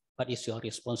 what is your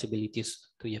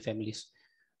responsibilities to your families?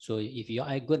 So if you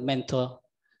are a good mentor,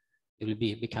 you will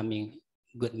be becoming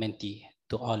good mentee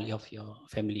to all of your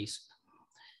families.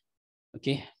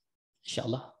 Okay,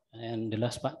 inshallah. And the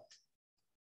last part,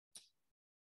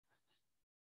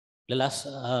 the last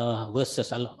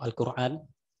verses Al-Quran.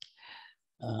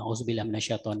 Auzubillahi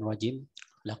minasyaitonir rajim.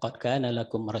 Laqad kana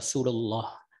lakum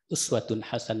Rasulullah uswatun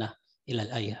hasanah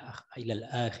ilal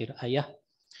akhir ayah.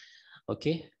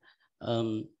 Okay.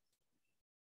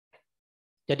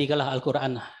 Jadikanlah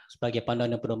Al-Quran sebagai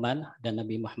panduan dan pedoman dan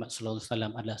Nabi Muhammad SAW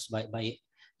adalah sebaik-baik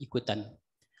ikutan.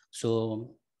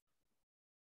 So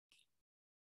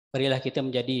marilah kita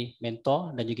menjadi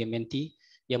mentor dan juga mentee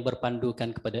yang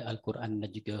berpandukan kepada Al-Quran dan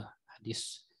juga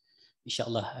hadis.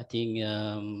 InsyaAllah, I think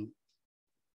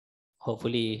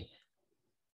hopefully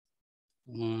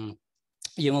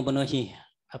ia memenuhi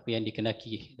apa yang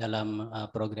dikehendaki dalam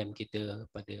program kita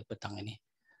pada petang ini.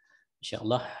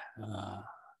 InsyaAllah,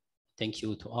 thank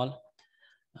you to all.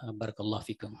 Barakallahu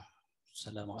fikum.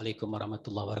 Assalamualaikum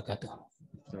warahmatullahi wabarakatuh.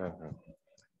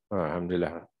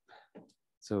 Alhamdulillah.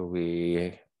 So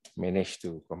we managed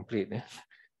to complete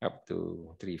up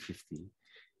to 3:50.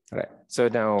 Right. So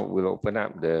now we'll open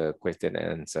up the question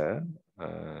and answer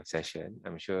session.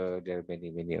 I'm sure there are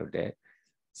many of that,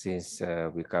 since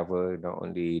we cover not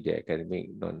only the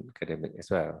academic, non-academic as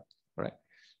well. Right.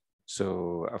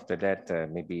 So after that,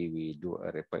 maybe we do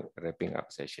a wrapping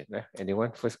up session.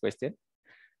 Anyone? First question?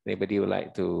 Anybody would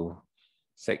like to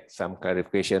seek some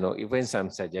clarification or even some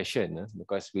suggestion,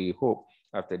 because we hope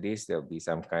after this there'll be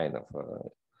some kind of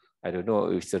I don't know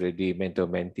if it's already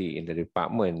mentor-mentee in the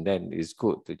department, then it's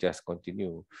good to just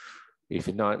continue. If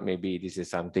not, maybe this is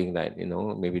something like, you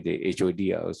know, maybe the HOD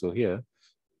are also here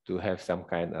to have some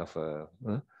kind of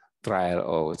trial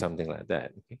or something like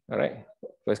that. Okay. All right.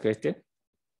 First question.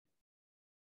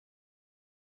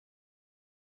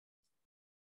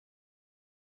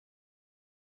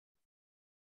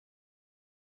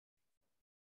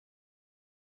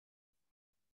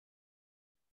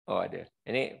 Oh, ada.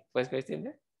 Any first question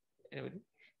there? Anybody?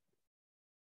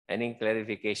 Any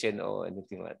clarification or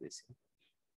anything like this?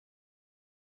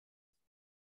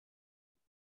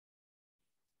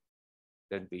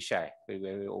 Don't be shy. We're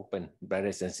very open,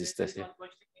 brothers and sisters. Here.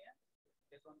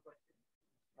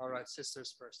 All right,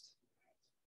 sisters first.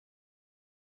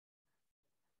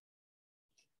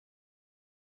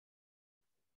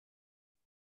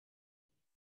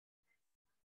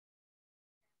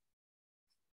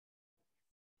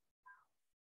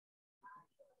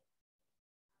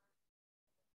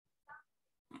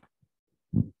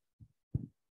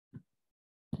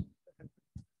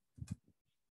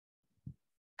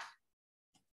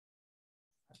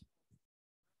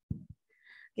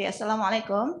 Okay,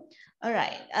 Assalamualaikum. All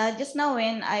right, just now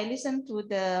when I listened to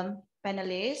the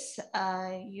panelists,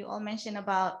 you all mentioned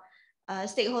about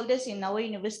stakeholders in our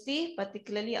university,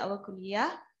 particularly our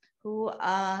kuliah, who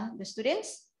are the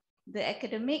students, the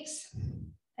academics,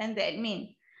 and the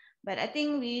admin. But I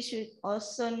think we should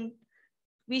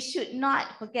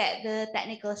not forget the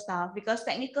technical staff, because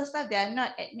technical staff, they are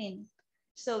not admin.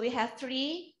 So we have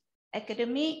 3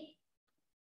 academic,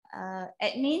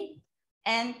 admin,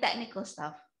 and technical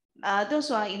staff. Those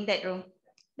who are in that room.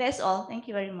 That's all. Thank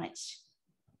you very much.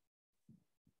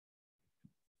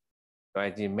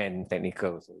 Najee meant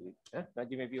technical. So,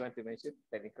 Najee, maybe you want to mention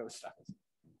technical staff.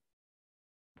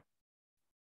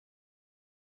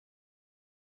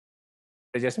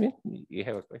 Jasmine, you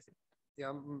have a question?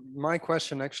 Yeah, my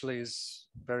question actually is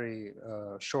very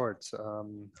short.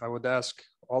 I would ask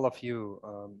all of you,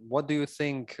 what do you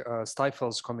think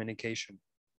stifles communication?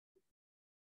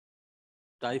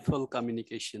 Stifle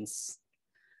communications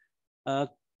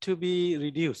to be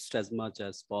reduced as much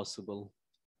as possible.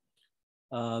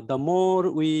 The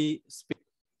more we speak,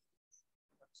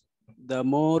 the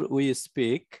more,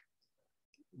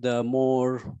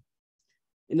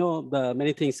 the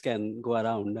many things can go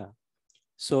around.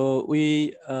 So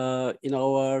we, in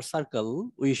our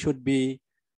circle, we should be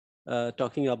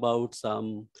talking about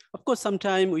some, of course,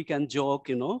 sometimes we can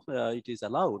joke, it is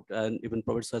allowed, and even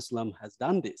Prophet ﷺ has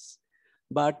done this.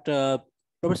 But Prophet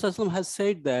ﷺ has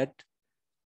said that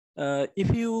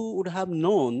if you would have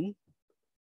known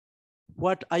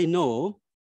what I know,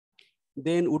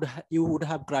 then you would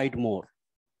have cried more.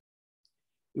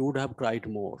 You would have cried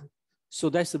more. So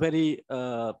that's a very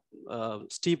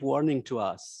steep warning to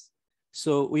us.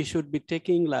 So we should be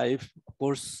taking life, of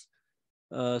course,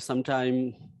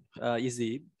 sometime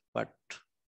easy, but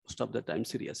most of the time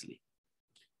seriously.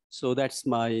 So that's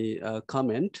my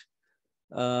comment.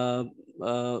 If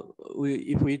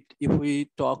we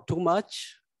talk too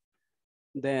much,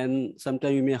 then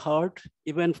sometimes we may hurt,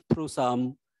 even through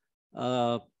some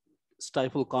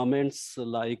stifle comments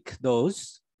like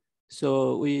those.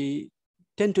 So we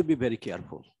tend to be very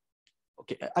careful.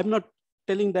 Okay, I'm not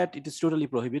telling that it is totally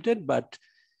prohibited, but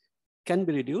can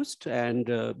be reduced, and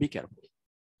be careful.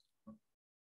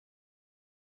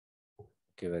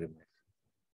 Okay, very much.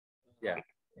 Yeah.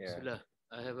 Sula,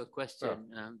 I have a question.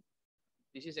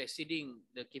 This is exceeding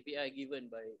the KPI given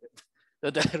by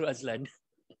Dr. Hairul Azlan.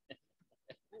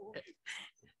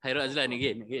 Hairul Azlan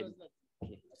again.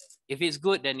 If it's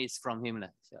good, then it's from him.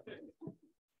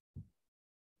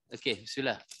 Okay,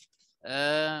 Sula.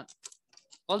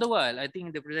 All the while, I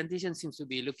think the presentation seems to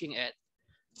be looking at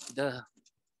the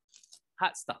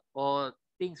hard stuff, or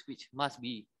things which must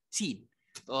be seen,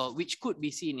 or which could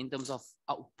be seen in terms of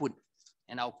output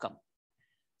and outcome.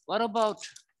 What about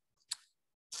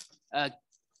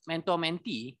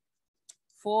mentor-mentee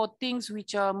for things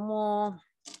which are more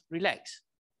relaxed?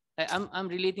 I'm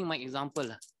relating my example,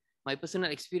 my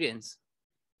personal experience.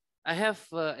 I have,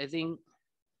 I think,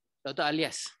 Dr.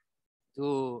 Alias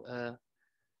to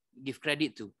give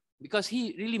credit to, because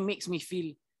he really makes me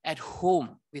feel at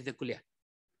home with the kuliah.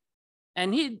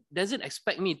 And he doesn't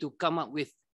expect me to come up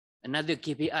with another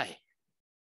KPI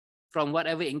from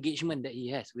whatever engagement that he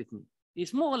has with me.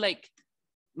 It's more like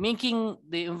making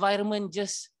the environment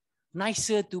just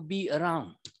nicer to be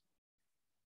around.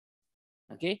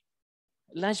 Okay?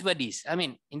 Lunch buddies. I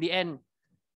mean, in the end,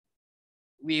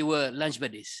 we were lunch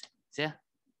buddies. Yeah?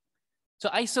 So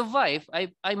I survive.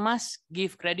 I must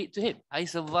give credit to him. I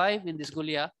survive in this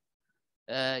kuliah,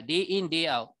 day in, day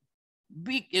out,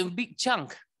 big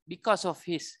chunk because of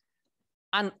his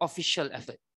unofficial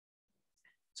effort.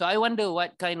 So I wonder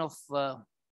what kind of,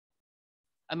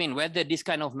 whether this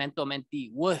kind of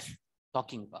mentor-mentee worth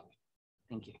talking about.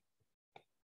 Thank you.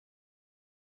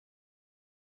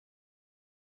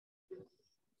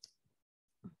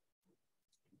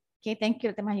 Okay, thank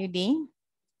you, Dr. Mahyudi.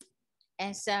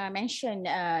 As mentioned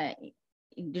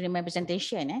during my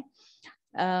presentation,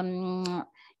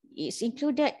 it's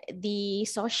included the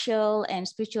social and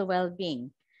spiritual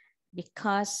well-being,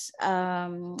 because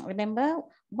remember,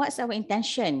 what's our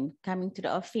intention coming to the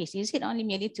office? Is it only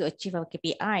merely to achieve our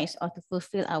KPIs or to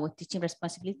fulfill our teaching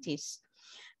responsibilities?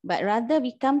 But rather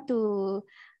we come to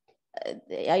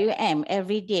IUM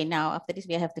every day. Now, after this,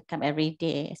 we have to come every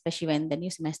day, especially when the new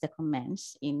semester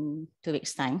commences in 2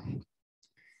 weeks' time.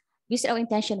 This is our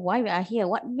intention, why we are here,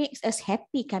 what makes us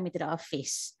happy coming to the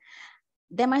office.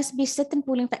 There must be certain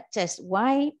pulling factors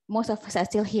why most of us are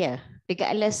still here,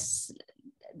 regardless,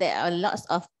 there are lots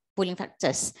of pulling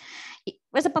factors.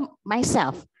 For example,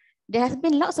 myself, there has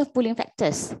been lots of pulling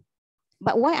factors,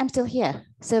 but why I'm still here,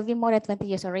 serving more than 20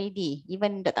 years already,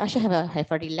 even Dr. Asha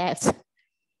have already left.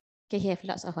 Okay, he have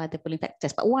lots of other pulling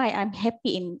factors, but why I'm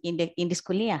happy in this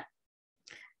kuliah?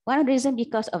 One of the reasons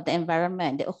because of the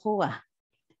environment, the ukhuwah.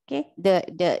 Okay,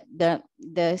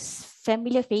 the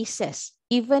familiar faces,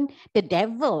 even the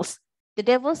devils. The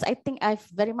devils, I think I'm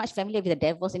very much familiar with the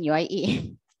devils in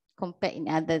UIE compared in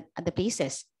other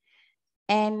places.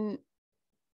 And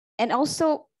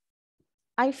also,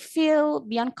 I feel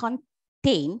beyond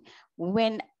contained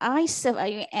when I serve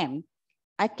IUM.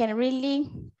 I can really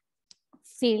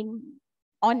feel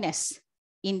honest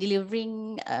in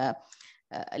delivering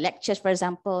lectures, for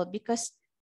example, because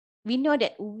we know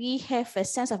that we have a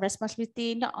sense of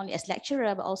responsibility, not only as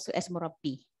lecturer, but also as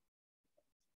murabbi.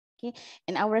 Okay,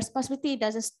 and our responsibility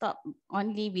doesn't stop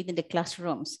only within the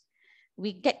classrooms.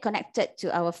 We get connected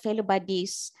to our fellow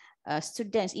buddies,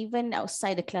 students, even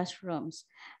outside the classrooms.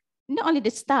 Not only the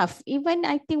staff, even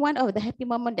I think one of the happy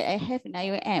moments that I have in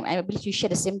IUM, I believe you share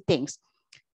the same things.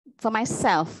 For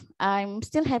myself, I'm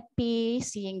still happy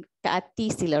seeing Kak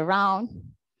Ati still around,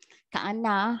 Kak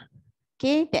Ana,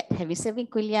 okay, that have been serving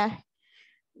kuliah,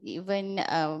 even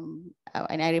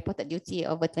when I reported duty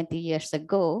over 20 years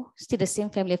ago, still the same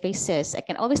family faces. I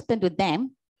can always turn to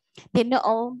them. They know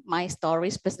all my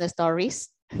stories, personal stories.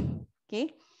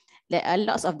 Okay, there are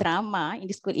lots of drama in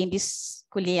this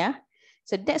kuliah.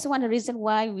 So that's one of the reasons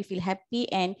why we feel happy,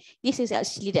 and this is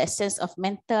actually the essence of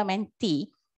mentor-mentee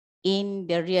in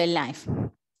the real life.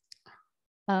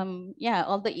 Yeah,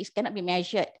 although it cannot be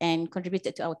measured and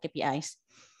contributed to our KPIs.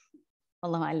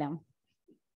 Allahu Alam.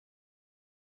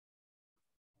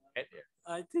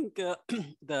 I think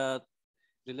the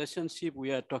relationship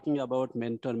we are talking about,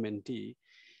 mentor-mentee,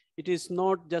 it is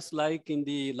not just like in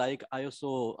the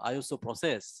ISO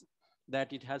process,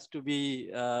 that it has to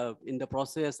be in the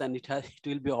process and it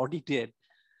will be audited.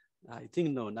 I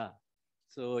think no.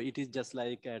 So it is just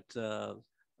like at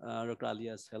Dr. Ali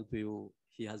has helped you,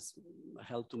 he has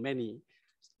helped to many.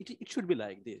 It should be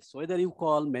like this. So whether you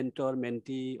call mentor,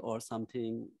 mentee, or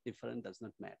something different does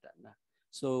not matter.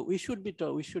 So we should be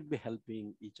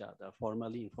helping each other,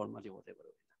 formally, informally, whatever.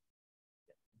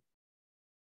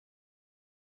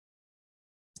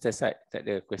 Mr. Said, tak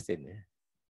ada question.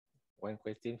 One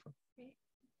question from.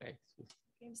 Okay.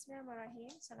 Bismillahirrahmanirrahim.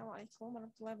 Assalamualaikum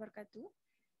warahmatullahi wabarakatuh.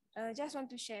 Just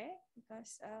want to share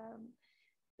because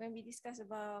when we discuss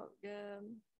about the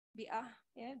BR,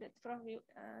 yeah, the Prof.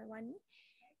 Wani,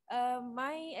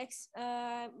 my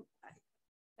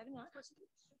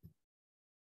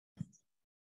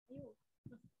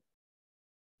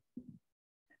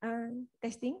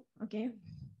testing, okay.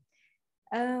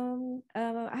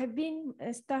 I've been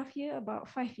a staff here about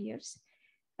 5 years.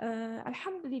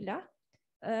 Alhamdulillah,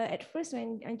 at first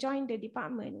when I joined the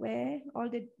department, where all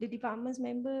the department's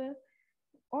member,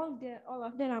 all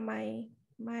of them are my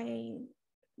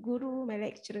guru, my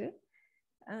lecturer.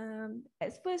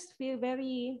 At first feel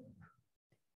very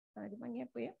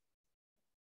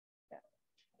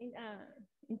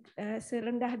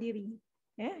serendah diri,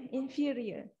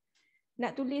 inferior.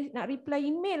 Nak reply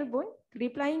email pun,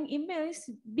 replying email is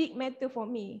big matter for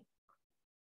me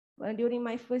during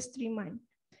my first 3 months.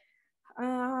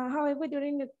 However,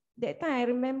 during that time, I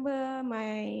remember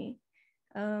my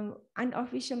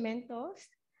unofficial mentors,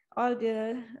 all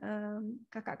the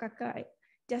kakak-kakak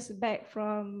just back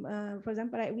from, for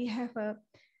example, like we have a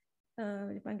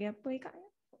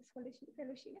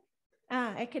fellowship,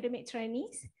 academic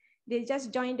trainees. They just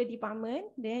joined the department,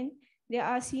 then They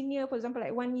are senior, for example,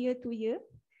 like 1 year, 2 year.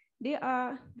 They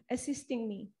are assisting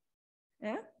me.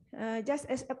 Yeah? Just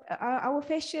as our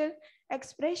facial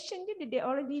expression, they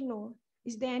already know.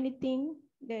 Is there anything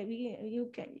that you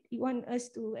want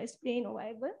us to explain or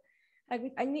whatever?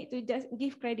 I need to just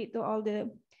give credit to all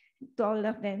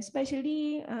of them,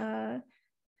 especially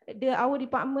our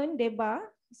department, DEBA.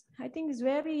 I think it's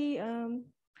very.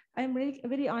 I'm really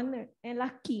very honored and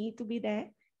lucky to be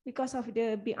there because of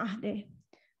the bi'ah there.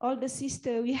 All the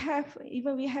sister we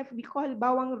call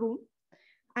bawang room,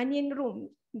 onion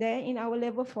room there in our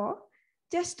level 4,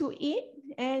 just to eat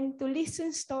and to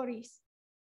listen stories,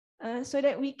 so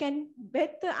that we can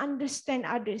better understand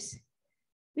others,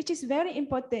 which is very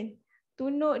important to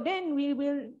know. Then we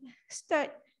will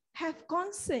start have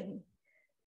concern.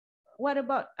 What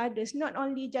about others? Not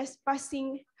only just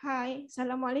passing hi,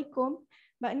 assalamualaikum,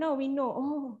 but now we know,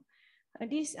 oh,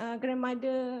 this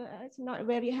grandmother is not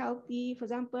very healthy, for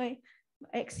example,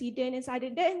 accident and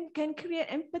sudden, then can create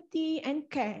empathy and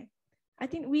care. I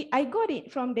think I got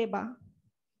it from DEBA.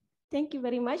 Thank you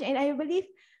very much. And I believe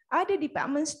other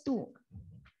departments too,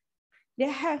 they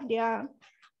have their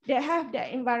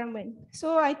environment.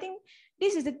 So I think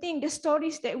this is the thing, the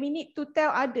stories that we need to tell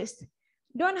others.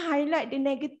 Don't highlight the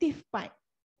negative part.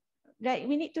 Like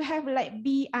we need to have like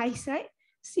eyes, right?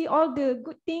 See all the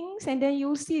good things, and then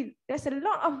you'll see there's a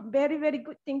lot of very, very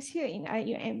good things here in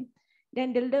IUM.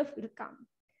 Then the love will come.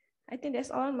 I think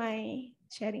that's all my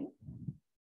sharing.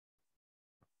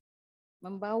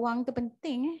 Membawang tu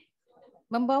penting.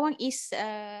 Membawang is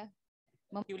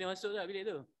Laki boleh masuk tak bilik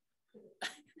tu?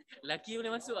 Laki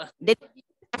boleh masuk tak?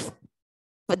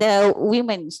 The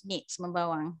women's needs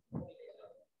membawang.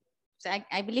 So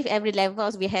I believe every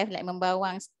levels we have like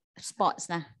membawang spots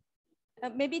lah.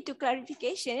 Maybe to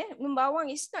clarification, membawang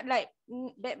is not like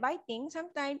backbiting.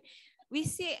 Sometimes we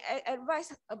say advice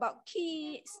about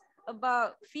kids,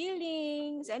 about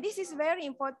feelings, and this is very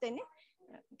important.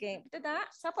 Okay, betul tak?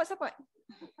 Support.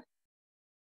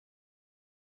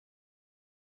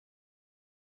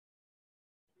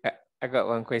 I got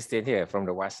one question here from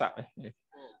the WhatsApp.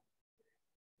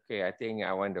 Okay, I think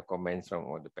I want the comments from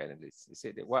all the panelists. They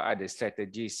said that what are the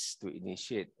strategies to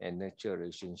initiate and nurture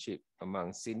relationship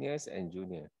among seniors and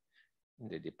juniors in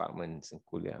the departments and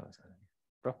kuliah?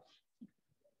 Bro?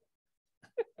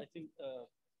 I think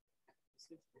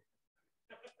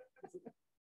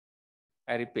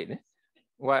I repeat,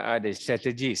 what are the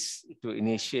strategies to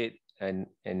initiate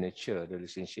and nurture the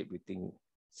relationship between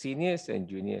seniors and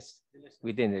juniors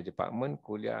within the department,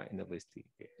 kuliah, university?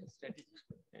 Okay.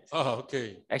 Oh,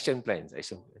 okay. Action plans.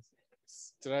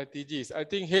 Strategies. I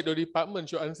think head of department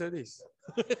should answer this.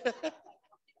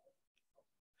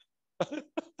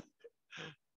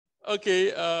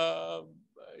 Okay.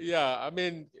 Yeah, I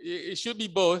mean, it should be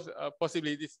both.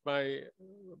 Possibly, this is my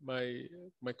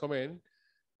comment.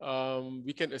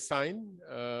 We can assign,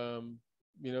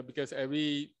 because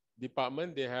every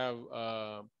department they have.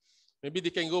 Maybe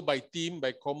they can go by team,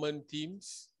 by common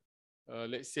teams.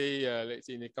 Let's say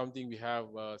in accounting we have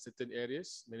certain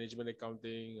areas, management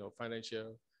accounting or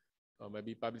financial, or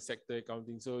maybe public sector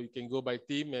accounting. So you can go by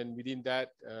team, and within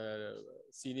that,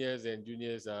 seniors and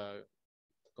juniors are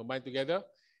combined together.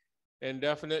 And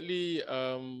definitely,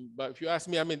 but if you ask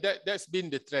me, I mean that's been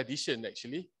the tradition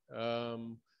actually.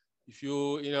 If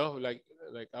you like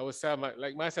ourselves,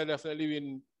 like myself,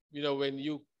 definitely when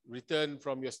you return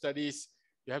from your studies,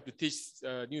 you have to teach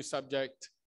a new subject.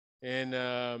 And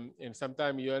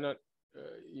sometimes you are not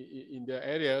in the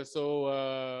area,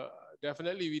 so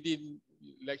definitely within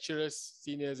lecturers,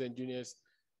 seniors and juniors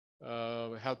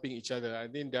helping each other. I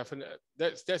think definitely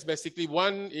that's basically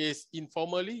one is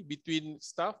informally between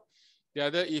staff. The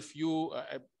other, if you,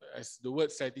 as the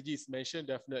word strategy is mentioned,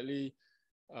 definitely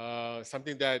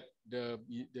something that the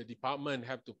department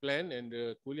have to plan and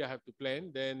the kuliah have to plan.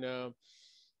 Then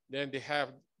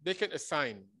they can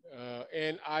assign,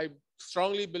 and I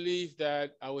strongly believe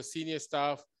that our senior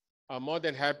staff are more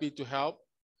than happy to help,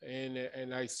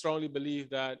 and I strongly believe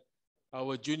that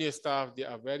our junior staff, they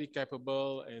are very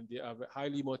capable and they are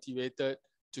highly motivated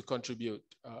to contribute.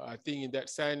 I think in that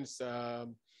sense,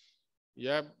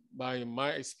 yeah, by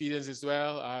my experience as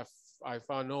well, I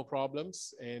found no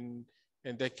problems, and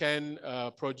they can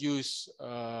produce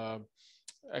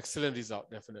excellent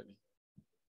result, definitely.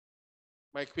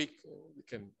 My quick, we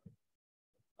can.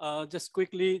 Just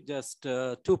quickly, just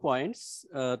 2 points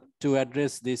to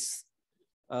address this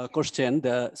question.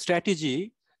 The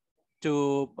strategy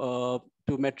to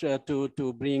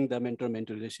bring the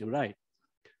mentor-mentee relation right.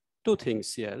 2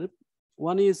 things here.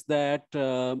 One is that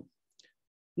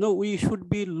no, we should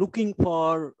be looking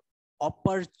for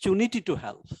opportunity to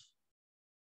help.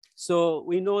 So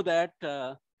we know that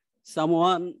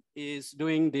someone is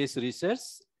doing this research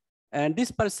and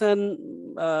this person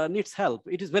needs help.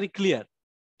 It is very clear.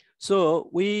 So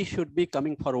we should be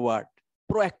coming forward,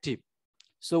 proactive.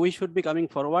 So we should be coming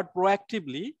forward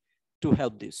proactively to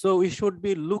help this. So we should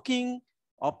be looking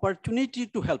opportunity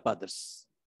to help others.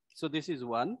 So this is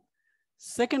one.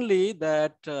 Secondly,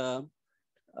 that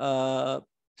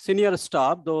senior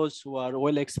staff, those who are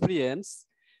well experienced,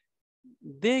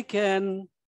 they can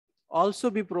also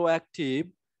be proactive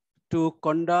to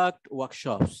conduct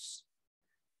workshops,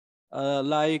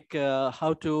 like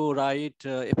how to write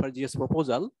FRGS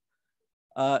proposal.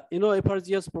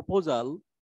 FRGS proposal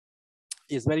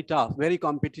is very tough, very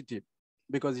competitive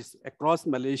because it's across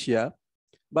Malaysia.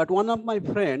 But one of my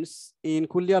friends in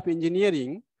Kuliah of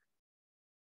Engineering,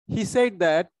 he said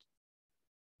that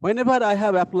whenever I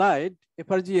have applied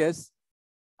FRGS,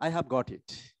 I have got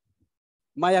it.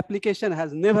 My application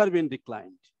has never been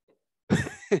declined.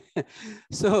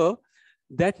 So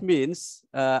that means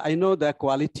I know the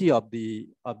quality of the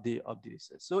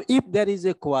research. So if there is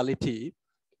a quality,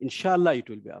 inshallah, it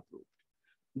will be approved.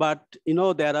 But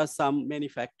there are many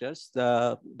factors,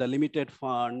 the limited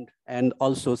fund and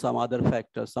also some other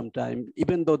factors sometimes,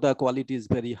 even though the quality is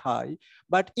very high.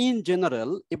 But in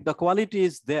general, if the quality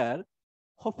is there,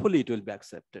 hopefully it will be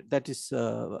accepted. That is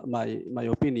my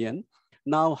opinion.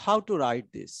 Now, how to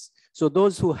write this? So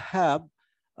those who have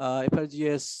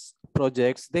FRGS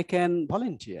projects, they can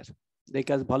volunteer. They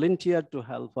can volunteer to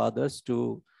help others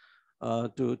to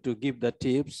give the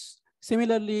tips.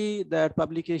 Similarly, that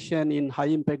publication in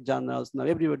high impact journals, now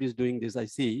everybody is doing this, I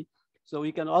see. So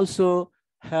we can also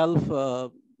help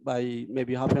by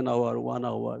maybe half an hour, 1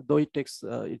 hour, though it takes,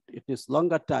 it is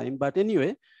longer time, but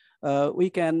anyway, we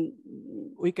can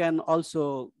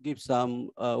also give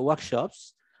some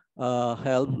workshops,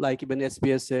 help, like even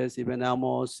SPSS, even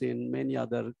AMOS, in many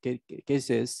other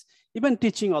cases, even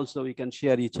teaching also, we can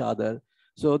share each other.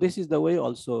 So this is the way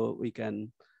also we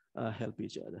can help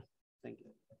each other. Thank you.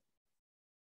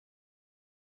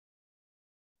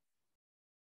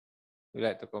 Would you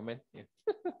like to comment?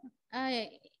 Yeah.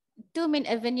 Two main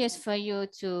avenues for you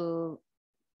to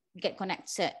get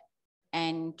connected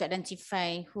and to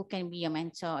identify who can be your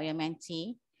mentor or your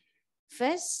mentee.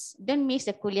 First, don't miss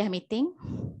the kuliah meeting,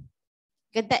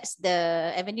 because that's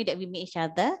the avenue that we meet each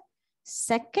other.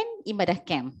 Second, Ibadah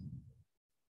camp.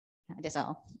 That's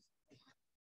all.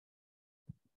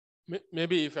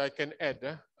 Maybe if I can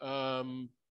add,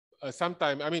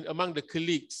 sometimes, I mean, among the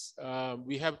colleagues,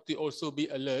 we have to also be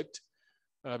alert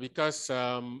because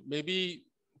maybe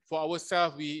for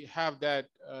ourselves, we have that,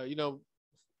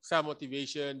 some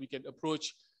motivation. We can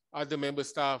approach other member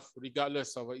staff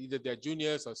regardless of either they're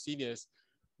juniors or seniors.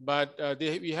 But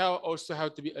we also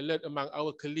have to be alert among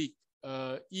our colleagues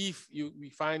if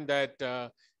we find that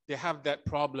they have that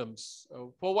problems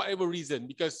for whatever reason,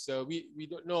 because we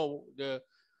don't know the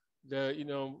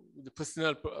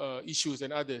personal issues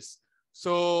and others.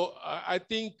 So I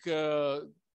think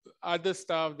other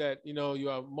staff that you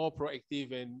are more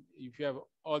proactive, and if you have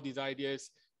all these ideas,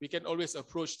 we can always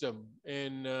approach them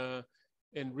and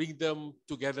bring them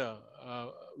together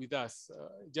with us,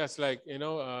 just like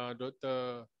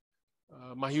Dr.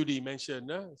 Mahyudi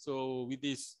mentioned. So with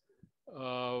these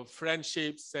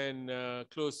friendships and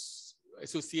close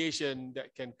association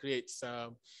that can create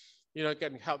some,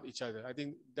 can help each other. I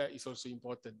think that is also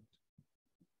important.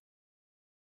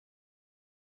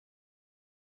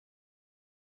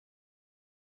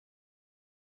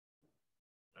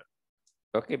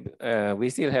 Okay, we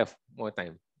still have more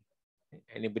time.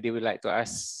 Anybody would like to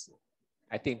ask?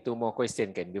 I think 2 more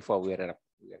questions can before we wrap up.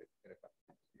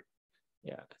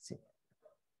 Yeah.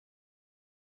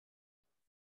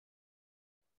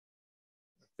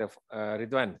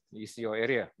 Ridwan, is your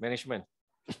area management?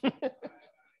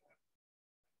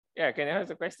 Yeah, can I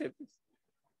ask a question, please?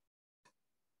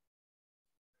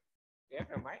 Yeah,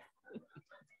 Mike.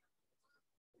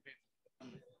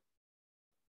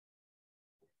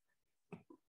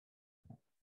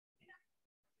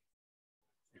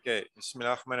 Okay,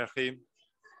 Bismillahirrahmanirrahim.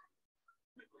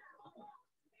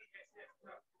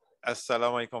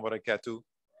 Assalamualaikum wabarakatuh.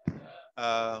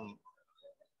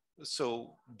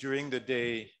 So during the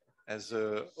day as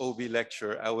a OB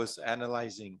lecturer, I was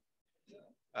analyzing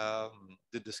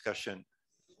the discussion.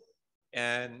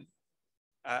 And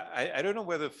I don't know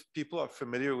whether people are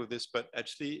familiar with this, but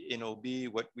actually in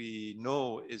OB, what we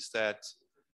know is that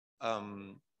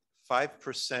 5%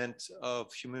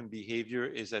 of human behavior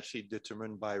is actually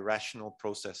determined by rational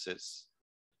processes.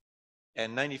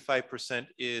 And 95%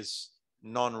 is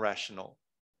non-rational.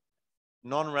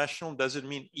 Non-rational doesn't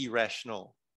mean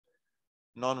irrational.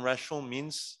 Non-rational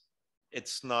means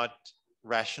it's not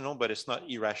rational, but it's not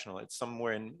irrational. It's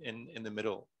somewhere in the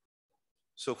middle.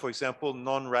 So for example,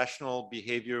 non-rational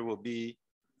behavior will be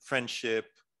friendship,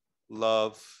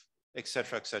 love,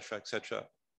 etc., etc., etc.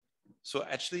 So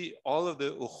actually all of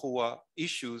the ukhuwah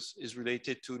issues is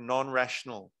related to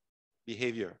non-rational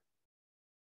behavior.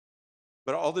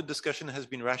 But all the discussion has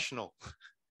been rational.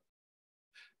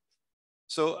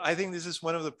 So I think this is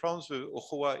one of the problems with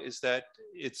ukhuwah, is that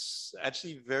it's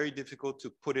actually very difficult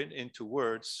to put it into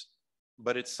words,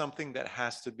 but it's something that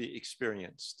has to be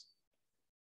experienced.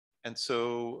 And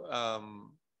so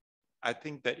I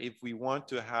think that if we want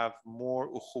to have more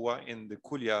ukhuwah in the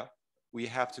kuliah, we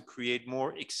have to create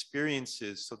more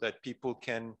experiences so that people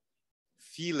can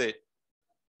feel it,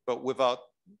 but without,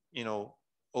 you know,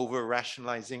 over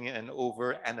rationalizing and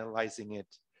over analyzing it,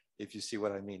 if you see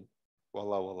what I mean.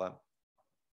 Wallahu alam.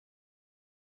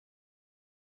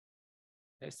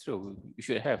 That's true. You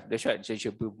should have, there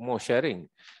should be more sharing,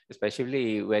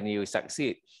 especially when you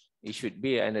succeed. It should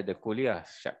be under the kuliah,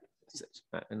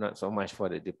 not so much for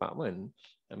the department.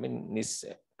 I mean, this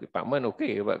department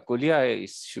okay, but kuliah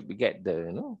should be get the,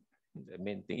 you know, the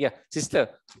main thing. Yeah, sister.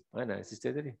 Mana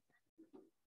sister tadi?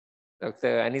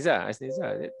 Dr. Aniza,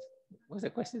 what's the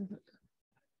question?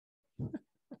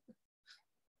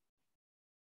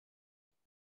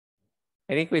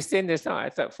 Any question just now? I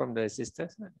thought from the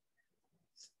sisters.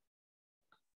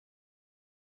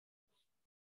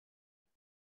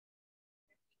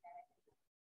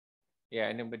 Yeah,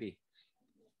 anybody?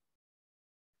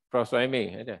 Prof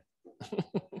Suhaimi, ada?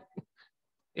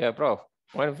 Yeah, Prof.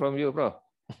 One from you, Prof.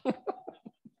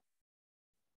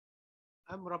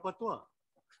 I'm rapporteur.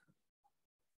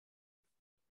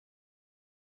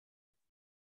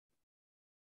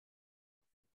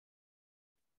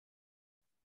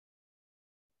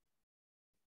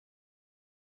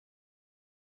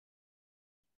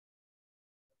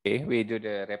 Okay, we do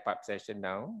the wrap-up session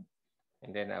now,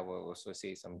 and then I will also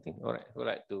say something. All right, who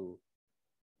like to?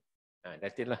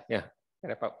 That's it lah. Yeah,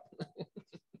 wrap up.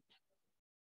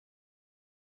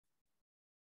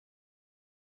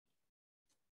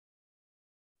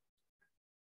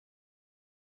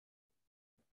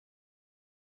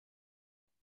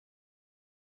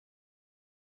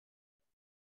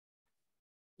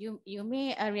 You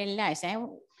may realize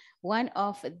one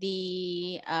of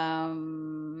the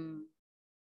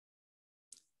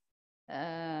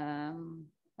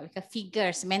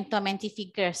figures, mentor-mentee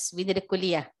figures within the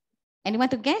kuliah. Anyone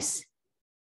to guess?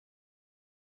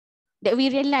 That we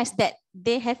realized that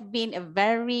they have been a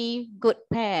very good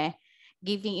pair,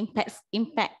 giving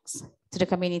impacts to the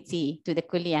community, to the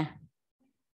kuliah.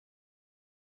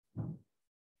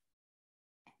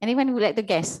 Anyone would like to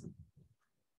guess?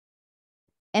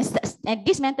 And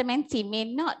this mentor-mentee may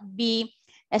not be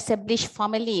established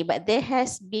formally, but there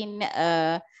has been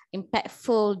a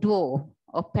impactful duo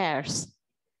or pairs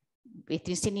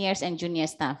between seniors and junior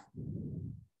staff.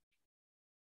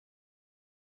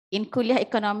 In kuliah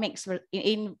economics,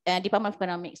 in Department of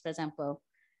Economics, for example,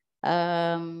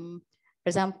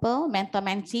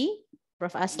 mentor-mentee,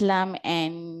 Prof. Aslam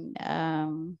and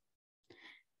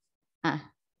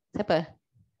siapa?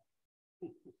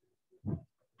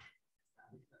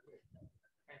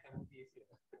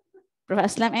 Prof.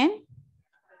 Aslam and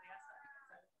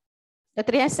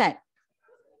Dr. Riyasat.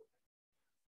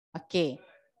 Okay.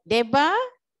 Deba,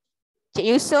 Cik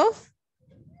Yusof,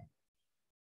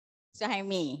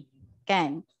 Suhaimi,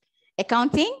 kan?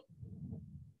 Accounting?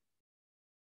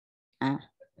 Tak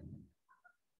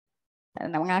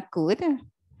nak mengaku tu.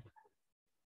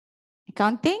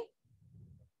 Accounting?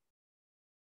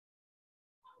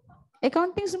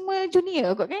 Accounting semua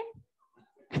junior kot kan?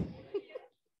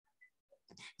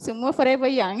 Semua forever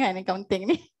young kan accounting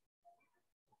ni.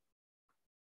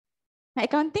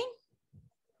 Accounting?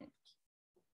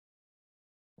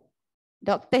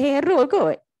 Dr. Hero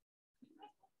kot.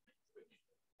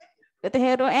 Dr.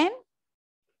 Hero and?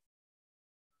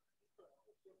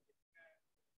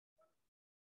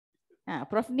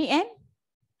 Prof ni and?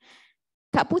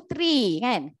 Kak Putri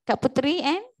kan? Kak Putri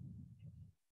and?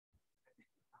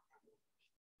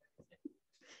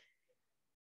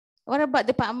 What about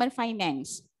Department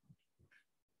Finance?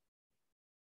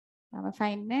 Department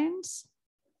Finance?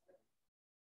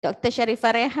 Dr.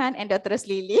 Sharifah Rehan and Dr.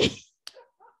 Lily.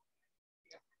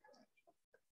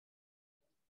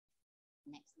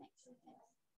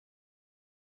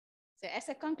 So as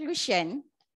a conclusion,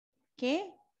 okay,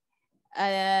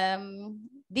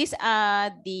 these are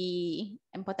the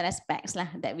important aspects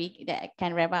that I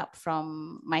can wrap up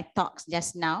from my talks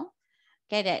just now.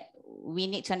 Okay, that we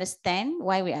need to understand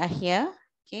why we are here.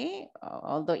 Okay,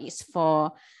 although it's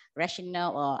for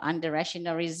rational or under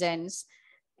rational reasons,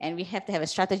 And we have to have a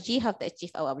strategy how to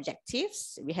achieve our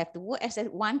objectives. We have to work as a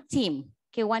one team,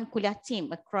 okay, one kuliah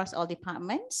team across all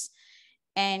departments.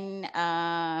 And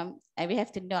we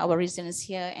have to know our reasons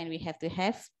here, and we have to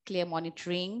have clear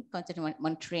monitoring, constant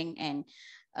monitoring, and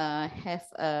have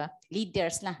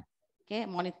leaders lah. Okay,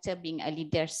 monitor being a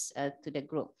leaders to the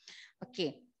group.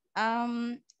 Okay,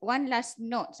 one last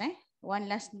note. One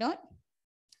last note.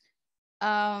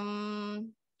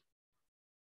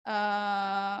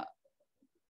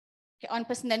 Okay, on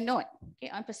personal note.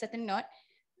 Okay, on personal note,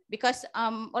 because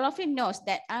all of you knows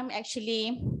that I'm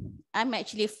actually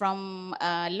from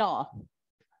law,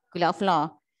 kuliah of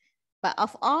law. But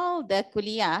of all the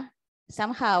kuliah,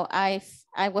 somehow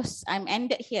I'm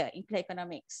ended here in kuliah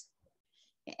economics,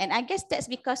 and I guess that's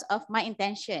because of my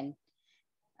intention.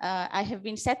 I have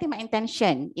been setting my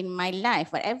intention in my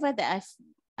life, whatever that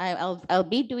I'll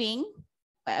be doing,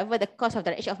 whatever the course of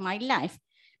direction of my life.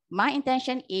 My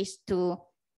intention is to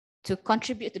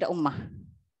contribute to the ummah.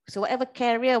 So whatever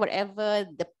career, whatever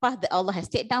the path that Allah has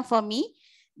set down for me,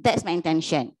 that's my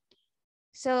intention.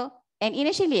 So, and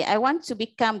initially I want to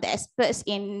become the experts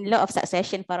in law of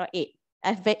succession Faraid.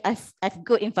 I've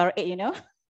good in Faraid, you know.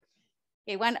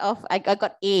 Okay, I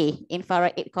got A in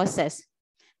Faraid courses,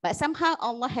 but somehow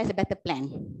Allah has a better plan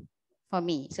for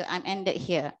me. So I'm ended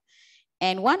here.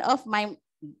 And one of my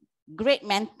great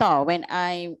mentor when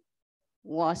I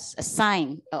was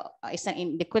assigned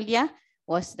in the kuliah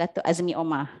was Dr. Azmi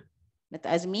Omar. Dr.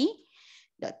 Azmi,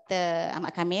 Dr.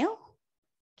 Ahmad Kamil.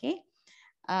 Okay.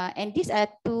 And these are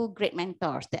two great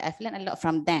mentors that I've learned a lot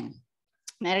from them.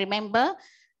 And I remember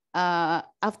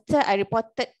after I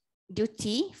reported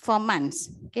duty, 4 months.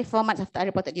 Okay, 4 months after I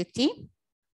reported duty,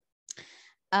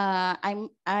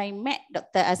 I met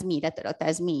Dr. Azmi, Dr.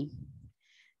 Azmi,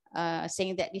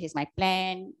 saying that this is my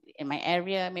plan in my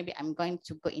area. Maybe I'm going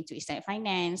to go into Islamic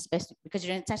finance, because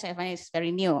during the time Islamic finance is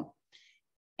very new.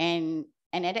 And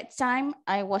at that time,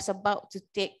 I was about to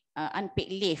take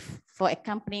unpaid leave for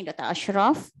accompanying Dr.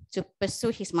 Ashraf to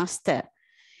pursue his master.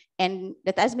 And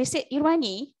Dr. Azmi said,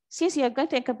 Irwani, since you are going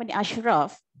to accompany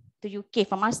Ashraf to UK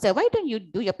for master, why don't you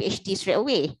do your PhD straight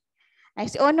away? I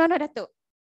said, oh, no, Dato'.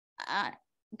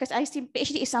 Because I see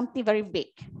PhD is something very big.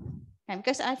 And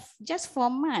because I've just 4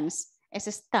 months as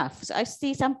a staff, so I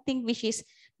see something which is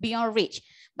beyond reach.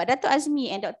 But Dr.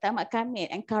 Azmi and Dr. Ahmad Kamil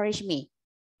encouraged me.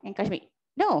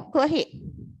 No, go ahead.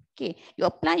 Okay, you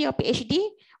apply your PhD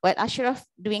while Ashraf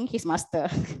doing his master.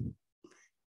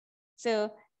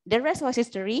 So the rest was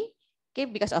history. Okay,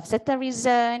 because of certain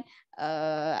reason,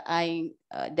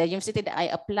 the university that I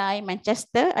applied,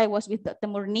 Manchester, I was with Dr.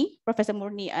 Murni, Professor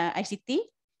Murni, ICT.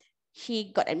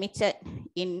 She got admitted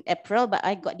in April, but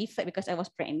I got deferred because I was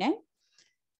pregnant.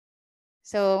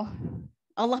 So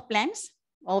Allah plans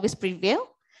always prevail.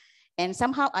 And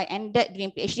somehow I ended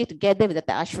doing PhD together with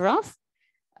Dr. Ashraf,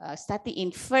 starting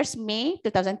in 1st May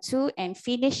 2002 and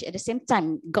finished at the same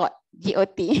time,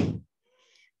 GOT. 3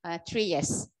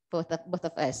 years, both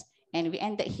of us. And we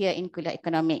ended here in kuliah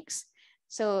economics.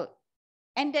 So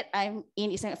ended I'm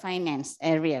in Islamic finance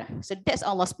area. So that's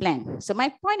Allah's plan. So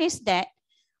my point is that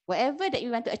whatever that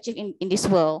you want to achieve in this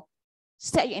world,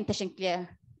 set your intention clear.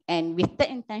 And with that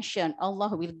intention,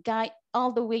 Allah will guide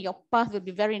all the way. Your path will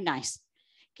be very nice.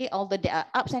 Okay, although there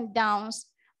are ups and downs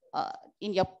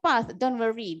in your path, don't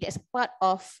worry. That's part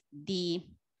of the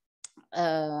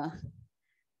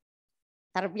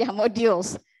tarbiyah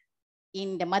modules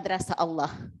in the madrasah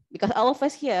Allah. Because all of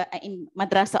us here are in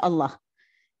madrasah Allah.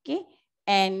 Okay,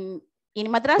 and in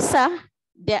madrasah,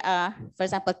 there are, for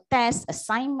example, tests,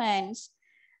 assignments,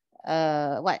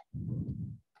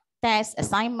 test,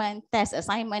 assignment,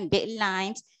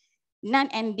 deadlines,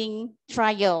 non-ending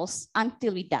trials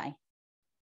until we die.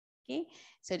 Okay,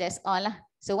 so that's all.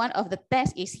 So one of the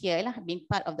tests is here, being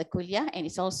part of the kuliah, and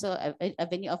it's also a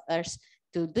venue of us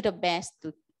to do the best,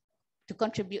 to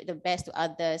contribute the best to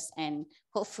others, and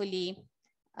hopefully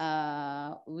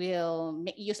will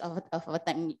make use of our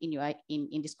time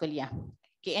in this kuliah.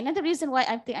 Okay, another reason why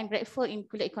I think I'm grateful in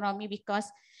kuliah economy, because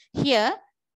here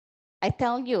I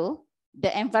tell you the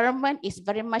environment is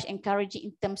very much encouraging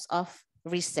in terms of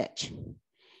research.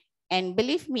 And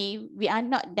believe me, we are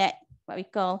not that what we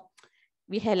call,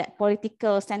 we have like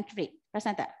political centric.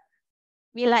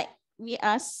 We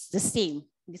are the same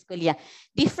in this kuliah,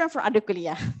 different from other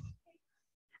kuliah.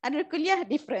 Other kuliah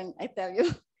different, I tell you.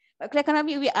 But kuliah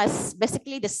economy, we are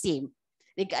basically the same,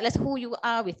 regardless who you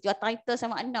are with your titles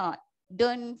and whatnot.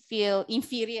 Don't feel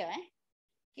inferior.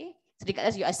 Okay, so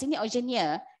regardless you are senior or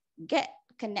junior,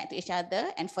 connect to each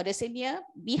other, and for the senior,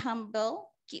 be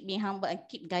humble, keep being humble, and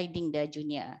keep guiding the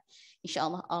junior.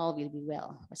 Inshallah, all will be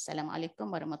well. Wassalamualaikum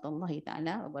warahmatullahi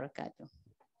taala wabarakatuh.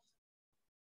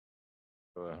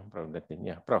 From the team.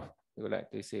 Yeah, Prof, you would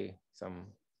like to say some?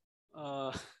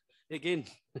 Again,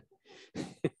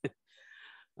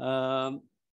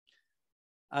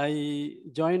 I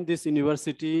joined this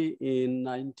university in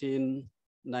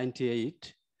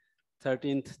 1998,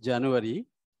 13th January,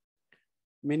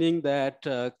 meaning that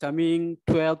coming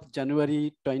 12th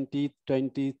January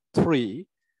 2023,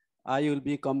 I will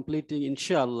be completing,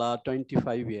 inshallah,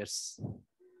 25 years.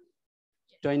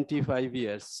 25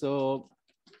 years. So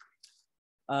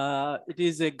it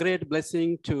is a great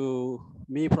blessing to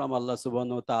me from Allah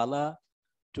subhanahu wa ta'ala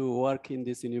to work in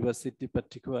this university,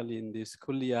 particularly in this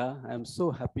kuliah. I'm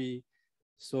so happy,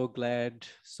 so glad,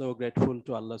 so grateful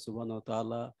to Allah subhanahu wa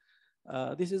ta'ala.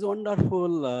 This is a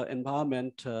wonderful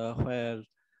environment where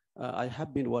I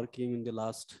have been working in the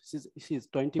last,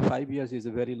 25 years is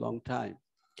a very long time.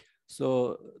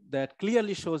 So that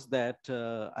clearly shows that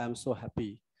I am so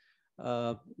happy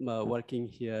working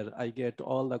here. I get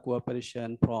all the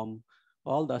cooperation from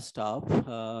all the staff.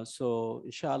 So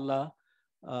inshallah,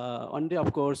 one day,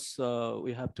 of course,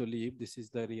 we have to leave. This is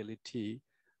the reality,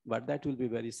 but that will be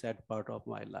very sad part of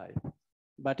my life.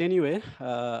 But anyway,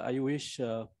 I wish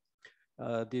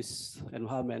this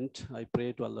environment, I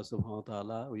pray to Allah subhanahu wa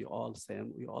ta'ala, we all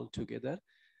same, we all together,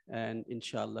 and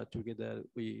inshallah together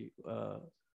we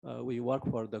work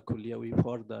for the kuliah, we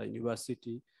for the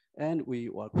university, and we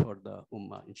work for the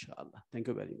ummah, inshallah. Thank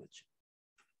you very much.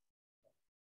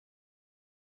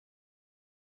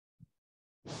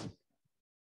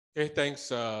 Okay, thanks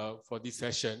for this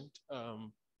session.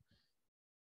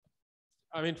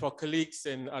 I mean, for colleagues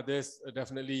and others,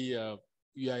 definitely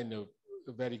we are in a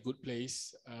very good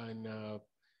place, and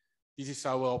this is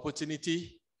our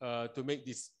opportunity to make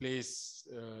this place,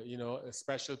 a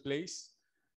special place.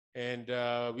 And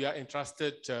we are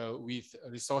entrusted with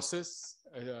resources,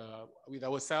 with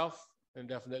ourselves, and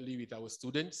definitely with our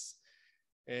students.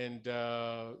 And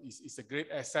it's a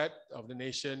great asset of the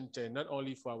nation, and not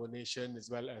only for our nation, as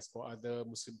well as for other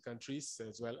Muslim countries,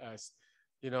 as well as,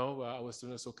 our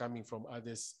students are coming from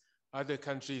other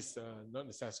countries, not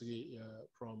necessarily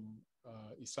from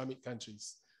Islamic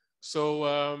countries. So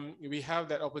we have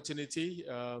that opportunity.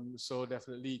 So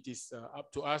definitely it is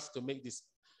up to us to make this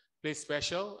place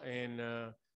special. And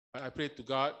I pray to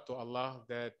God, to Allah,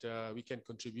 that we can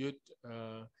contribute,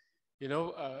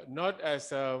 not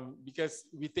as, because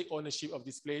we take ownership of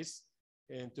this place,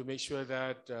 and to make sure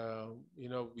that,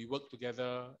 we work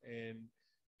together and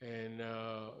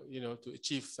to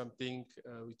achieve something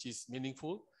which is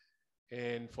meaningful,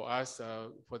 and for us,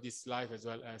 for this life as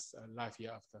well as life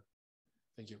hereafter.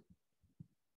 Thank you.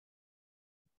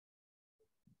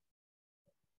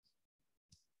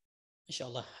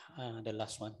 Inshallah, the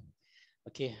last one.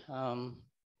 Okay,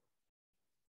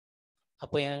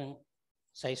 apa yang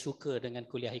saya suka dengan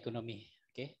kuliah ekonomi?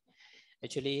 Okay,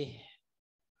 actually,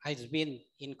 I've been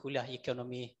in kuliah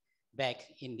ekonomi back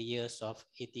in the years of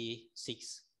 86.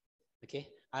 Okay,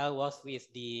 I was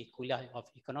with the kuliah of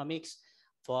economics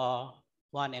for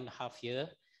 1.5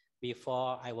 years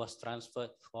before I was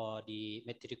transferred for the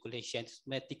matriculation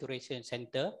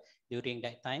center during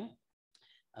that time.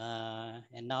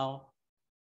 And now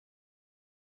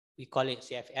we call it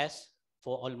CFS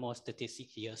for almost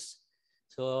 36 years.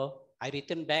 So I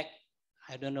returned back.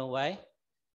 I don't know why.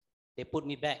 They put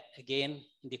me back again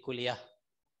in the kuliah.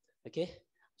 Okay,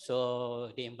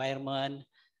 so the environment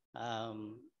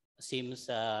seems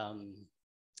a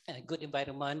good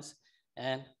environment,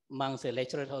 and amongst the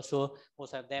lecturers also,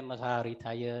 most of them are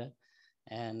retired,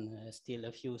 and still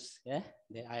a few that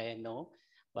I know,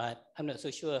 but I'm not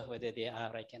so sure whether they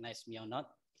are recognize me or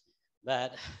not.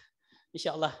 But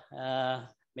inshallah,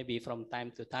 maybe from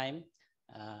time to time,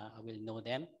 I will know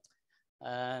them.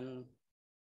 And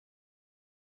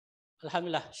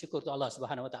alhamdulillah, syukur to Allah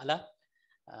subhanahu wa ta'ala.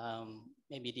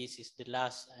 Maybe this is the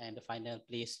last and the final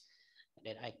place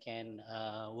that I can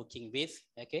working with.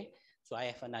 Okay, so I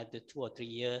have another 2 or 3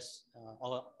 years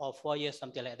or 4 years,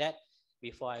 something like that,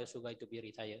 before I also going to be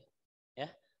retired. Yeah,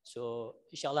 so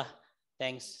inshallah,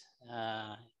 thanks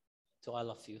to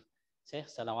all of you. Say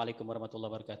assalamualaikum warahmatullahi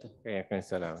wabarakatuh. Okay,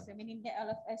 salam. So meaning that all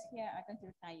of us here are going to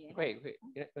retire. Wait,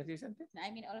 you want to say something?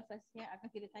 I mean, all of us here are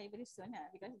going to retire very soon,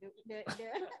 because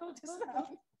the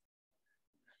sound.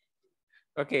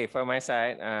 Okay, from my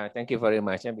side, thank you very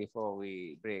much. And before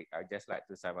we break, I'd just like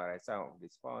to summarize some of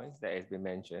these points that has been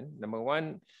mentioned. Number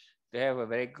one, to have a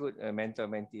very good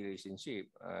mentor-mentee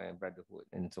relationship and brotherhood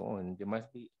and so on, there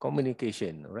must be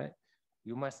communication, right?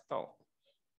 You must talk.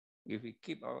 If we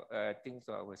keep our things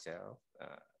to ourselves,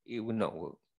 it will not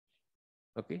work.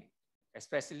 Okay,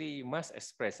 especially you must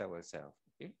express ourselves.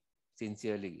 Okay,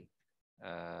 sincerely.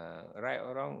 Right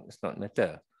or wrong, it's not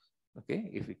matter. Okay,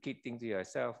 if you keep things to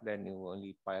yourself, then you will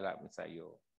only pile up inside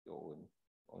your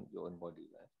own body.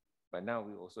 But now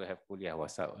we also have kuliah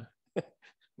WhatsApp.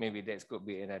 Maybe that could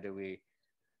be another way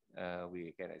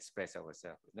we can express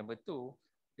ourselves. Number two,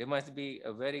 there must be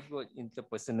a very good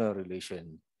interpersonal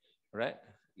relation, right?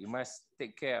 You must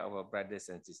take care of our brothers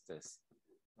and sisters.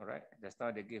 All right. Just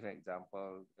now they give an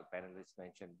example. The panelists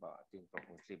mentioned about, I think Prof.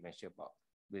 Muslim mentioned about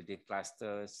building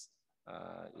clusters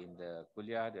in the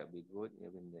kuliah. That will be good.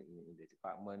 Even in the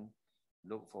department,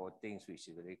 look for things which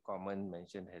is very common.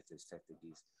 Mentioned as the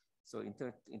strategies. So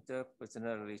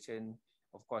interpersonal relation,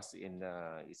 of course, in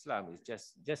Islam, is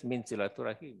just means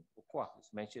silaturahim. Ukhuwah is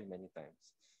mentioned many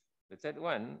times. The third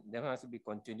one, there must be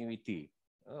continuity.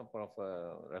 Prof.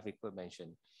 Rafiqul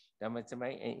mentioned. There must be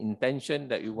an intention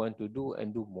that you want to do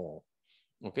and do more.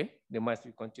 Okay, there must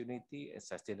be continuity and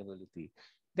sustainability.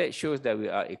 That shows that we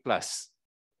are a class,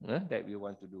 that we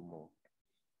want to do more.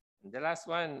 And the last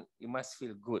one, you must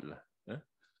feel good.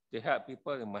 To help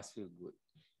people, you must feel good.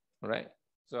 All right.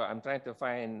 So I'm trying to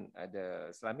find the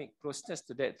Islamic closeness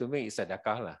to that. To me, is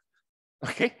sadaqah lah.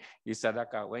 Okay, it's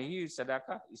sadaqah. When you use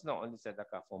sadaqah, it's not only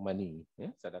sadaqah for money,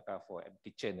 sadaqah for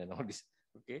kitchen and all this.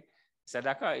 Okay,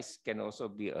 sadaqah can also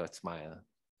be a smile.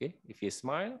 Okay, if you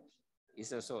smile,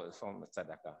 it's also a form of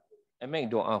sadaqah. And make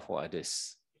dua for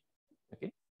others.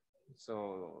 Okay,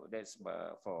 so that's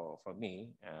for me.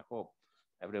 I hope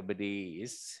everybody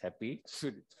is happy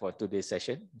for today's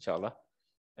session, inshallah.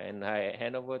 And I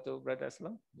hand over to Brother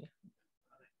Aslam. Yeah.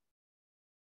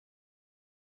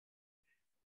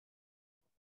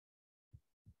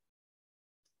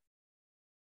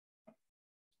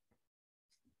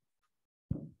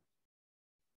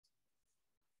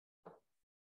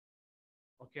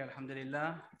 Okay,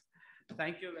 Alhamdulillah.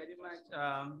 Thank you very much,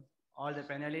 all the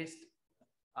panelists.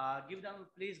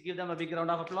 Please give them a big round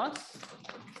of applause.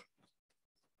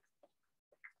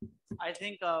 I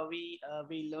think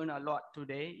we learn a lot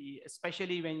today,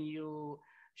 especially when you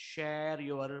share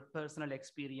your personal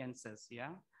experiences.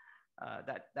 Yeah,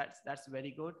 that's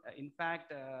very good. In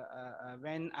fact,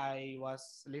 when I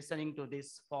was listening to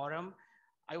this forum,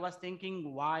 I was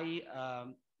thinking why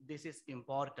this is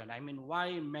important. I mean,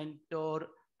 why mentor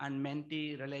and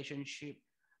mentee relationship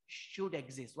should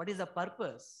exist. What is the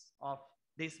purpose of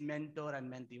this mentor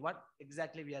and mentee? What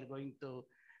exactly we are going to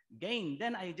gain?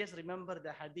 Then I just remember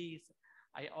the hadith.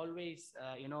 I always,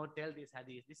 tell this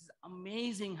hadith. This is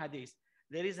amazing hadith.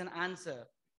 There is an answer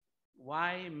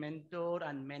why mentor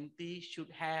and mentee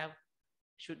should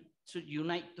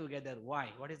unite together. Why?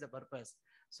 What is the purpose?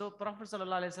 So Prophet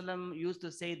ﷺ used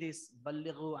to say this,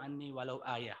 Ballighu anni walau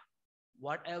ayah.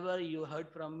 Whatever you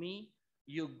heard from me,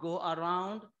 you go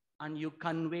around and you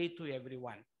convey to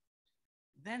everyone.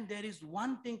 Then there is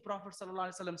one thing Prophet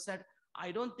ﷺ said,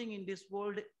 I don't think in this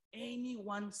world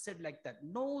anyone said like that.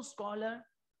 No scholar,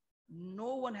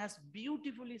 no one has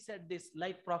beautifully said this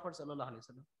like Prophet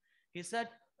ﷺ. He said,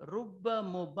 Rubba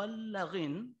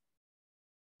muballaghin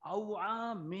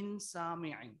aw'a min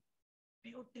sami'in.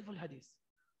 Beautiful hadith.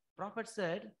 Prophet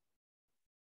said,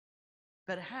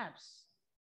 perhaps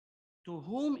to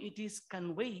whom it is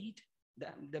conveyed,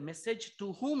 the message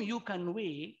to whom you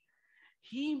convey,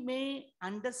 he may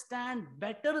understand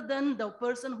better than the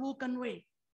person who convey.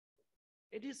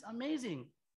 It is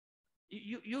amazing.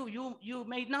 You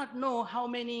may not know how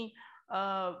many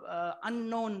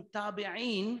unknown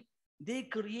tabi'in they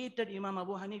created Imam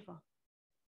Abu Hanifa.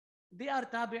 They are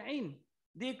tabi'in.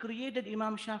 They created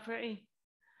Imam Shafi'i.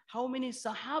 How many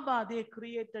Sahaba they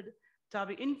created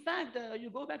tabi? In fact, you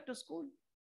go back to school.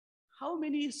 How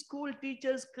many school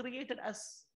teachers created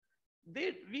us?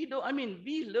 We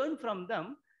learn from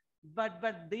them, but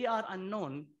they are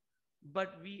unknown.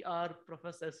 But we are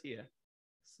professors here.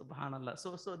 Subhanallah.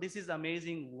 So this is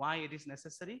amazing why it is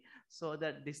necessary so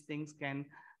that these things can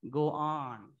go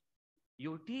on.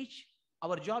 You teach.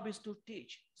 Our job is to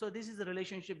teach. So this is the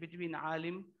relationship between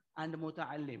alim and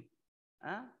muta'allim.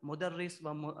 Mudarris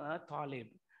wa talib.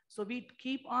 So we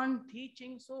keep on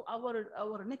teaching so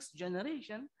our next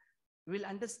generation will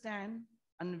understand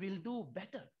and will do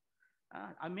better.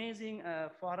 Amazing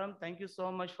forum. Thank you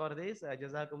so much for this.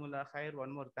 Jazakumullah khair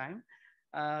one more time.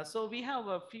 So we have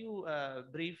a few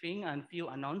briefing and few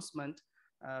announcements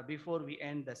before we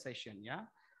end the session. Yeah.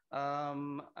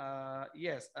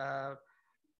 Yes.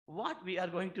 What we are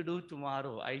going to do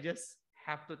tomorrow, I just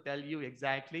have to tell you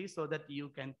exactly so that you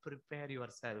can prepare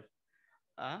yourself.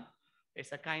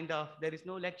 It's a kind of, there is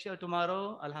no lecture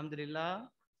tomorrow, alhamdulillah.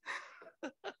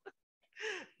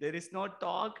 There is no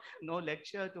talk, no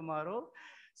lecture tomorrow.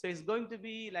 So it's going to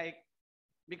be like,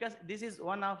 because this is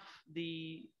one of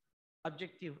the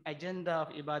objective agenda of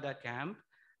Ibadah camp.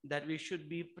 that we should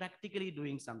be practically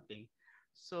doing something.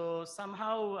 So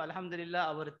somehow,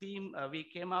 Alhamdulillah, our team, we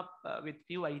came up with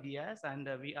few ideas, and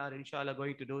we are inshallah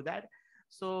going to do that.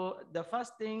 So the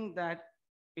first thing that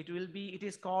it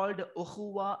is called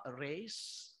Ukhuwa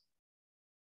race.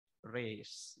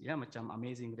 Race, yeah, macam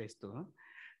amazing race too.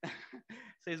 Huh?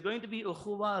 So it's going to be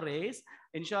Ukhuwa race.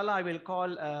 Inshallah, I will call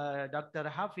Dr.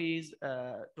 Hafiz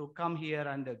to come here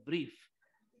and brief.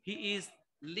 He is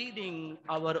leading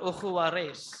our Ukhuwa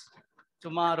race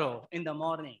tomorrow in the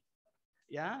morning.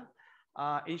 Yeah,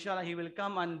 inshallah, he will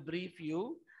come and brief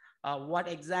you what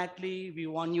exactly we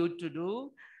want you to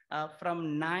do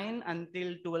from 9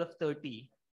 until 12:30.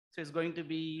 So it's going to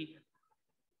be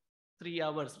 3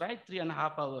 hours, right?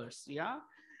 3.5 hours. Yeah.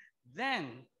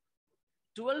 Then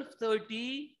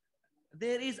 12:30,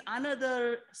 there is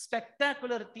another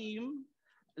spectacular team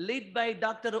led by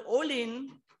Dr.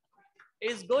 Olin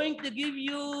is going to give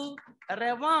you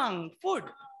rewang food.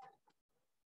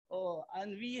 Oh,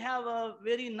 and we have a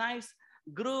very nice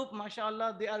group,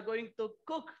 mashallah. They are going to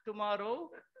cook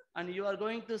tomorrow, and you are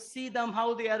going to see them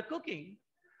how they are cooking.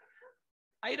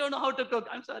 I don't know how to cook,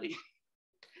 I'm sorry.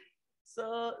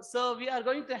 So we are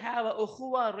going to have a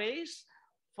ukhuwa race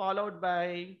followed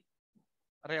by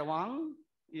rewang.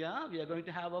 Yeah, we are going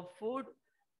to have a food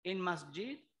in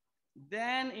masjid.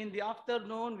 Then in the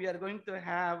afternoon, we are going to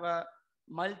have a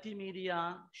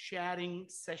multimedia sharing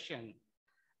session,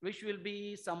 which will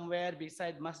be somewhere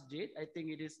beside masjid. I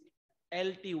think it is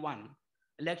LT1,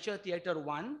 Lecture Theater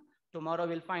 1. Tomorrow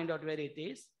we'll find out where it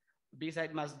is,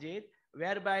 beside masjid,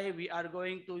 whereby we are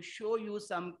going to show you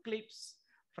some clips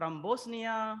from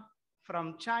Bosnia,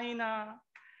 from China,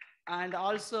 and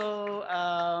also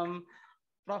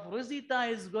Prof. Rosita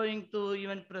is going to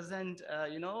even present,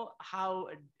 how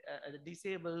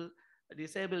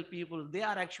disabled people, they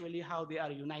are actually how they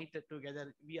are united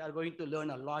together. We are going to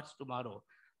learn a lot tomorrow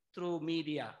through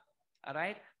media, all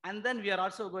right? And then we are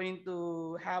also going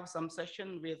to have some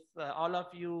session with all of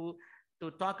you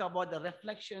to talk about the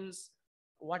reflections,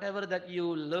 whatever that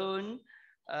you learn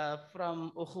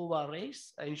from Ukhuwa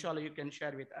race. Inshallah, you can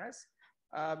share with us.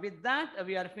 With that,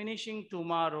 we are finishing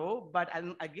tomorrow, but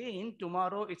again,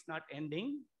 tomorrow it's not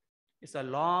ending. It's a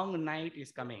long night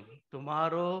is coming.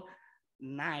 Tomorrow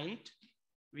night,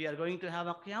 we are going to have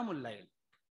a Qiyamul Layl.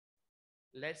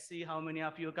 Let's see how many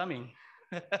of you are coming.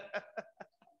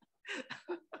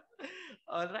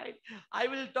 All right, I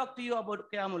will talk to you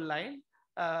about Qiyamul Layl.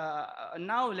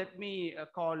 Now let me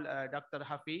call Dr.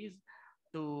 Hafiz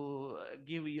to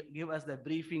give us the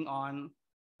briefing on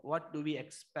what do we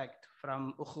expect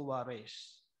from Ukhuwa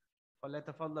race.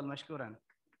 فليتفضل مشكورا.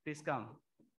 Please come.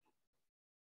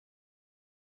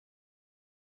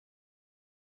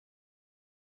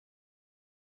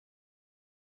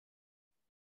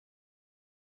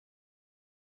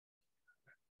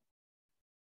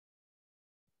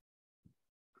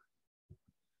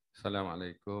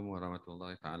 Assalamualaikum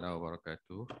warahmatullahi ta'ala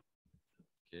wabarakatuh.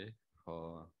 Okay,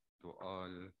 to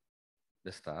all the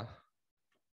staff,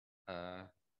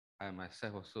 I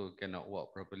myself also cannot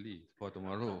walk properly for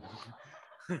tomorrow.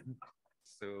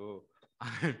 So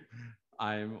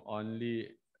I'm only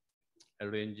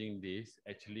arranging this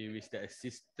actually with the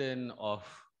assistance of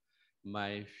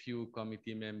my few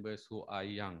committee members who are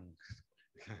young.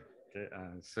 Okay,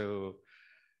 so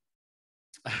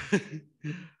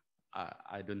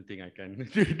I don't think I can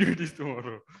do this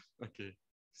tomorrow. Okay,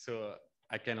 so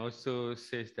I can also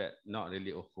say that not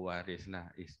really Ukhuwa race lah,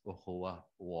 it's Ukhuwa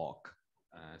walk,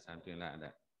 something like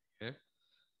that. Okay,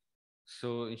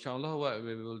 so inshallah what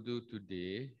we will do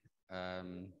today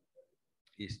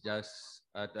is just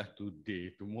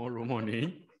tomorrow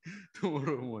morning,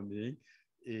 tomorrow morning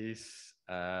is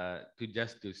to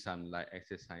just do some light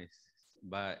exercise,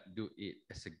 but do it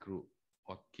as a group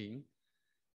walking.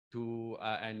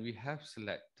 And we have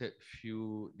selected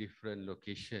few different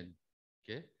locations,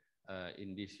 okay,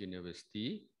 in this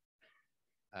university.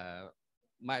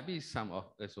 Might be some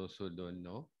of us also don't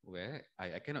know where.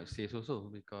 I cannot say also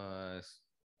because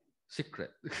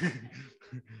secret.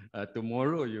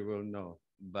 Tomorrow you will know.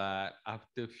 But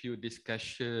after few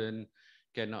discussion,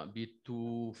 cannot be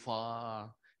too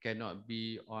far, cannot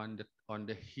be on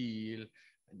the hill,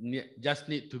 just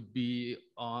need to be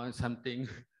on something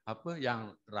apa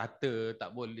yang rata,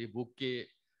 tak boleh bukit.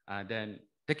 Then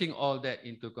taking all that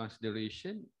into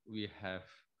consideration, we have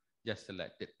just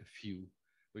selected a few,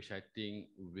 which I think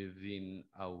within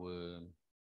our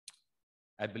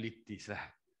abilities lah.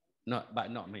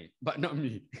 Not me.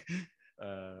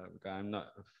 Because I'm not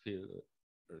feel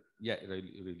yet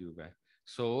really bad.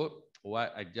 So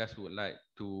what I just would like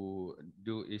to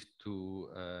do is to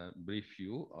brief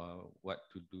you what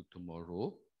to do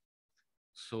tomorrow.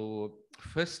 So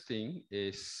first thing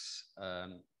is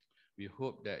we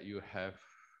hope that you have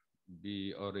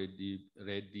be already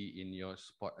ready in your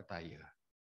sport attire.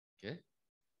 Okay.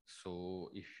 So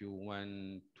if you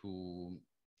want to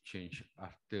change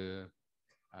after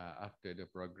the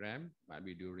program,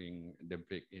 maybe during the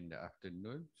break in the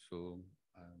afternoon, so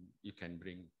you can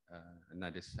bring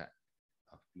another set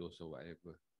of clothes or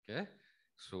whatever. Okay.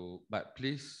 So, but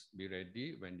please be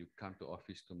ready when you come to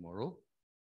office tomorrow.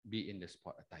 Be in the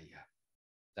sport attire.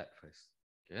 That first.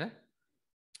 Okay.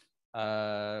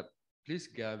 Please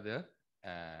gather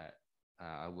at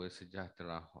our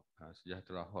Sejahtera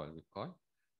Hall, we call.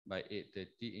 By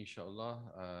 8:30,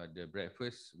 inshallah, the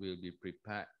breakfast will be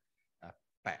prepared,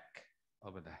 packed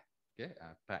over there. Okay,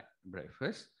 packed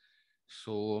breakfast.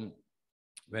 So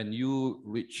when you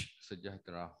reach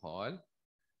Sejahtera Hall,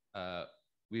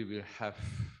 we will have,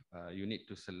 you need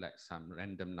to select some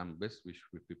random numbers which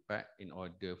we prepare in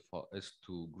order for us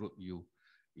to group you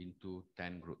into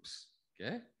 10 groups.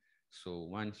 Okay. So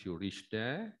once you reach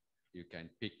there, you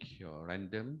can pick your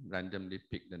randomly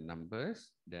pick the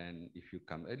numbers. Then if you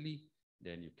come early,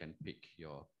 then you can pick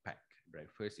your packed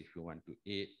breakfast. If you want to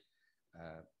eat,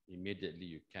 immediately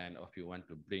you can, or if you want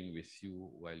to bring with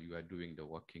you while you are doing the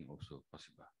walking, also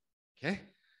possible. Okay.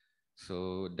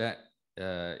 So that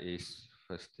is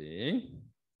first thing.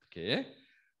 Okay.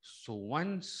 So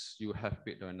once you have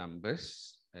picked your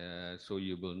numbers, so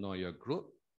you will know your group.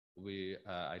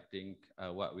 I think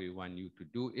what we want you to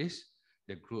do is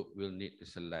the group will need to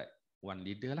select one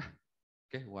leader lah.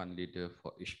 Okay, one leader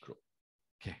for each group.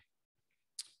 Okay.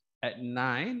 At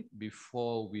 9,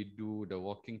 before we do the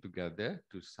walking together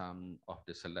to some of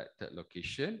the selected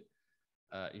location,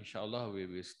 inshallah we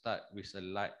will start with a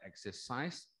light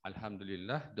exercise.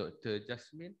 Alhamdulillah, Dr.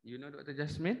 Jasmine, you know Dr.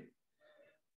 Jasmine?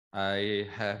 I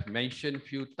have mentioned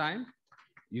few times.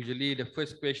 Usually the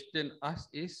first question asked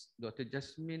is, Dr.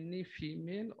 Jasmine ni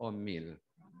female or male?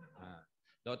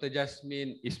 Dr.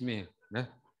 Jasmine is male.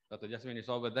 Dr. Jasmine is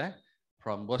over there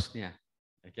from Bosnia.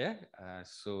 Okay,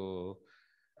 so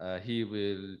he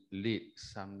will lead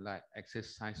some light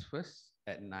exercise first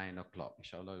at 9 o'clock.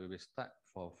 Inshallah, we will start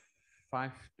for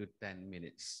 5 to 10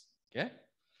 minutes. Okay.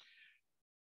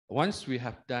 Once we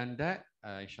have done that,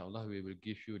 inshallah, we will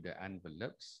give you the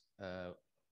envelopes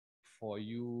for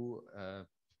you,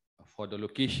 for the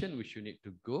location which you need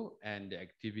to go and the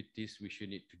activities which you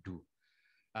need to do.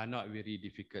 Are not very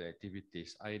difficult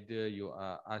activities. Either you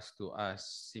are asked to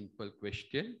ask simple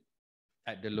question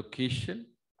at the location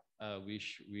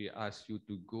which we ask you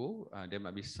to go. There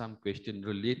might be some question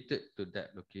related to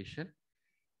that location,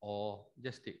 or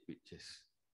just take pictures.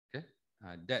 Okay,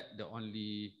 that the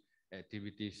only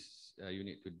activities you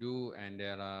need to do, and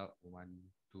there are 1,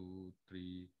 2,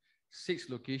 3, 6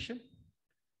 location.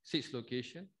 6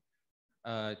 location.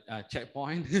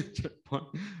 Checkpoint, checkpoint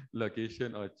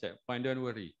location or checkpoint. Don't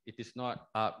worry, it is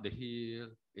not up the hill.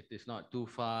 It is not too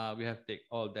far. We have to take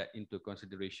all that into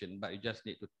consideration, but you just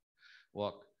need to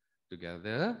walk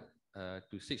together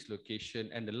to 6 location,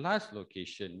 and the last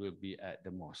location will be at the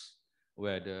mosque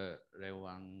where the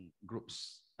Rewang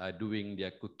groups are doing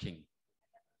their cooking.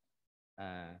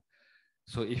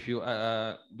 So if you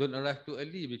don't arrive too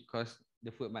early because the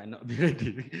food might not be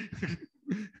ready.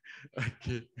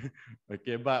 Okay,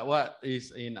 okay. But what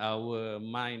is in our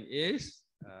mind is,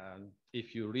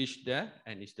 if you reach there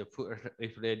and is the food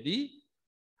is ready,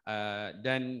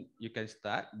 then you can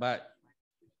start. But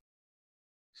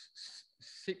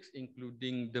 6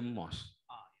 including the mosque.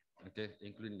 Okay,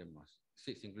 including the mosque.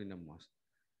 6 including the mosque.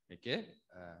 Okay.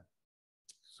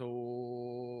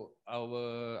 So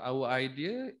our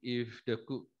idea, if the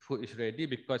cook food is ready,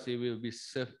 because it will be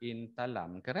served in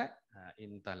talam, correct?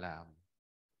 In talam.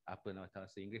 Apa nama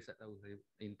bahasa Inggeris tak tahu saya.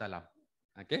 In talam.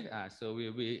 Okay. So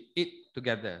we will eat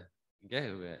together.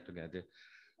 Okay, we eat together.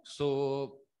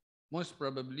 So most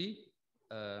probably,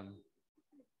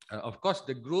 of course,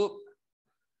 the group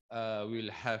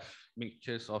will have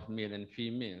mixtures of male and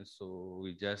female. So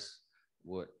we just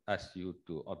would ask you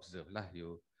to observe lah.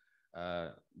 You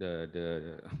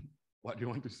the what do you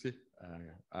want to say?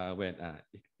 When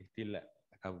ikhtilat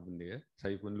apa benda ya?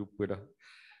 Saya pun lupa dah.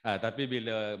 Tapi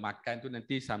bila makan tu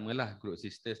nanti samalah group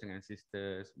sisters dengan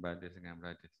sisters, brothers dengan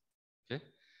brothers. Okay.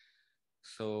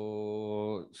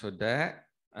 So that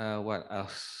what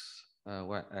else?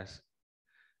 What else?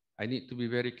 I need to be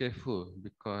very careful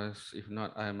because if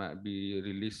not, I might be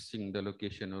releasing the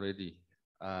location already.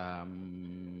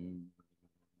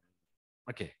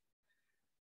 Okay.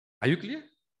 Are you clear?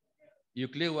 You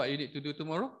clear what you need to do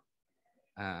tomorrow?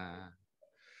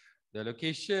 The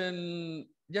location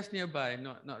just nearby,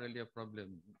 not really a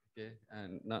problem. Okay,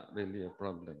 and not really a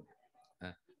problem.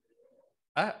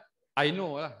 I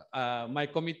know lah. My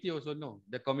committee also know.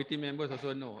 The committee members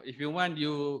also know. If you want,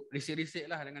 you risik-risik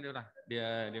lah dengan dia orang.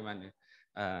 Dia mana.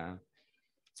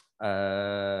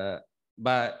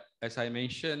 But as I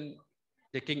mentioned,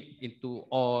 taking into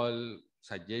all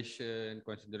suggestion,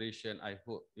 consideration, I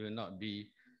hope it will not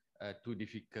be too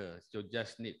difficult. So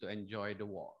just need to enjoy the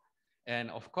walk.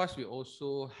 And of course, we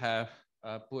also have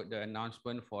put the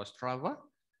announcement for Strava.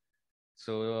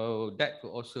 So that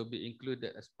could also be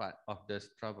included as part of the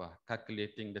Strava,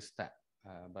 calculating the step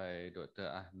by Dr.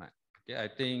 Ahmad. Okay, I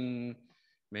think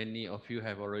many of you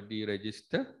have already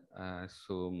registered.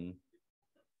 So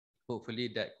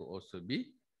hopefully that could also be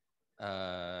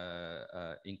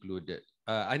included.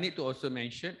 I need to also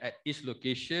mention at each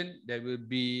location, there will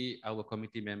be our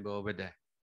committee member over there.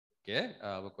 Okay,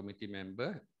 our committee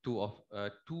member,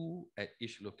 two at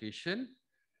each location.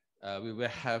 We will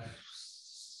have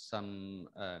some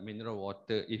mineral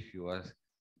water if you are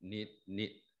need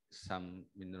some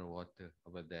mineral water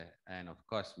over there. And of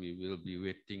course, we will be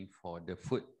waiting for the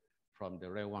food from the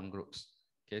Rewang groups.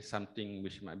 Okay, something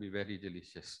which might be very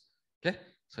delicious. Okay,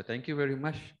 so thank you very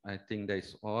much. I think that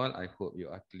is all. I hope you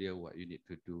are clear what you need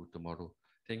to do tomorrow.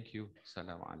 Thank you.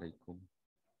 Assalamualaikum.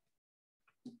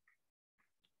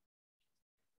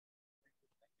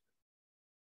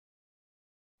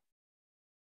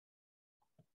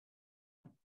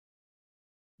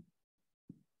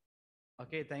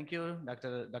 Okay, thank you,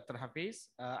 Dr. Hafiz.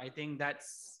 I think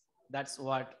that's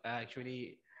what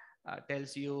actually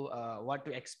tells you what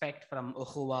to expect from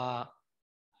Ukhuwa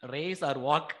race or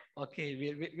walk. Okay,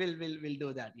 we'll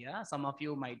do that. Yeah, some of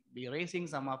you might be racing,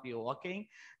 some of you walking.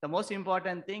 The most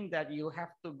important thing that you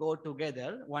have to go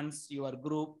together once your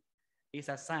group is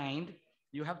assigned.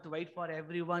 You have to wait for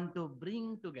everyone to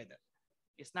bring together.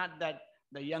 It's not that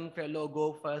the young fellow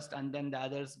go first and then the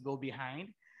others go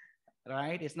behind.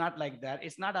 Right? It's not like that.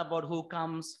 It's not about who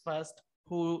comes first,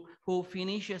 who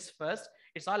finishes first.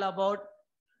 It's all about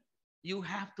you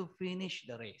have to finish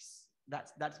the race. That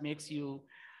makes you.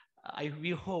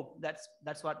 We hope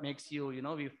that's what makes you. You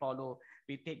know, we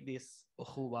take this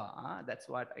ukhuwa. That's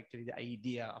what actually the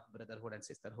idea of brotherhood and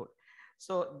sisterhood.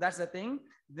 So that's the thing.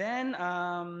 Then,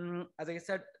 as I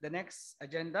said, the next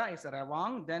agenda is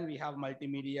Rewang. Then we have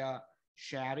multimedia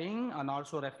sharing and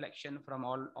also reflection from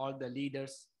all the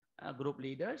leaders. Group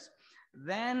leaders.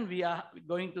 Then we are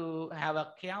going to have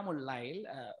a Qiyamul Layl.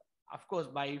 Of course,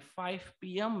 by 5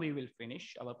 p.m. we will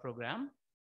finish our program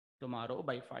tomorrow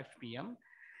by 5 p.m.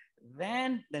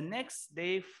 Then the next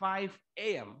day, 5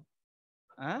 a.m.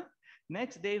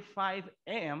 Next day, 5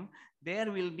 a.m.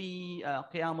 there will be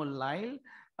Qiyamul Layl.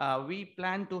 We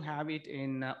plan to have it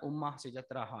in Ummah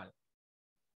Sejahtera Hall.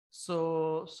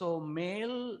 So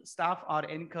male staff are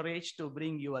encouraged to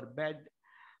bring your bed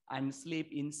and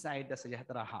sleep inside the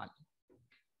Sejahtera Hall.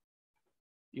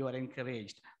 You are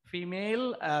encouraged.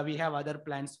 Female, we have other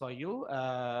plans for you.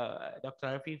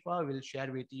 Dr. Afifa will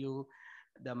share with you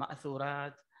the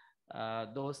ma'thurat.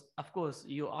 Those, of course,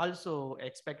 you also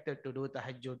expected to do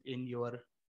tahajjud in your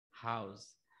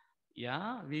house.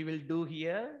 Yeah, we will do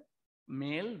here,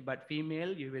 male, but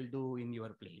female you will do in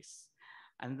your place.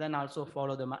 And then also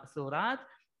follow the ma'thurat.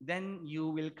 Then you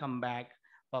will come back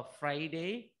for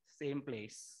Friday, same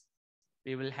place.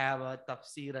 We will have a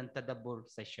tafsir and tadabbur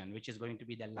session, which is going to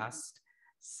be the last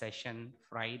session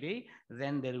Friday.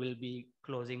 Then there will be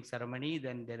closing ceremony.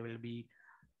 Then there will be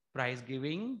prize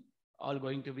giving, all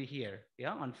going to be here,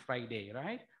 yeah, on Friday,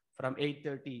 right? From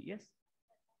 8:30, yes?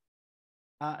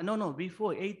 No,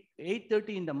 before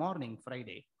 8:30 in the morning,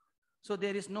 Friday. So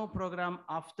there is no program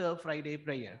after Friday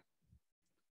prayer.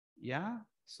 Yeah,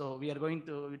 so we are going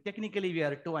to, technically we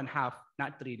are 2.5,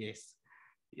 not 3 days.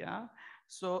 Yeah.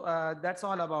 So that's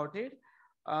all about it.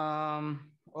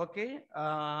 Okay,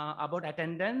 about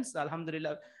attendance,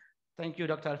 Alhamdulillah. Thank you,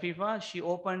 Dr. Afifa. She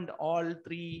opened all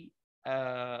 3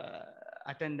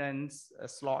 attendance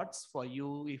slots for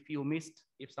you. If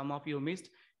some of you missed,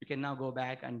 you can now go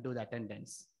back and do the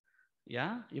attendance.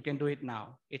 Yeah, you can do it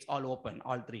now. It's all open,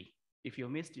 all 3. If you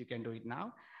missed, you can do it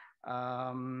now.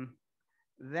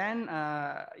 Then,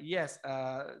 yes,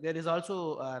 there is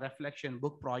also a reflection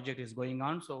book project is going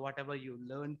on. So whatever you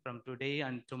learn from today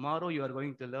and tomorrow you are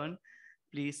going to learn,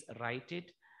 please write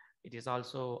it. It is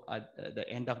also at the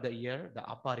end of the year, the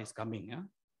Appar is coming.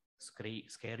 Scary,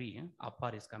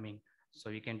 Appar is coming. So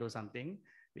we can do something.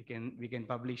 We can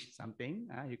publish something.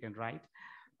 You can write.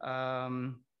 I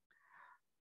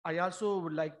also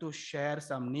would like to share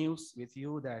some news with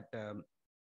you that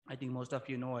I think most of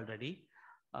you know already.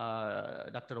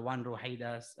 Dr. Wan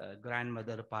Ruhaida's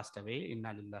grandmother passed away.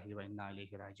 Inna lillahi wa inna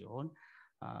ilayhi raji'un.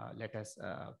 Let us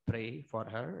pray for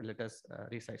her. Let us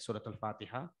recite Surah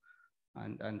Al-Fatiha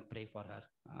and pray for her.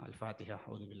 Al-Fatiha.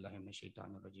 A'udhu billahi minash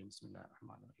shaitanir rajim. Bismillahir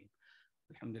rahmanir rahim.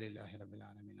 Alhamdulillahi rabbil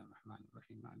alamin arrahmanir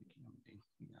rahim maliki yawmiddin.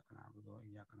 Iyyaka na'budu wa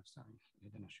iyyaka nasta'in.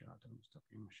 Ihdinas siratal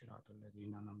mustaqim siratal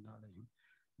ladzina an'amta 'alaihim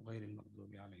ghairil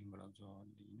maghdubi 'alaihim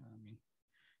waladdallin. Amin.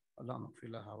 اللهم اغفر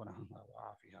لها ورحمها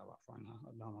وعافها واعف عنها،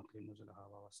 اللهم اكرم نزلها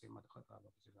ووسع مدخلها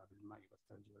واغسلها بالماء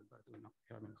والثلج والبرد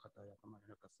ونقها من الخطايا كما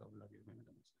ينقى الثوب الابيض من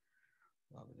الدنس،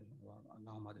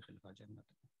 اللهم ادخلها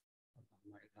جنتك،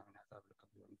 اللهم اعذها من عذاب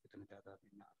القبر ومن فتنة عذاب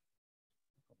النار.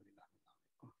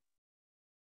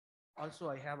 Also,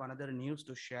 I have another news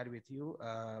to share with you.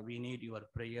 We need your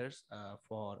prayers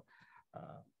for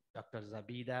Dr.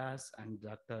 Zabida's and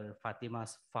Dr.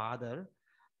 Fatima's father,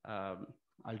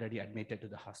 already admitted to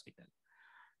the hospital.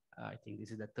 I think this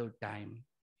is the third time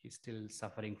he's still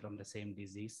suffering from the same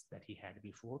disease that he had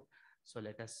before. So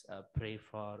let us pray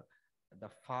for the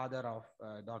father of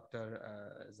Dr.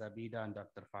 Zabida and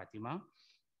Dr. Fatima.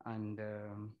 And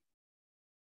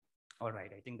all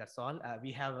right, I think that's all.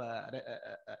 We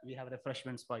have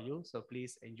refreshments for you, so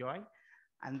please enjoy.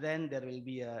 And then there will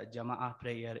be a Jama'ah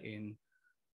prayer in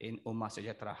Ummah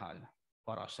Sajatra Hall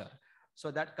for Ashar.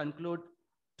 So that concludes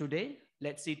today.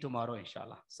 Let's see tomorrow,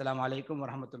 inshallah. Assalamu alaikum wa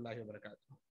rahmatullahi wa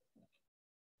barakatuh.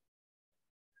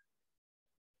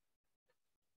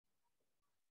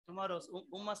 Tomorrow's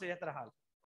Ummah Sajatra Hall.